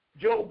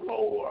Joe Blow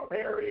or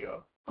Harry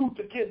or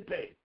Kuta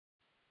Kinte.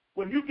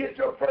 When you get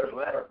your first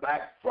letter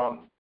back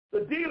from the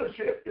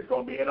dealership, it's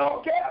going to be in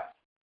all caps.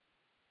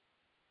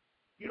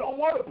 You don't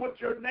want to put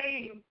your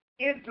name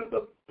into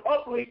the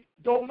public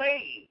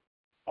domain.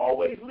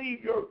 Always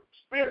leave your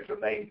spiritual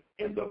name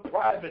in the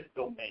private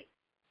domain.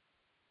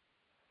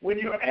 When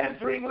you're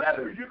answering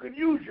letters, you can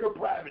use your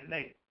private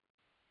name.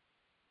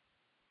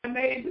 My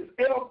name is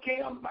El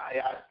Kim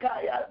Mayat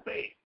Kayat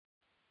Bay.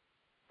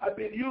 I've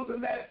been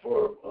using that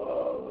for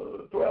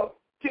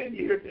 10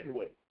 years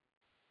anyway.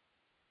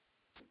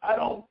 I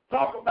don't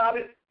talk about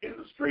it in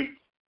the streets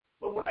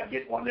But when I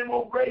get one of them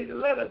old crazy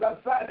letters, I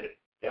sign it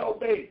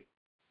L-Bay.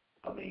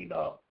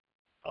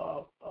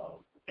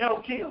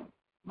 El-Kim,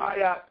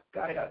 Mayat,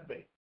 Kayat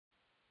Bay.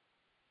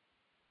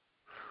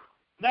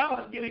 Now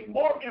I'm getting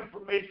more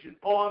information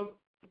on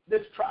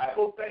this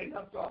tribal thing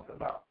I'm talking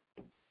about.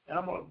 And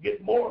I'm going to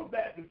get more of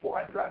that before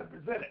I try to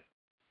present it.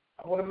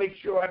 I want to make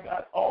sure I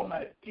got all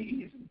my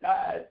T's and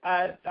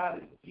I's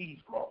dotted and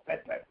T's crossed,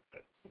 that type of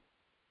thing.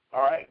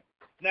 All right?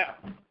 Now,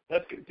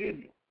 let's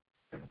continue.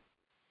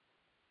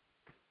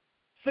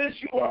 Since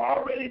you are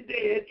already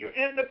dead, you're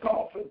in the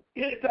coffin.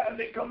 Anytime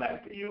they come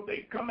after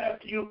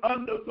you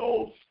under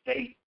those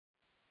state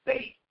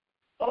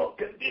of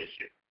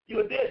condition.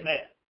 You're a dead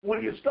man.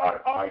 When you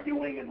start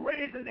arguing and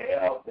raising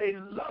hell, they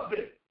love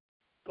it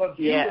because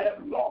you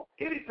have lost.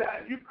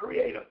 Anytime you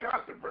create a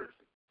controversy,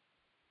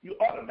 you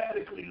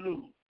automatically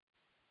lose.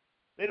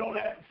 They don't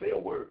have to say a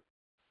word.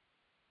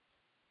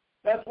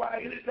 That's why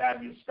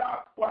anytime you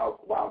stop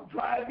while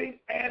driving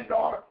and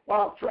or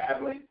while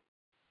traveling,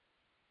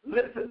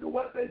 listen to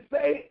what they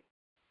say.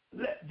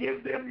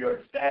 Give them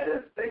your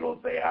status. They're going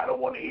to say, I don't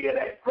want to hear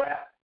that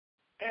crap,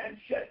 and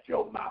shut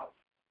your mouth.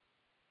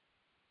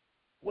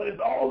 When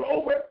it's all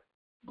over,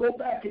 go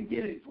back and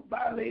get it for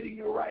violating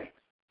your rights.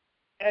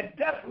 And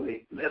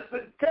definitely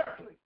listen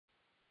carefully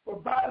for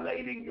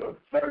violating your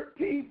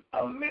 13th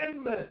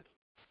Amendment.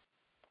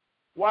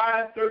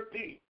 Why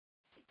 13?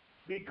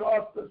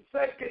 Because the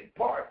second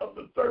part of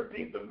the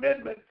 13th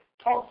Amendment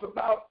talks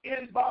about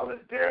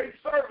involuntary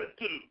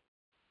servitude.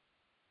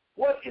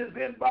 What is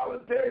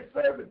involuntary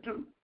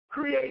servitude?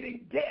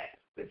 Creating debt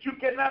that you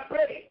cannot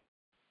pay.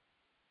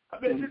 I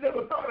bet you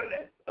never thought of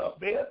that,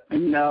 Beth.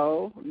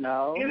 No.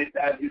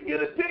 Anytime you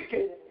get a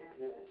ticket,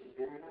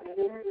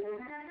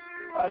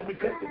 let me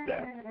cut this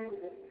down.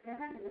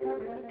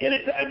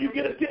 Anytime you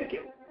get a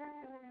ticket,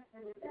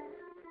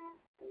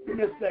 give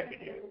me a second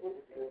here.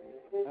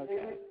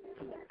 Okay.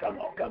 Come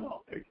on.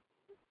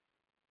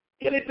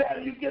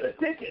 Anytime you get a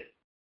ticket,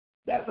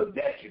 that's a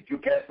debt that you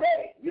can't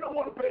pay. You don't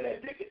want to pay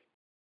that ticket.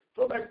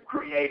 So they're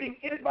creating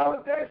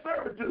involuntary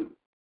servitude,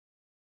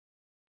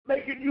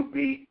 making you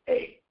be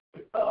a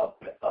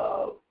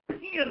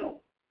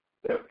penal.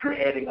 They're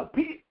creating a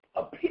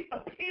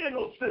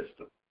penal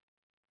system.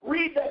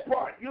 Read that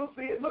part. You'll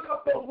see it. Look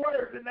up those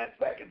words in that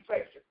second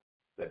section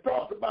that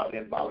talks about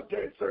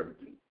involuntary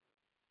servitude.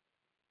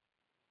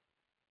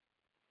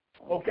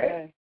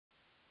 Okay?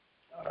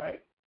 All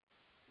right.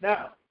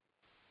 Now,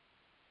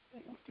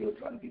 I'm still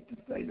trying to get this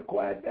thing to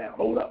quiet down.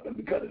 Hold up. Let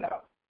me cut it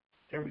out.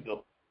 There we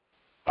go.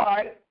 All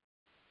right.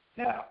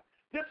 Now,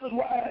 this is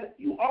why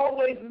you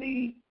always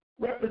need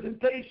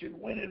representation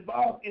when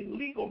involved in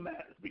legal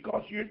matters,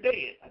 because you're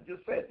dead. I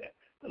just said that.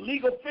 The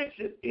legal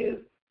fiction is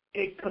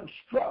a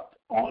construct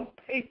on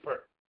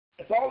paper.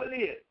 That's all it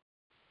is.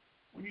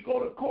 When you go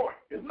to court,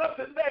 there's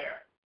nothing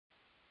there.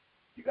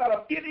 You got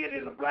an idiot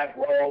in a black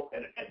robe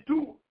and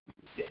two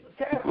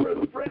Casper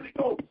the friendly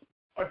ghost,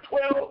 or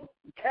 12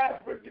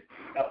 Casper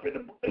up in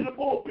the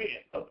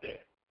bullpen up there.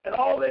 And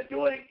all they're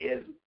doing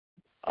is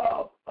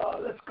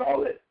let's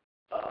call it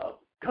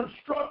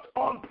construct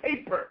on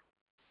paper.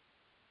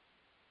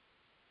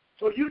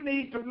 So you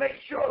need to make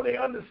sure they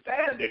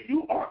understand that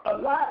you are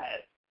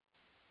alive.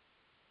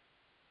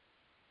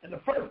 And the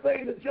first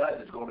thing the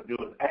judge is going to do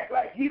is act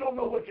like he don't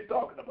know what you're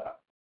talking about.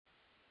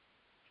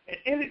 And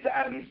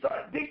anytime you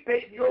start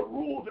dictating your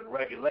rules and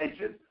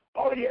regulations,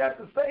 all you have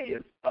to say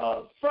is,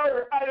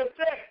 sir, I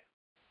object.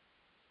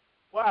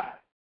 Why?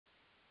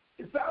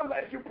 It sounds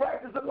like you're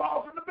practicing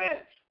law from the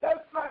bench. That's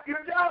not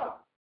your job.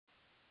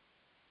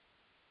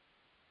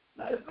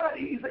 Now, it's not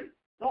easy.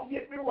 Don't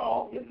get me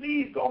wrong. Your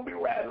knees going to be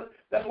rattling.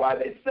 That's why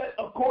they set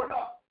a court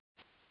up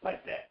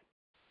like that.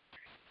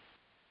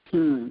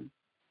 You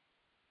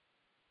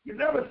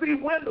never see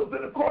windows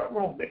in a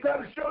courtroom. They try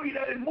to show you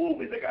that in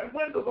movies. They got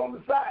windows on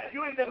the side.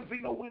 You ain't never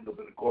seen no windows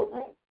in the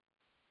courtroom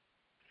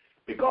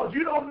because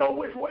you don't know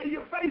which way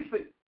you're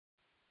facing.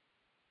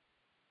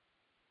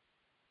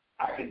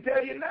 I can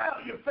tell you now,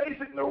 you're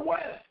facing the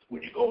west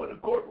when you go in the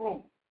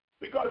courtroom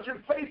because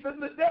you're facing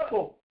the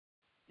devil.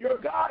 Your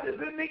God is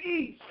in the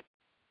east.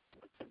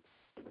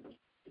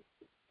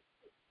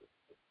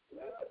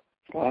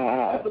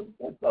 Wow.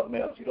 That's something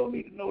else. You don't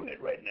need to know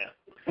that right now.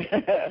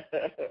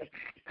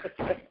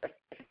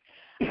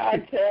 I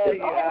tell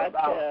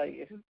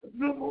you.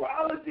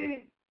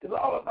 Numerology is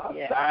all about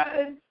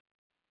science.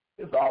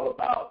 It's all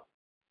about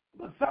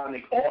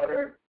Masonic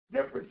order,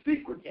 different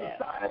secret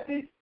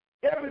societies.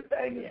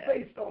 Everything is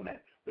based on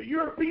that. The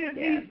European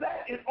needs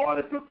that in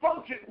order to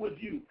function with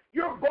you.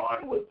 You're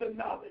born with the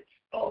knowledge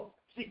of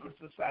secret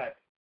society,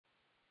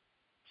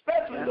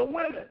 especially the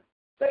women.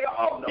 They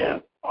all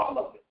know all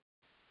of it.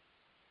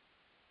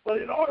 But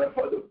in order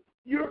for the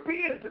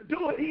European to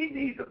do it, he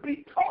needs to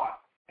be taught,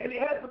 and he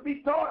has to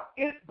be taught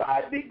it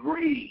by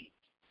degrees.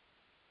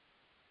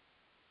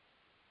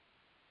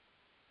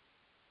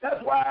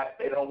 That's why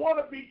they don't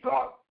want to be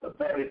taught the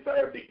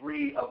 33rd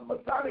degree of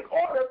Masonic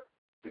order,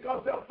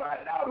 because they'll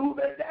find out who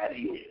their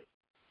daddy is,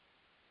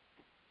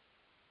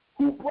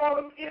 who brought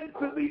them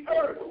into the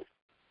earth.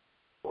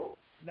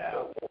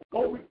 Now,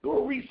 go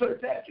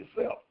research that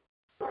yourself.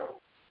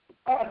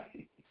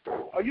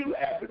 Are you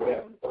laughing,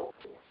 man?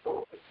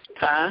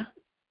 Huh?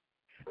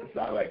 It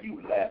sounds like you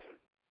were laughing.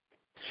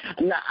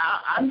 No,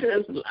 I'm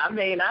just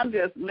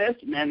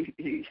listening.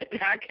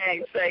 I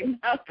can't say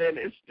nothing.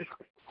 It's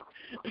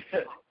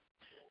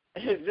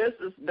just, this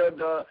is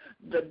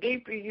the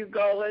deeper you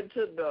go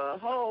into the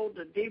hole,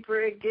 the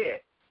deeper it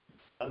gets.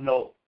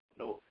 No.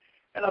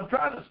 And I'm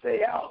trying to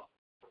stay out,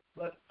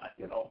 but,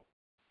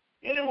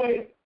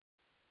 Anyway,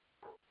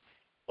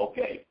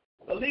 okay,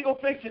 a legal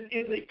fiction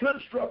is a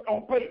construct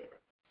on paper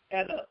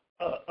and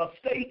a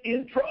state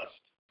in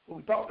trust.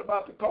 We talked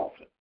about the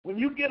coffin. When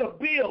you get a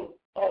bill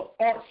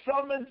or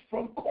summons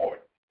from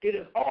court, it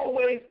is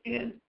always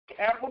in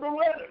capital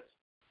letters,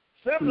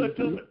 similar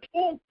to the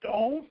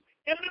tombstones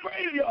in the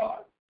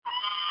graveyard.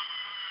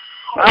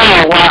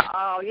 Oh, wow.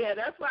 Oh, yeah,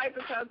 that's right,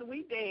 because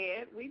we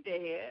dead.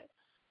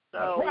 So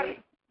that's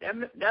right.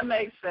 That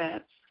makes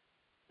sense.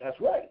 That's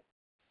right.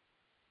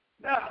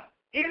 Now,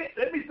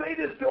 let me say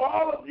this to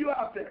all of you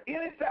out there.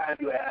 Anytime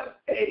you have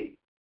a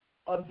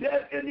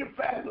death in your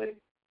family,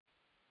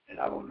 and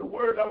I don't know the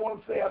word I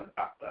want to say,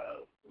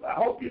 I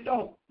hope you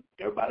don't.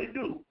 Everybody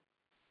do.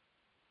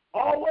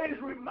 Always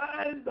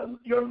remind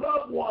your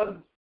loved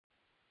ones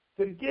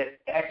to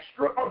get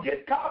extra or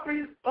get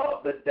copies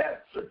of the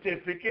death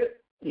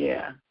certificate.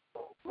 Yeah.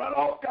 Run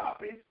all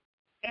copies.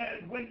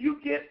 And when you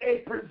get a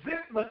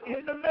presentment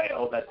in the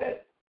mail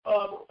that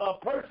a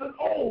person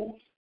owes,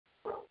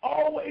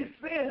 always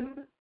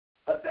send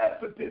a death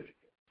certificate.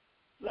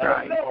 Let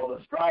them know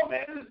the straw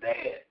man is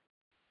dead.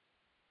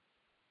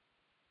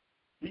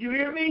 Do you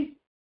hear me?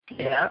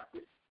 Yeah.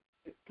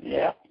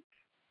 Yeah.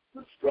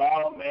 The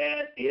straw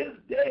man is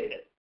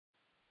dead.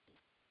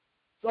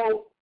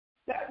 So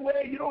that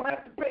way you don't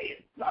have to pay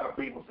it. A lot of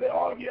people say,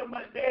 oh, yeah,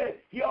 my dad,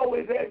 he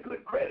always had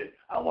good credit.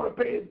 I want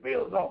to pay his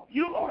bills off.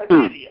 You are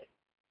an idiot.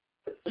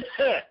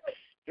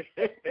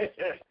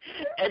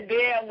 And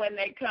then when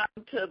they come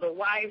to the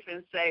wife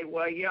and say,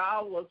 well,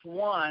 y'all was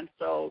one,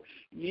 so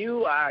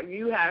you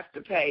have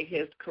to pay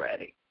his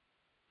credit.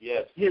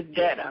 Yes. His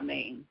debt, I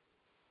mean.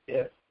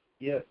 Yes.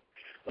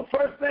 The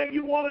first thing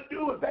you want to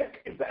do if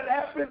that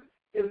happens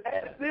is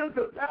ask them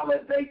to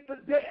validate the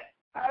debt.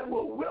 I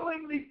will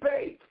willingly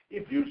pay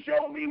if you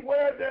show me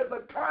where there's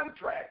a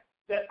contract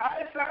that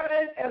I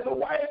signed as a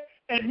wife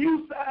and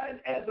you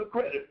signed as a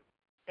creditor.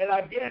 And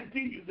I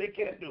guarantee you they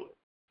can't do it.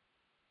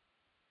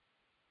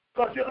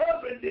 Because your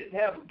husband didn't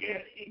have a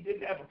guarantee, he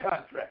didn't have a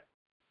contract.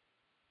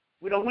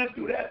 We done went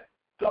through that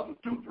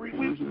 2-3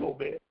 weeks ago,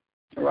 man.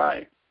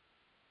 Right.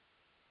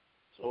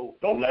 So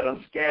don't let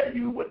them scare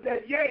you with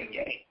that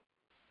yang.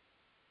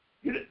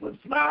 You just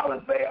smile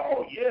and say,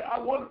 oh, yeah, I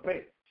want to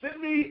pay. Send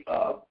me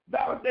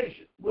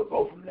validation. We'll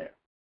go from there.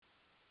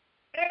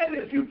 And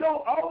if you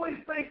don't,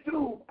 always think,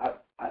 too,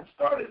 I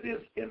started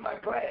this in my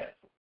class.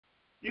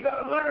 You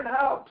got to learn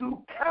how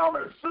to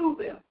counter-sue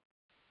them.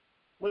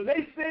 When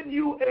they send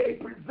you a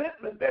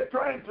presentment, they're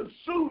trying to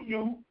sue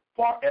you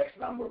for X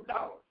number of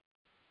dollars.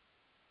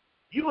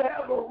 You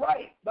have a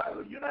right by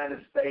the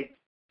United States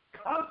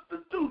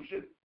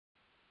Constitution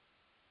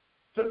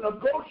to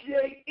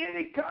negotiate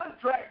any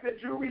contract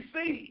that you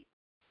receive.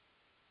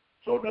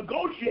 So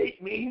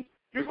negotiate means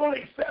you're going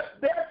to accept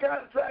their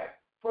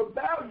contract for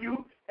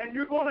value, and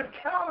you're going to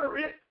counter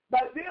it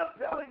by them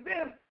telling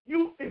them,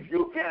 if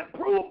you can't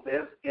prove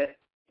this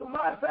to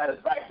my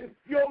satisfaction,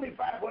 you owe me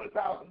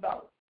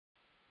 $500,000.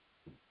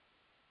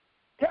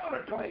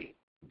 Counterclaim.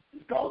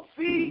 It's called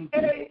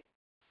CAFV,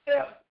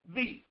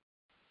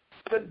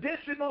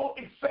 conditional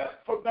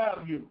accept for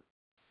value.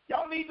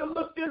 Y'all need to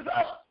look this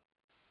up.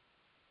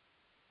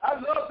 I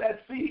love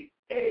that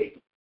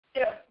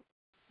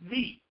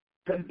CAFV,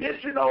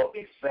 conditional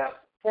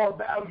accept for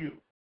value.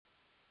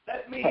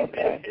 That means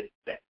that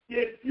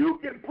if you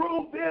can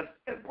prove this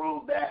and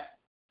prove that,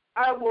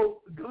 I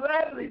will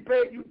gladly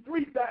pay you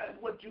 3 times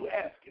what you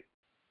asking.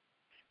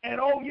 And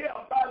oh yeah,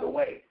 by the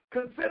way,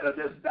 consider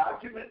this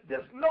document,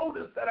 this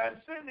notice that I'm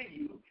sending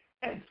you,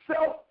 and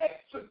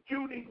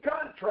self-executing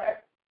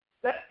contract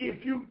that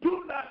if you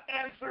do not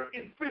answer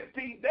in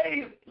 15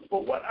 days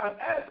for what I'm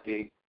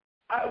asking,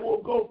 I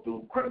will go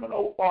through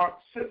criminal or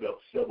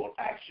civil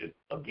action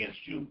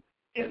against you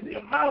in the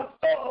amount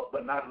of,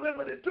 but not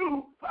limited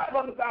to,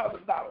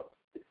 $500,000.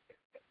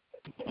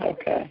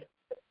 Okay.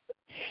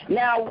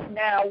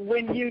 Now,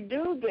 when you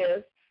do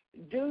this,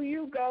 do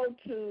you go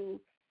to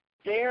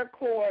their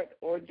court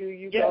or do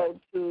you go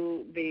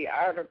to the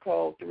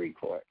Article 3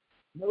 court?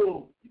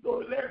 No, you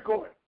go to their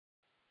court.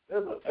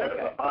 There's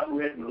an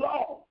unwritten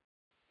law,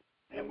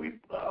 and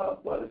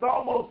it's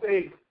almost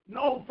a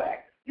known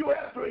fact. You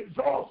have to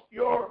exhaust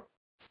your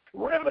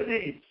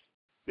remedies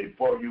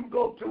before you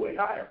go to a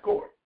higher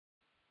court.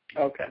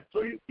 Okay.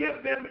 So you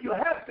have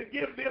to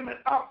give them an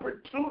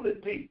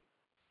opportunity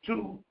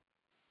to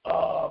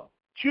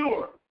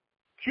cure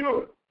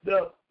your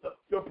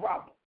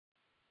problem.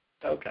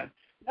 Okay.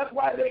 That's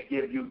why they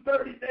give you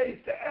 30 days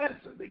to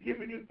answer. They're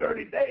giving you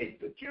 30 days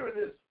to cure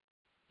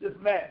this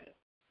madness.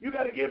 You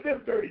got to give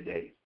them 30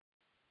 days.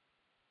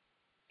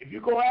 If you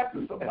go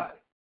after somebody,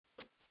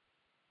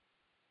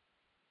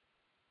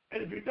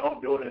 And if you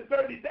don't do it in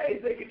 30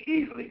 days, they can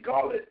easily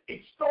call it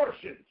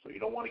extortion. So you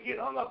don't want to get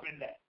hung up in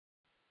that.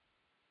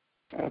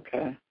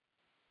 Okay.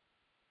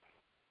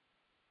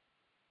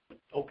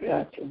 Okay.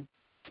 Gotcha.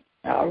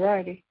 All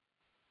righty.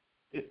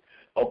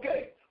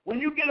 Okay. When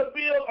you get a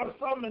bill or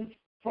summons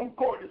from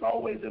court, it's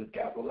always in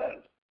capital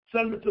letters.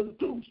 Send it to the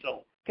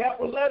tombstone.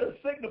 Capital letters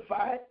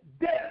signify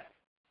death.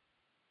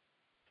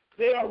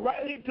 They are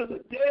writing to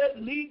the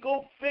dead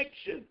legal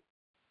fiction.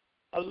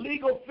 A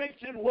legal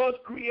fiction was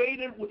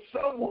created when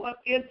someone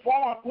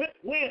informed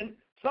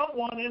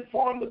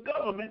the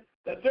government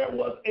that there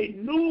was a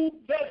new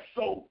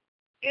vessel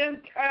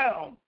in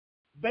town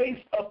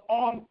based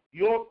upon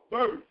your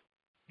birth.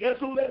 Guess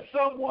who that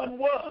someone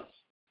was?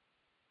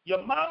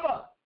 Your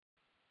mama.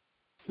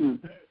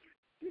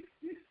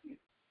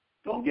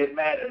 Don't get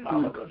mad at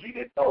mama because she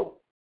didn't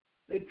know.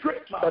 They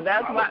tricked mama. So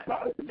that's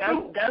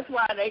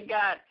why they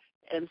got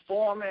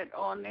informant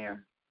on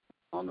there,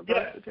 on the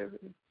birth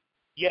certificate?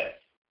 Yes,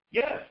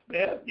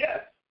 man.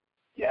 Yes.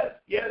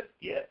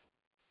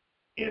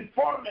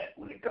 Informant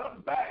when it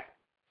comes back.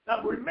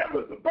 Now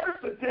remember, the birth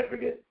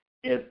certificate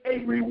is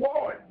a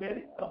reward,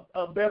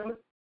 Beverly.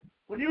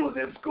 When you was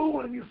in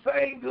school and you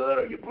sang good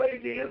or you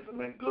played the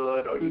instrument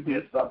good or you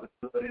did something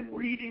good in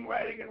reading,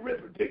 writing, and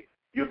arithmetic,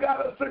 you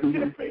got a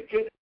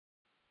certificate.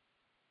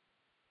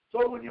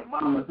 So when your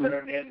mama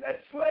turned in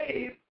that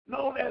slave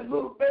known as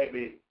little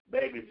baby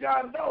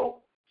John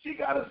Doe, she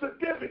got a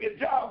certificate.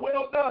 Job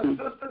well done,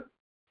 sister.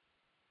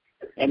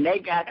 And they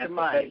got the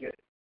money.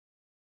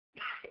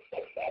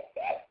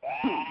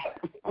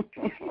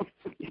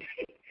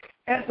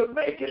 And to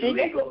make it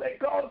legal, they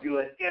called you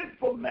an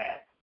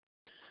informant.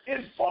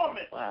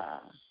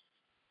 Wow.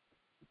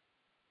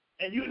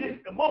 And you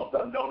didn't. Most of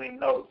them don't even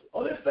know.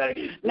 Oh, this thing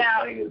is.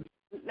 Now,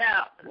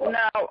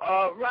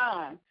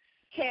 Ron,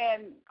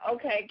 can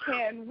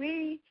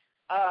we,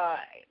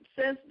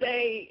 since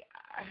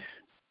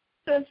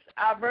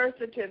our birth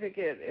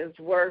certificate is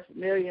worth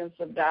millions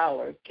of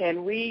dollars,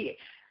 can we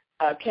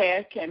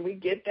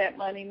get that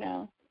money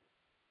now?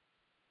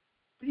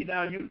 See,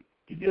 now you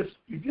just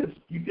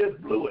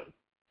blew it.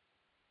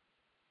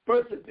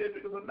 Birth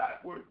certificates are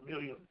not worth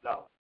millions of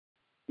dollars.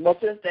 Well,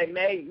 since they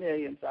made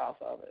millions off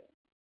of it.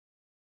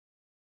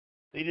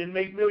 They didn't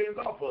make millions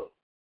off of it.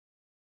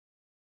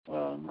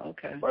 Well,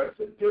 okay. Birth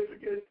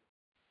certificate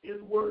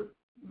is worth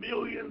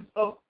millions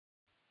of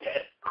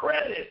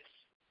credits.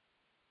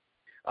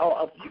 Oh,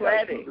 of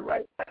credit.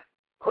 Right.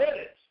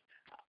 Credits.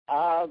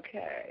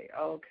 Okay.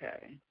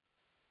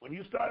 When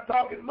you start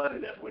talking money,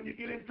 that's when you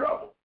get in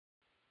trouble.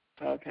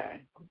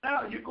 Okay.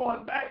 Now you're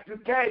going back to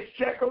cash,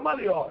 check, or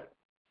money order.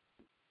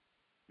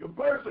 Your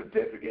birth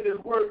certificate is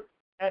worth,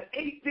 at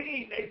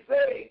 18, they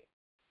say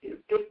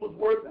it was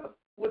worth,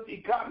 with the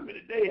economy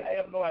today, I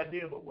have no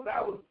idea, but when I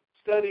was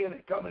studying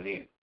and coming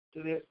in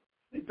to this,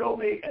 they told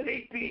me at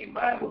 18,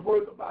 mine was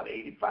worth about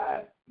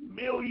 $85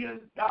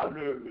 million.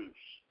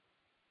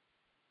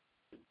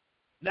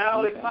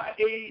 Now at my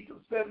age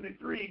of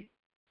 73,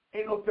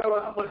 ain't no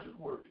telling how much it's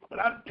worth. But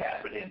I'm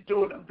tapping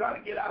into it. I'm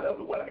trying to get out of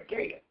it what I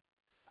can.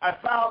 I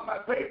filed my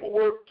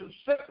paperwork to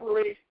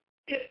separate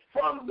it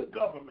from the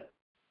government.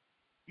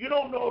 You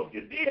don't know if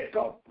you did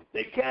because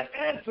they can't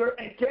answer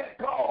and can't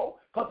call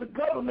because the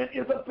government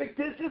is a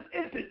fictitious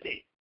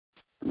entity.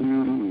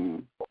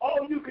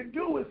 All you can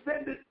do is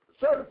send it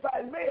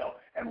certified mail,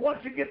 and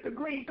once you get the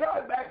green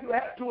card back, you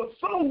have to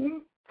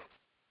assume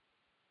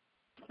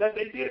that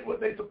they did what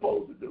they're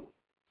supposed to do.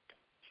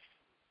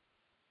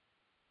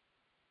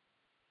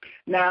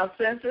 Now,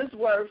 since it's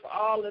worth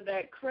all of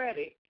that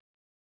credit,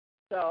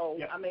 so,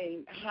 I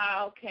mean,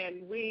 how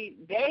can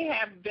they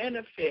have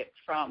benefit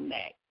from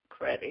that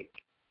credit.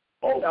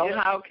 So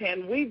how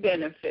can we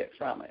benefit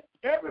from it?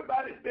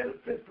 Everybody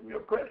benefits from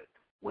your credit.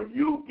 When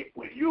you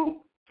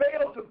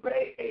fail to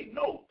pay a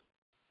note,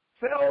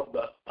 sell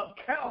the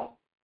account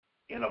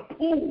in a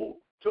pool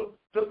to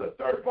the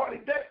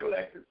third-party debt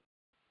collectors,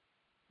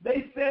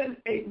 they send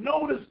a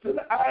notice to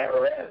the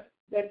IRS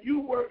that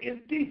you were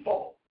in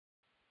default.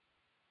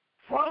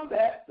 From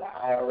that, the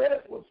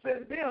IRS will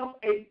send them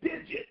a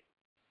digit.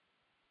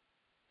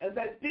 And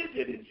that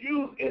digit is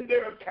used in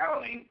their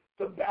accounting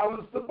to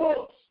balance the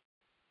books.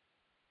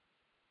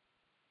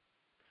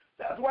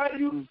 That's why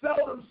you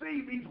seldom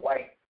see these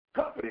white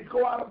companies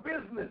go out of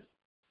business.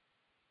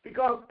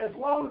 Because as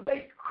long as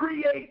they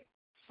create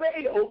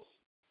sales,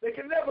 they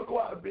can never go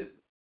out of business.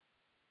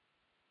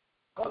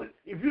 Because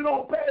if you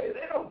don't pay,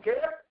 they don't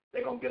care.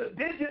 They're going to get a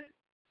digit.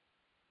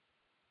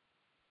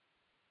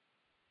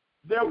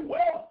 Their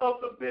wealth of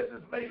the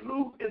business may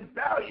lose its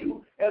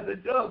value as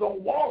it does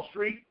on Wall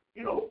Street.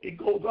 You know, it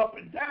goes up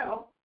and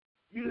down.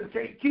 You just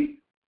can't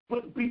keep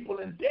putting people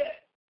in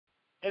debt.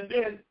 And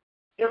then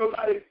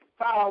everybody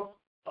files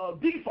a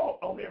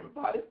default on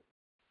everybody.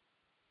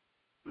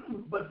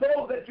 But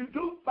those that you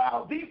do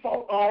file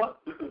default on,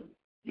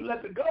 you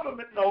let the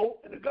government know,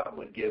 and the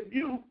government gives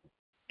you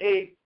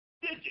a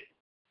digit.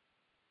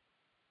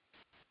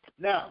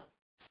 Now,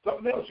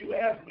 something else you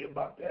asked me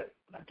about that.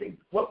 I think,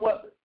 what was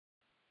it?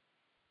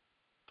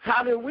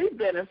 how do we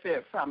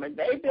benefit from it?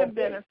 They've been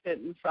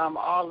benefiting from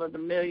all of the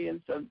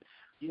millions of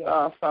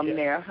from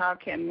there. How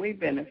can we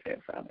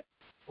benefit from it?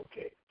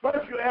 Okay.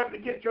 First, you have to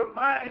get your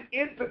mind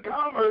into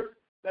commerce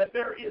that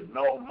there is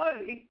no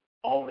money,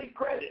 only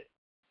credit.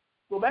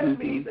 So that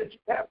means that you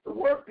have to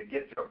work to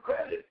get your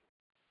credit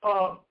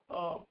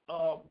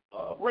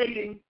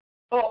rating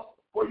up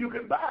where you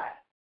can buy.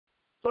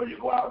 So you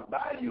go out and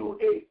buy you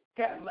a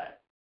Cadillac.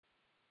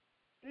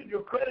 And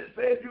your credit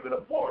says you can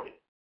afford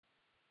it.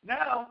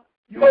 Now,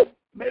 you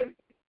maybe,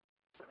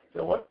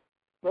 so what?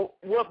 But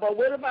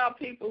what about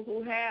people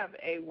who have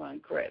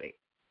A1 credit?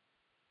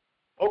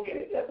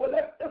 Okay, that's what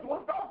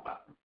I'm talking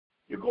about.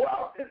 You go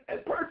out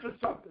and purchase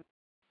something.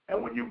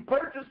 And when you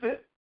purchase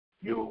it,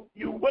 you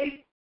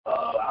wait,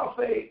 I'll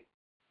say,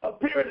 a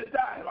period of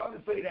time. I'll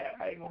just say that.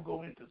 I ain't going to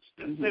go into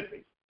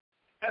specifics.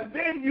 And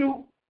then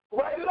you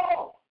write it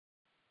off.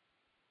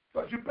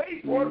 Because you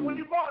paid for it when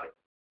you bought it.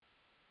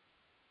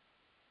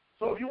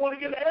 So if you want to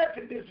get an air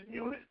conditioning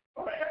unit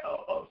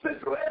or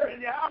central air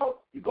in your house,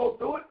 you go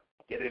through it,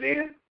 get it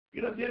in,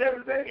 you done did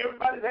everything,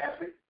 everybody's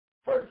happy.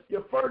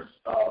 Your first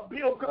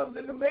bill comes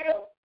in the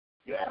mail,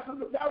 you ask them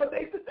to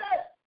validate the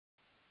debt.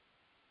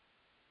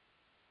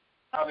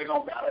 How are they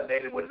going to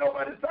validate it with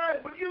nobody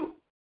signed but you?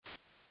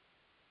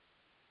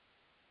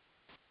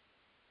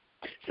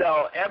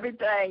 So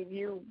everything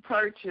you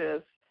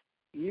purchase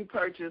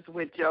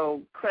with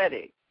your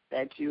credit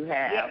that you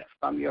have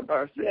from your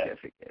birth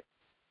certificate.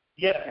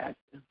 Yes.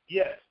 Gotcha.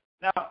 Yes.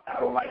 Now, I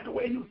don't like the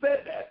way you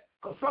said that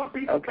because some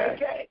people pay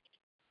cash.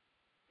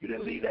 You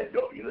didn't leave that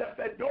door. You left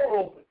that door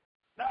open.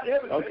 Not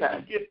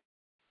everything you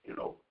get,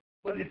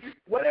 But if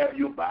whatever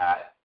you buy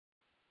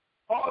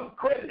on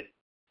credit,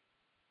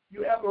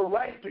 you have a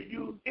right to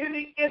use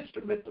any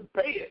instrument to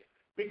pay it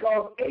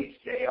because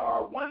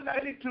HJR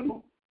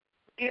 192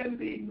 in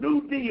the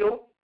New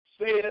Deal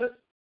says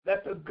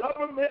that the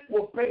government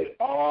will pay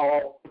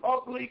all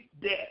public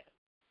debt.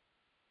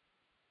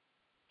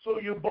 So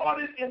you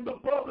bought it in the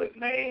public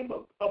name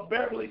of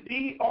Beverly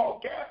D, all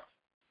caps.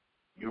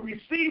 You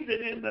received it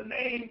in the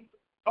name,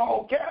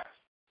 all caps.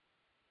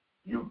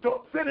 You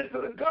sent it to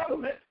the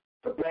government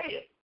to pay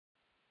it.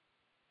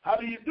 How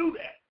do you do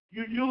that?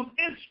 You use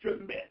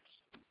instruments.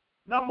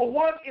 Number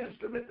one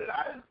instrument that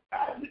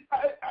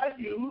I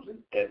use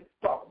and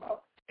talk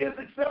about is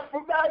accept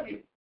for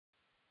value.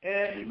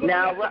 And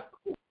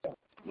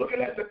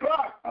looking at the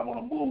clock, I want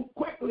to move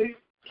quickly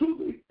to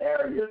the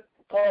area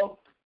of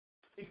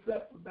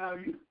accept for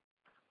value.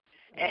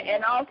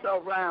 And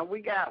also, Ron,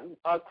 we got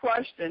a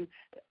question.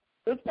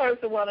 This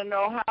person want to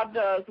know, how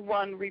does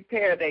one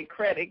repair their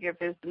credit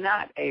if it's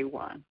not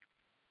A1?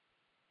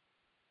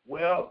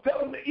 Well, tell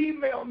them to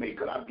email me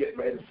because I'm getting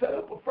ready to set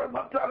up a firm.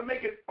 I'm trying to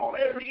make it on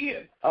every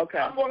end. Okay.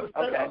 I'm going to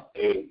set up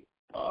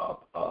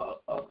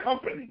a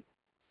company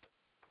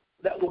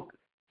that will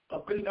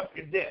clean up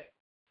your debt.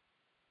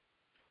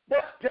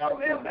 But tell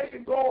them they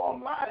can go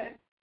online,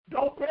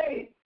 don't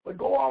pay, but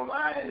go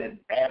online and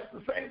ask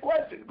the same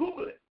question.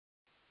 Google it.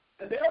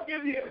 And they'll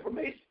give you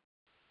information.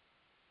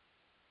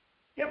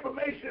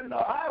 The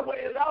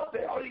highway is out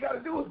there. All you got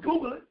to do is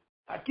Google it.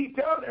 I keep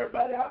telling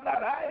everybody I'm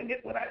not hiding it.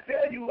 When I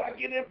tell you I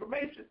get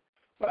information,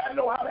 but I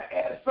know how to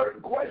ask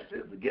certain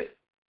questions to get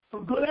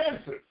some good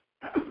answers.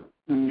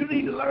 You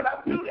need to learn how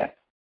to do that.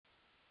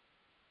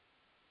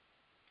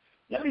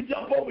 Let me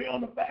jump over here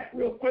on the back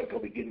real quick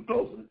because we're getting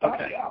close to the top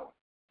of the hour.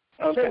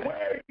 Okay.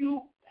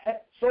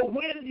 So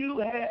when you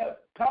have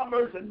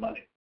commerce and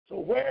money,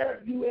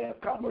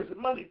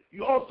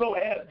 you also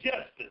have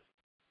justice.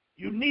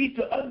 You need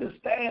to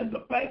understand the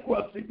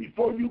bankruptcy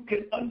before you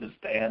can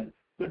understand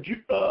the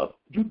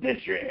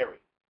judiciary.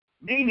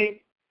 Meaning,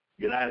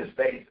 United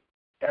States,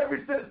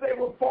 ever since they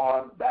were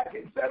formed back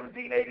in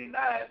 1789,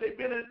 they've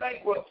been in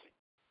bankruptcy.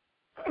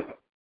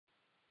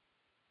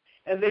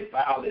 And they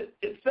filed it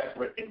in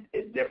separate,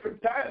 in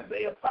different times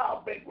they have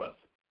filed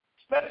bankruptcy,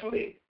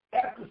 especially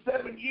after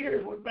 7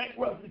 years when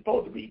bankruptcy is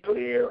supposed to be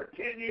clear, or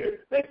 10 years,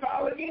 they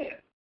file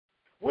again.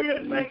 We're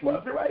in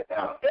bankruptcy right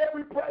now.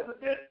 Every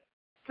president,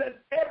 since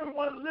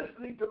everyone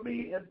listening to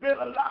me has been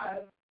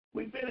alive,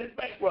 we've been in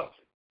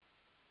bankruptcy.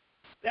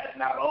 That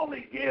not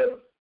only gives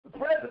the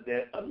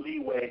president a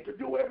leeway to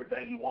do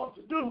everything he wants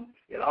to do,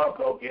 it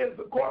also gives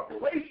the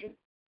corporation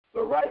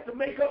the right to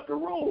make up the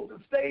rules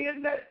and stay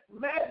in that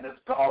madness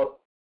called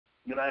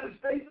United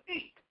States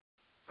Inc.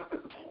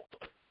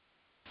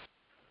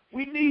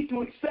 We need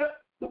to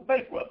accept the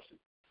bankruptcy.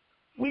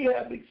 We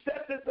have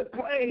accepted the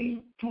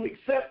claim to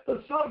accept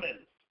the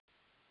summons.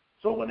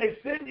 So when they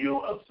send you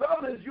a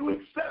summons, you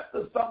accept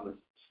the summons.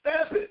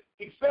 Stamp it,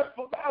 accept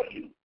for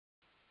value.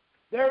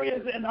 There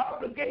is an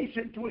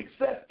obligation to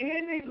accept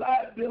any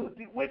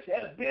liability which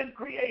has been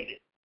created.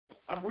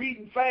 I'm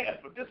reading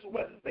fast, but this is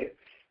what it says.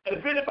 And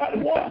if anybody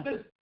wants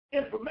this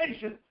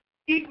information,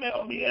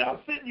 email me and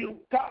I'll send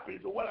you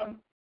copies of what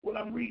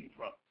I'm reading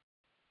from.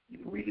 You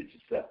can read it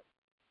yourself.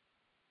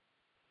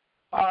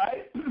 All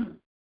right?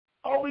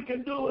 All we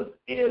can do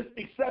is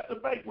accept the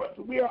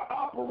bankruptcy. We are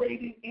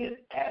operating in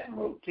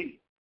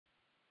admiralty.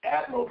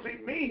 Admiralty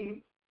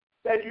means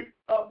that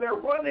they're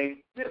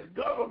running this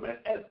government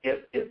as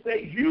if it's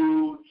a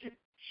huge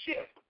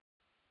ship.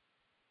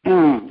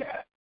 The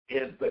captain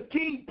is the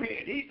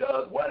kingpin. He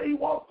does what he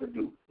wants to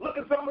do. Look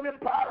at some of them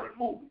pirate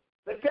movies.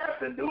 The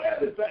captain do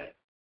everything.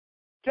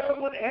 Tell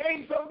him when to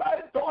hang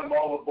somebody, throw him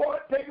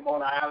overboard, take him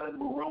on an island,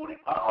 maroon him.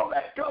 All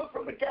that comes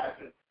from the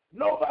captain.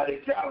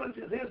 Nobody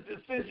challenges his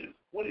decisions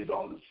when he's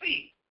on the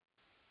sea.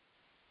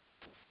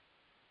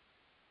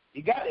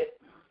 You got it?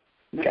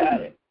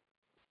 Got it.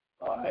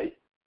 All right.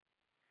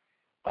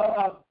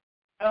 A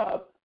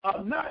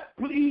not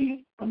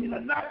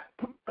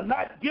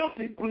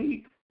guilty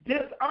plea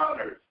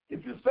dishonors.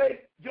 If you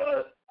say,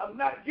 Judge, I'm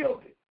not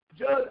guilty.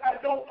 Judge, I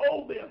don't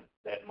owe them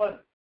that money.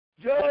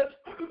 Judge,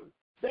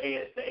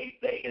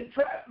 they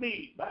entrap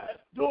me by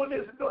doing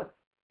this and doing.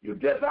 You're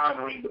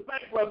dishonoring the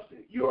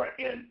bankruptcy. You are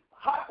in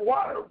hot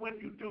water when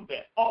you do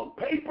that, on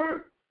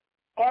paper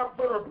or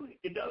verbally.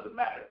 It doesn't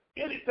matter.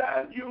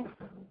 Anytime you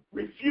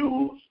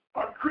refuse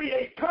or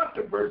create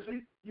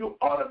controversy, you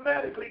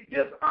automatically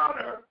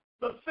dishonor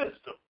the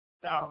system.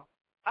 Now,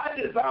 I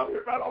dishonor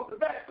it right off the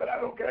bat, but I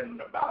don't care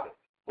anything about it.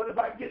 But if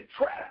I get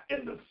trapped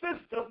in the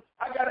system,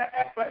 I got to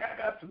act like I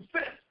got some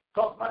sense,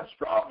 because my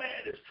straw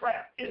man is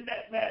trapped in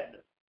that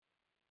madness.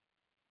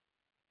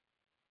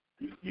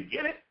 You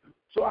get it?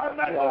 So I'm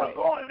not going to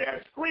go in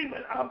there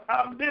screaming,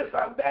 I'm this,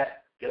 I'm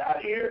that, get out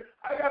of here.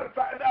 I got to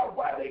find out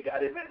why they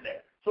got him in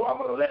there. So I'm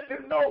going to let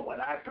them know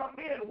when I come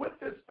in with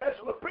this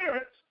special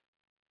appearance,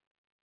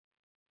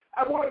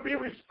 I want to be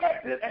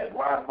respected as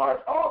Ron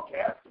March all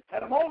caps,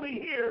 and I'm only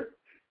here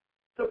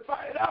to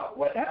find out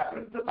what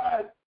happened to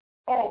my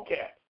all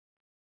caps.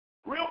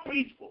 Real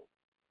peaceful.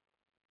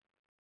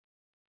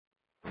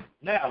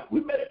 Now,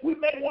 we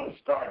may want to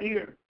start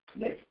here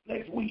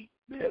next week,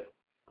 but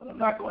I'm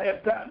not going to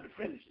have time to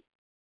finish it.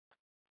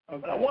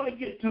 Okay. But I want to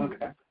get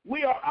to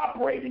we are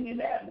operating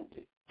in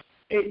amnesty.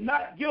 A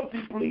not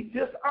guilty plea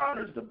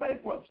dishonors the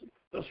bankruptcy.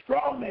 The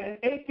straw man,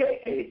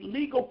 a.k.a.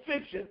 legal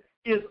fiction,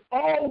 is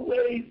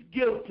always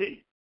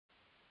guilty.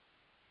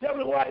 Tell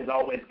me why he's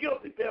always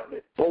guilty, tell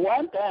me. For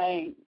one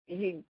thing,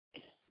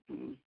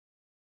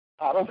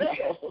 I don't know.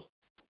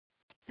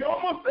 You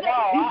almost said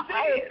I was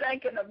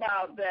thinking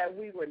about that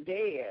we were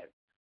dead.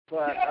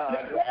 But,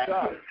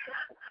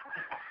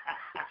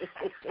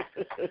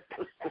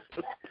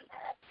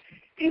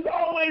 he's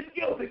always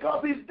guilty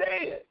because he's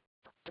dead.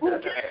 Who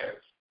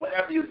cares?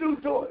 Whatever you do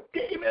to him,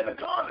 get him in the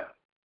corner.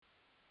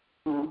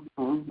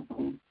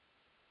 Mm-hmm.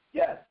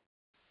 Yes.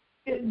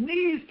 It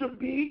needs to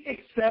be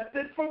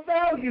accepted for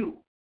value.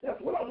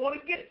 That's what I want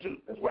to get to.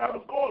 That's where I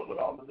was going with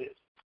all of this.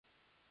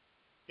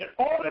 In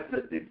order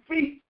to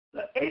defeat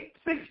the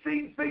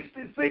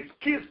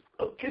 1666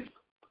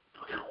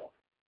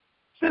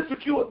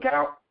 Cest Tui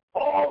account,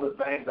 all the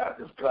things I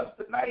discussed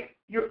tonight,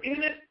 you're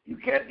in it, you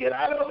can't get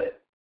out of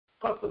it,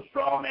 because the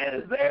straw man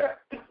is there.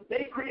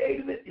 They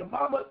created it. Your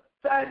mama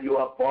signed you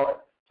up for it.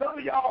 Some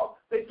of y'all,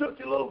 they took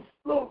your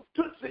little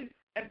Tootsie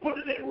and put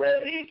it in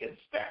red ink and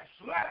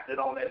slapped it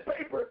on that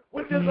paper,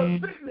 which is a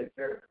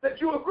signature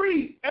that you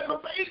agreed as a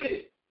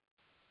baby.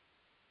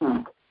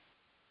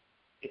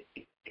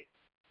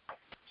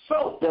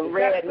 So the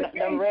red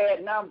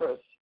numbers.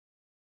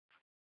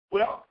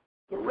 Well,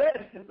 the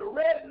red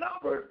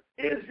number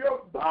is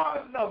your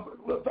bond number.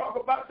 We'll talk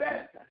about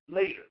that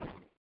later.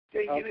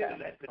 Can't get into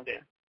that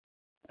today.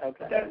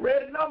 Okay. That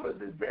red number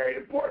is very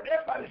important.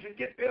 Everybody should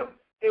get them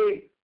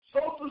a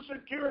Social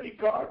Security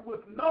card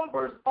with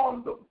numbers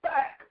on the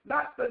back,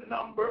 not the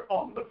number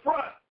on the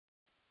front.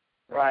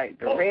 Right,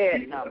 the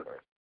red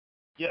numbers.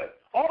 Yes.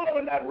 All of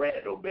them not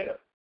red, though, better.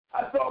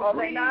 I saw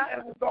green and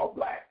I saw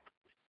black.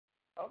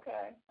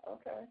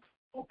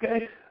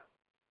 Okay.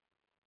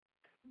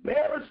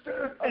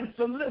 Barristers and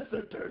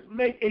solicitors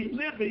make a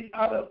living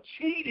out of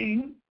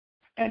cheating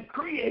and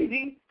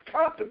creating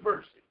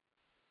controversy.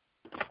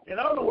 In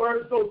other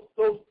words, those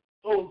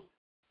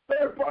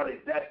third-party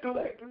debt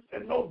collectors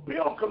and those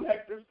bill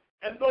collectors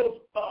and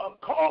those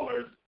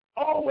callers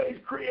always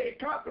create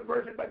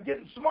controversy by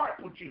getting smart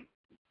with you.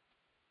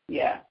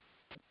 Yeah.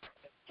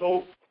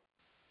 So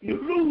you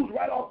lose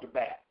right off the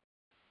bat.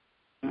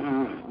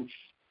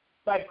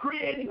 By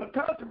creating a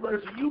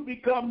controversy, you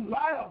become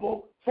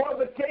liable for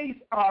the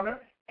case, honor,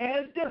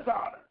 and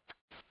dishonor.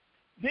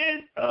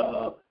 Then,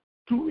 to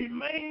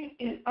remain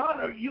in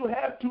honor, you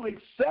have to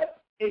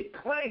accept a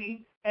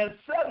claim and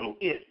settle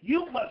it.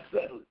 You must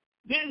settle it.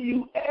 Then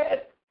you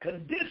add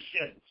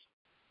conditions.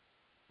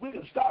 We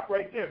can stop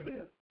right there,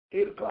 Ben.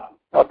 8 o'clock.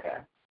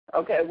 Okay,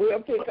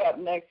 we'll pick up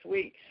next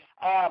week.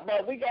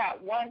 But we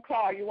got one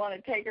call. You want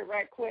to take it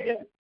right quick?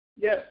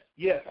 Yes.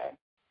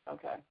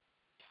 Okay.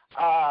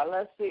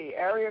 Let's see.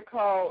 Area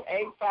code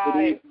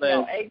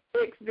 860-680.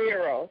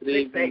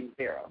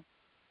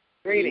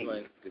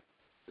 Greetings.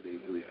 Good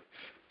evening.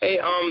 Hey,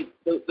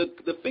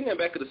 the thing in the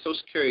back of the Social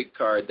Security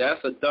card,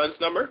 that's a DUNS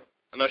number?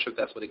 I'm not sure if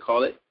that's what they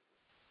call it.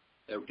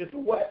 Just a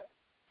what?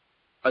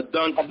 A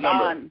DUNS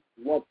number.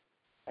 What?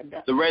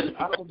 The red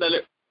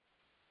letter.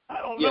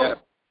 I don't know.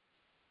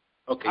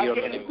 Okay, I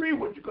can't agree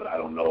with you because I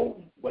don't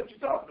know what you're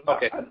talking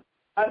about. Okay.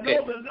 I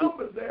know the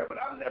number's there, but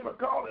I've never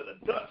called it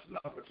a Dutch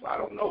number, so I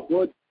don't know.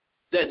 Well,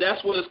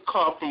 that's what it's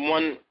called from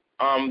one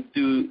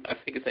dude, I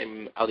think his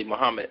name Ali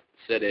Muhammad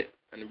said it,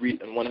 and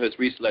in one of his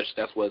research,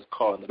 that's what it's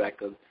called in the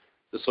back of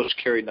the Social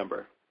Security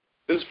number.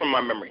 This is from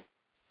my memory.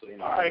 So, you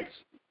know, all right.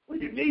 Well,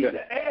 you need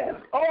to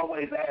ask.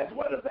 Always ask,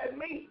 what does that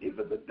mean if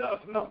it's a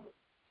Dutch number?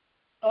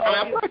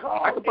 I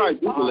could probably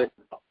Google it.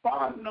 A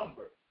bond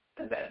number.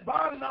 And that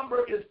bond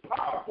number is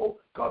powerful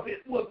because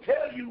it will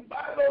tell you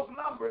by those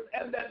numbers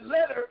and that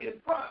letter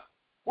in front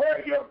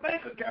where your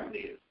bank account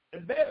is.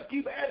 And they'll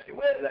keep asking,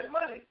 where is that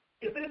money?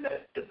 It's in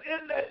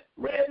that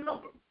red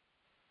number.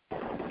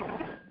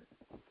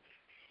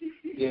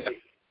 Yeah.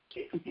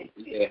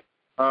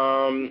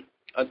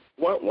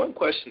 One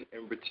question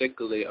in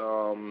particular,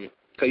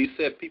 because you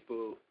said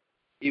people,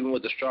 even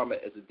with the straw man,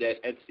 is a dead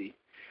entity.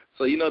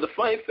 So, you know, the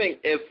funny thing,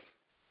 if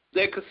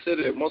they're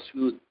considered, most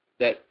people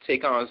that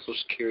take on Social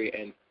Security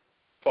and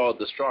follow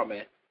the straw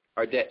man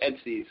are dead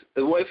entities,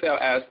 the way I'll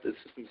ask the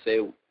system, say,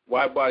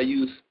 why bother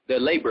use their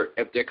labor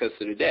if they're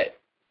considered dead?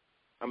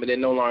 I mean, they're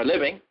no longer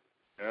living.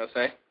 You know what I'm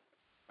saying?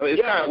 I mean,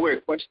 it's kind of a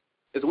weird question.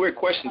 It's a weird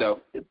question, though.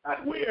 It's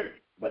not weird,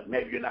 but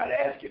maybe you're not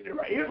asking it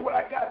right. Here's what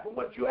I got from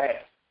what you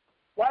asked.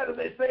 Why do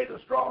they say the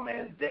straw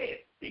man's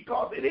dead?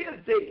 Because it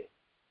is dead.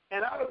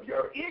 And out of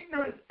your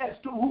ignorance as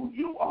to who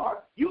you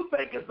are, you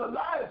think it's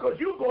alive because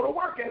you go to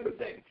work every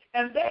day.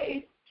 And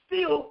they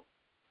still,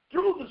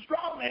 through the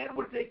straw man,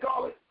 which they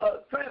call it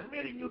a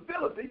transmitting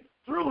utility,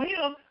 through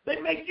him, they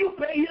make you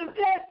pay his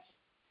debts.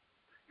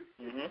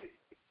 Mm-hmm.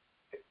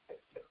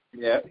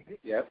 Yeah.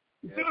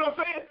 You see what I'm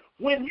saying?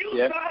 When you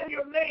sign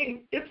your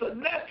name, it's a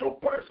natural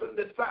person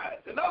that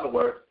signs. In other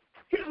words,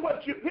 here's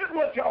what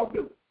y'all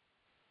do.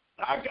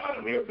 I got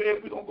him here,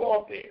 babe. We're going to go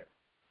up there.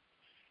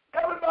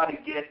 Everybody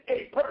get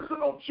a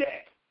personal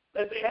check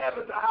that they have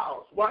at the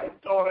house, wife,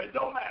 daughter, it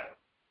don't matter.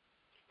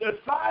 There's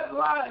 5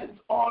 lines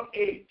on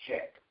a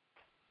check.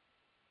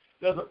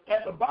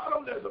 At the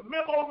bottom, there's a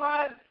memo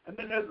line, and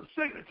then there's a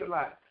signature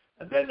line.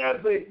 And then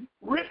there's a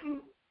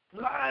written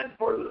line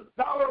for the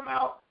dollar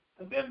amount,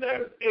 and then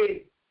there's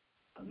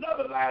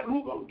another line,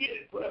 who's going to get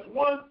it. So that's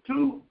 1,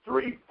 2,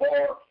 3, 4,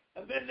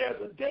 and then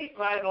there's a date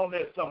line on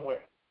there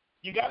somewhere.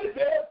 You got it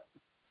there?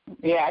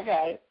 Yeah, I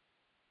got it.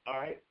 All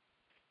right.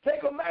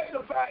 Take a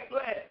magnifying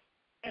glass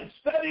and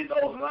study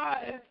those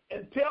lines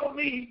and tell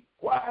me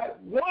why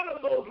one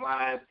of those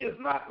lines is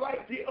not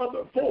like the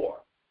other 4.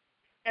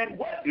 And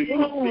what do you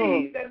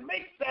see that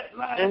makes that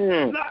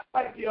line not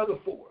like the other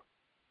 4?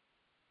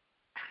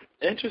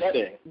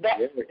 Interesting.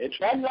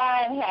 That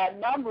line had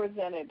numbers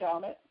in it,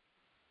 don't it?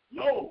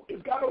 No,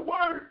 it's got a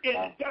word in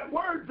it. Got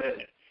words in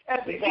it.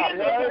 At the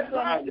end of that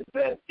line, it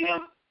says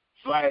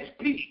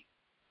M/P.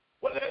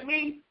 What does that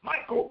mean?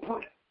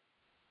 Microprint.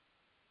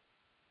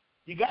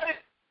 You got it?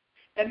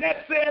 And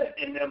that says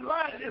in them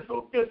lines, it's a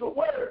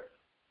word.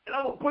 And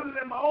I'm going to put it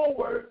in my own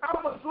words.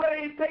 I'm a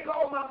slave. Take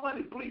all my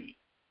money, please.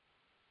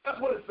 That's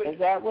what it says. Is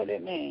that what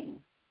it means?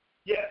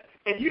 Yes.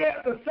 And you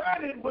have to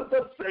sign it with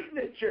a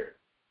signature.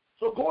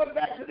 So going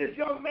back to this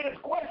young man's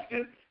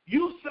question,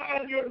 you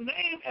sign your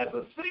name as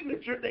a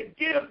signature that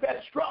gives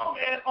that straw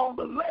man on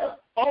the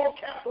left, all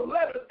capital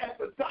letters at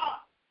the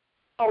top,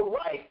 a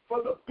right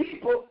for the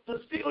people to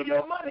steal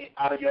your money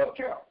out of your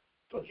account.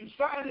 So you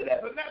signed it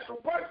as a natural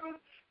person,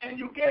 and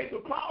you gave the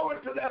power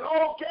to that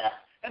all cap,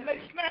 and they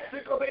snatch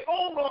it because they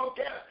own all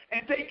cap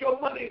and take your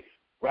money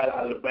right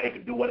out of the bank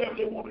and do whatever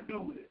they want to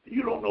do with it.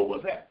 You don't know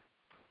what's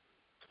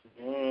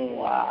happening.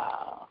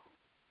 Wow.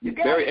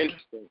 Very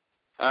interesting.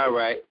 All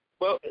right.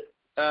 Well,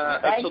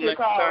 until next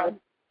time,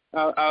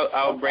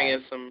 I'll bring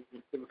in some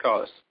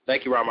callers.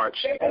 Thank you, Ron March.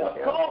 Hey,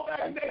 call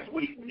back next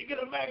week when you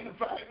get a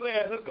magnifying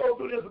glass. Let's go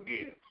through this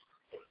again.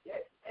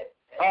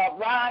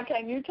 Ron,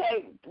 can you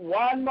take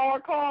one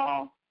more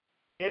call?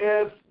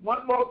 Yes,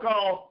 one more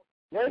call.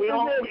 This is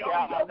it,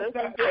 y'all. This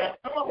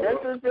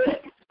is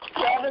it.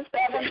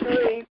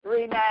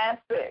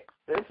 773-396.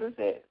 This is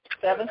it.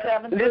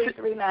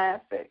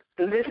 773-396.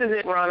 This is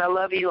it, Ron. I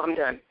love you. I'm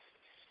done.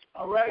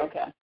 All right.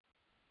 Okay.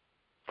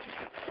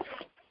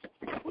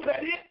 Was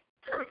that it?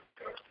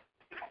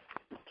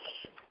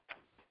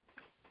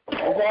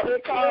 Is that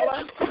it,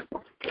 caller?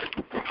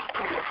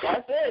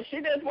 That's it. She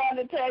just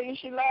wanted to tell you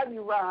she loves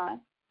you,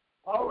 Ron.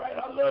 All right.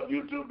 I love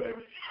you too,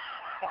 baby.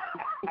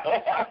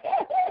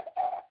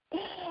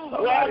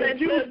 Well,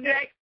 until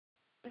next.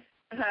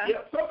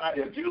 Yeah,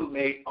 somebody accused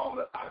me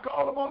I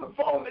called them on the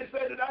phone. They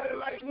said that I didn't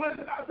like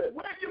women. I said,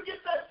 where did you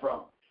get that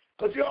from?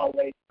 Because you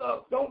always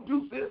don't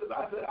do this. And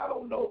I said, I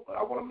don't know, but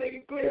I want to make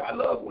it clear I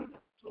love women.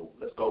 So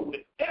let's go with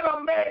it. And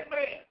I'm a married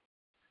man.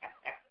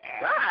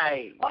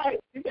 Right.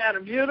 You got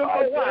a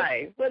beautiful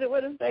wife.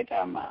 What is they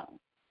talking about?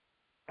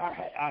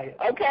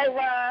 Okay,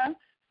 Ron.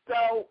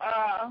 So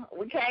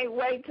we can't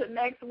wait till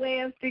next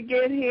Wednesday to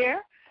get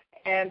here.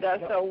 And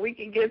so we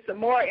can get some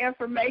more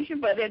information.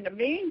 But in the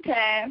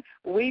meantime,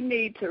 we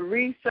need to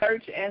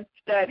research and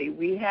study.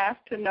 We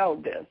have to know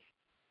this.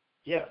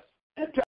 Yes.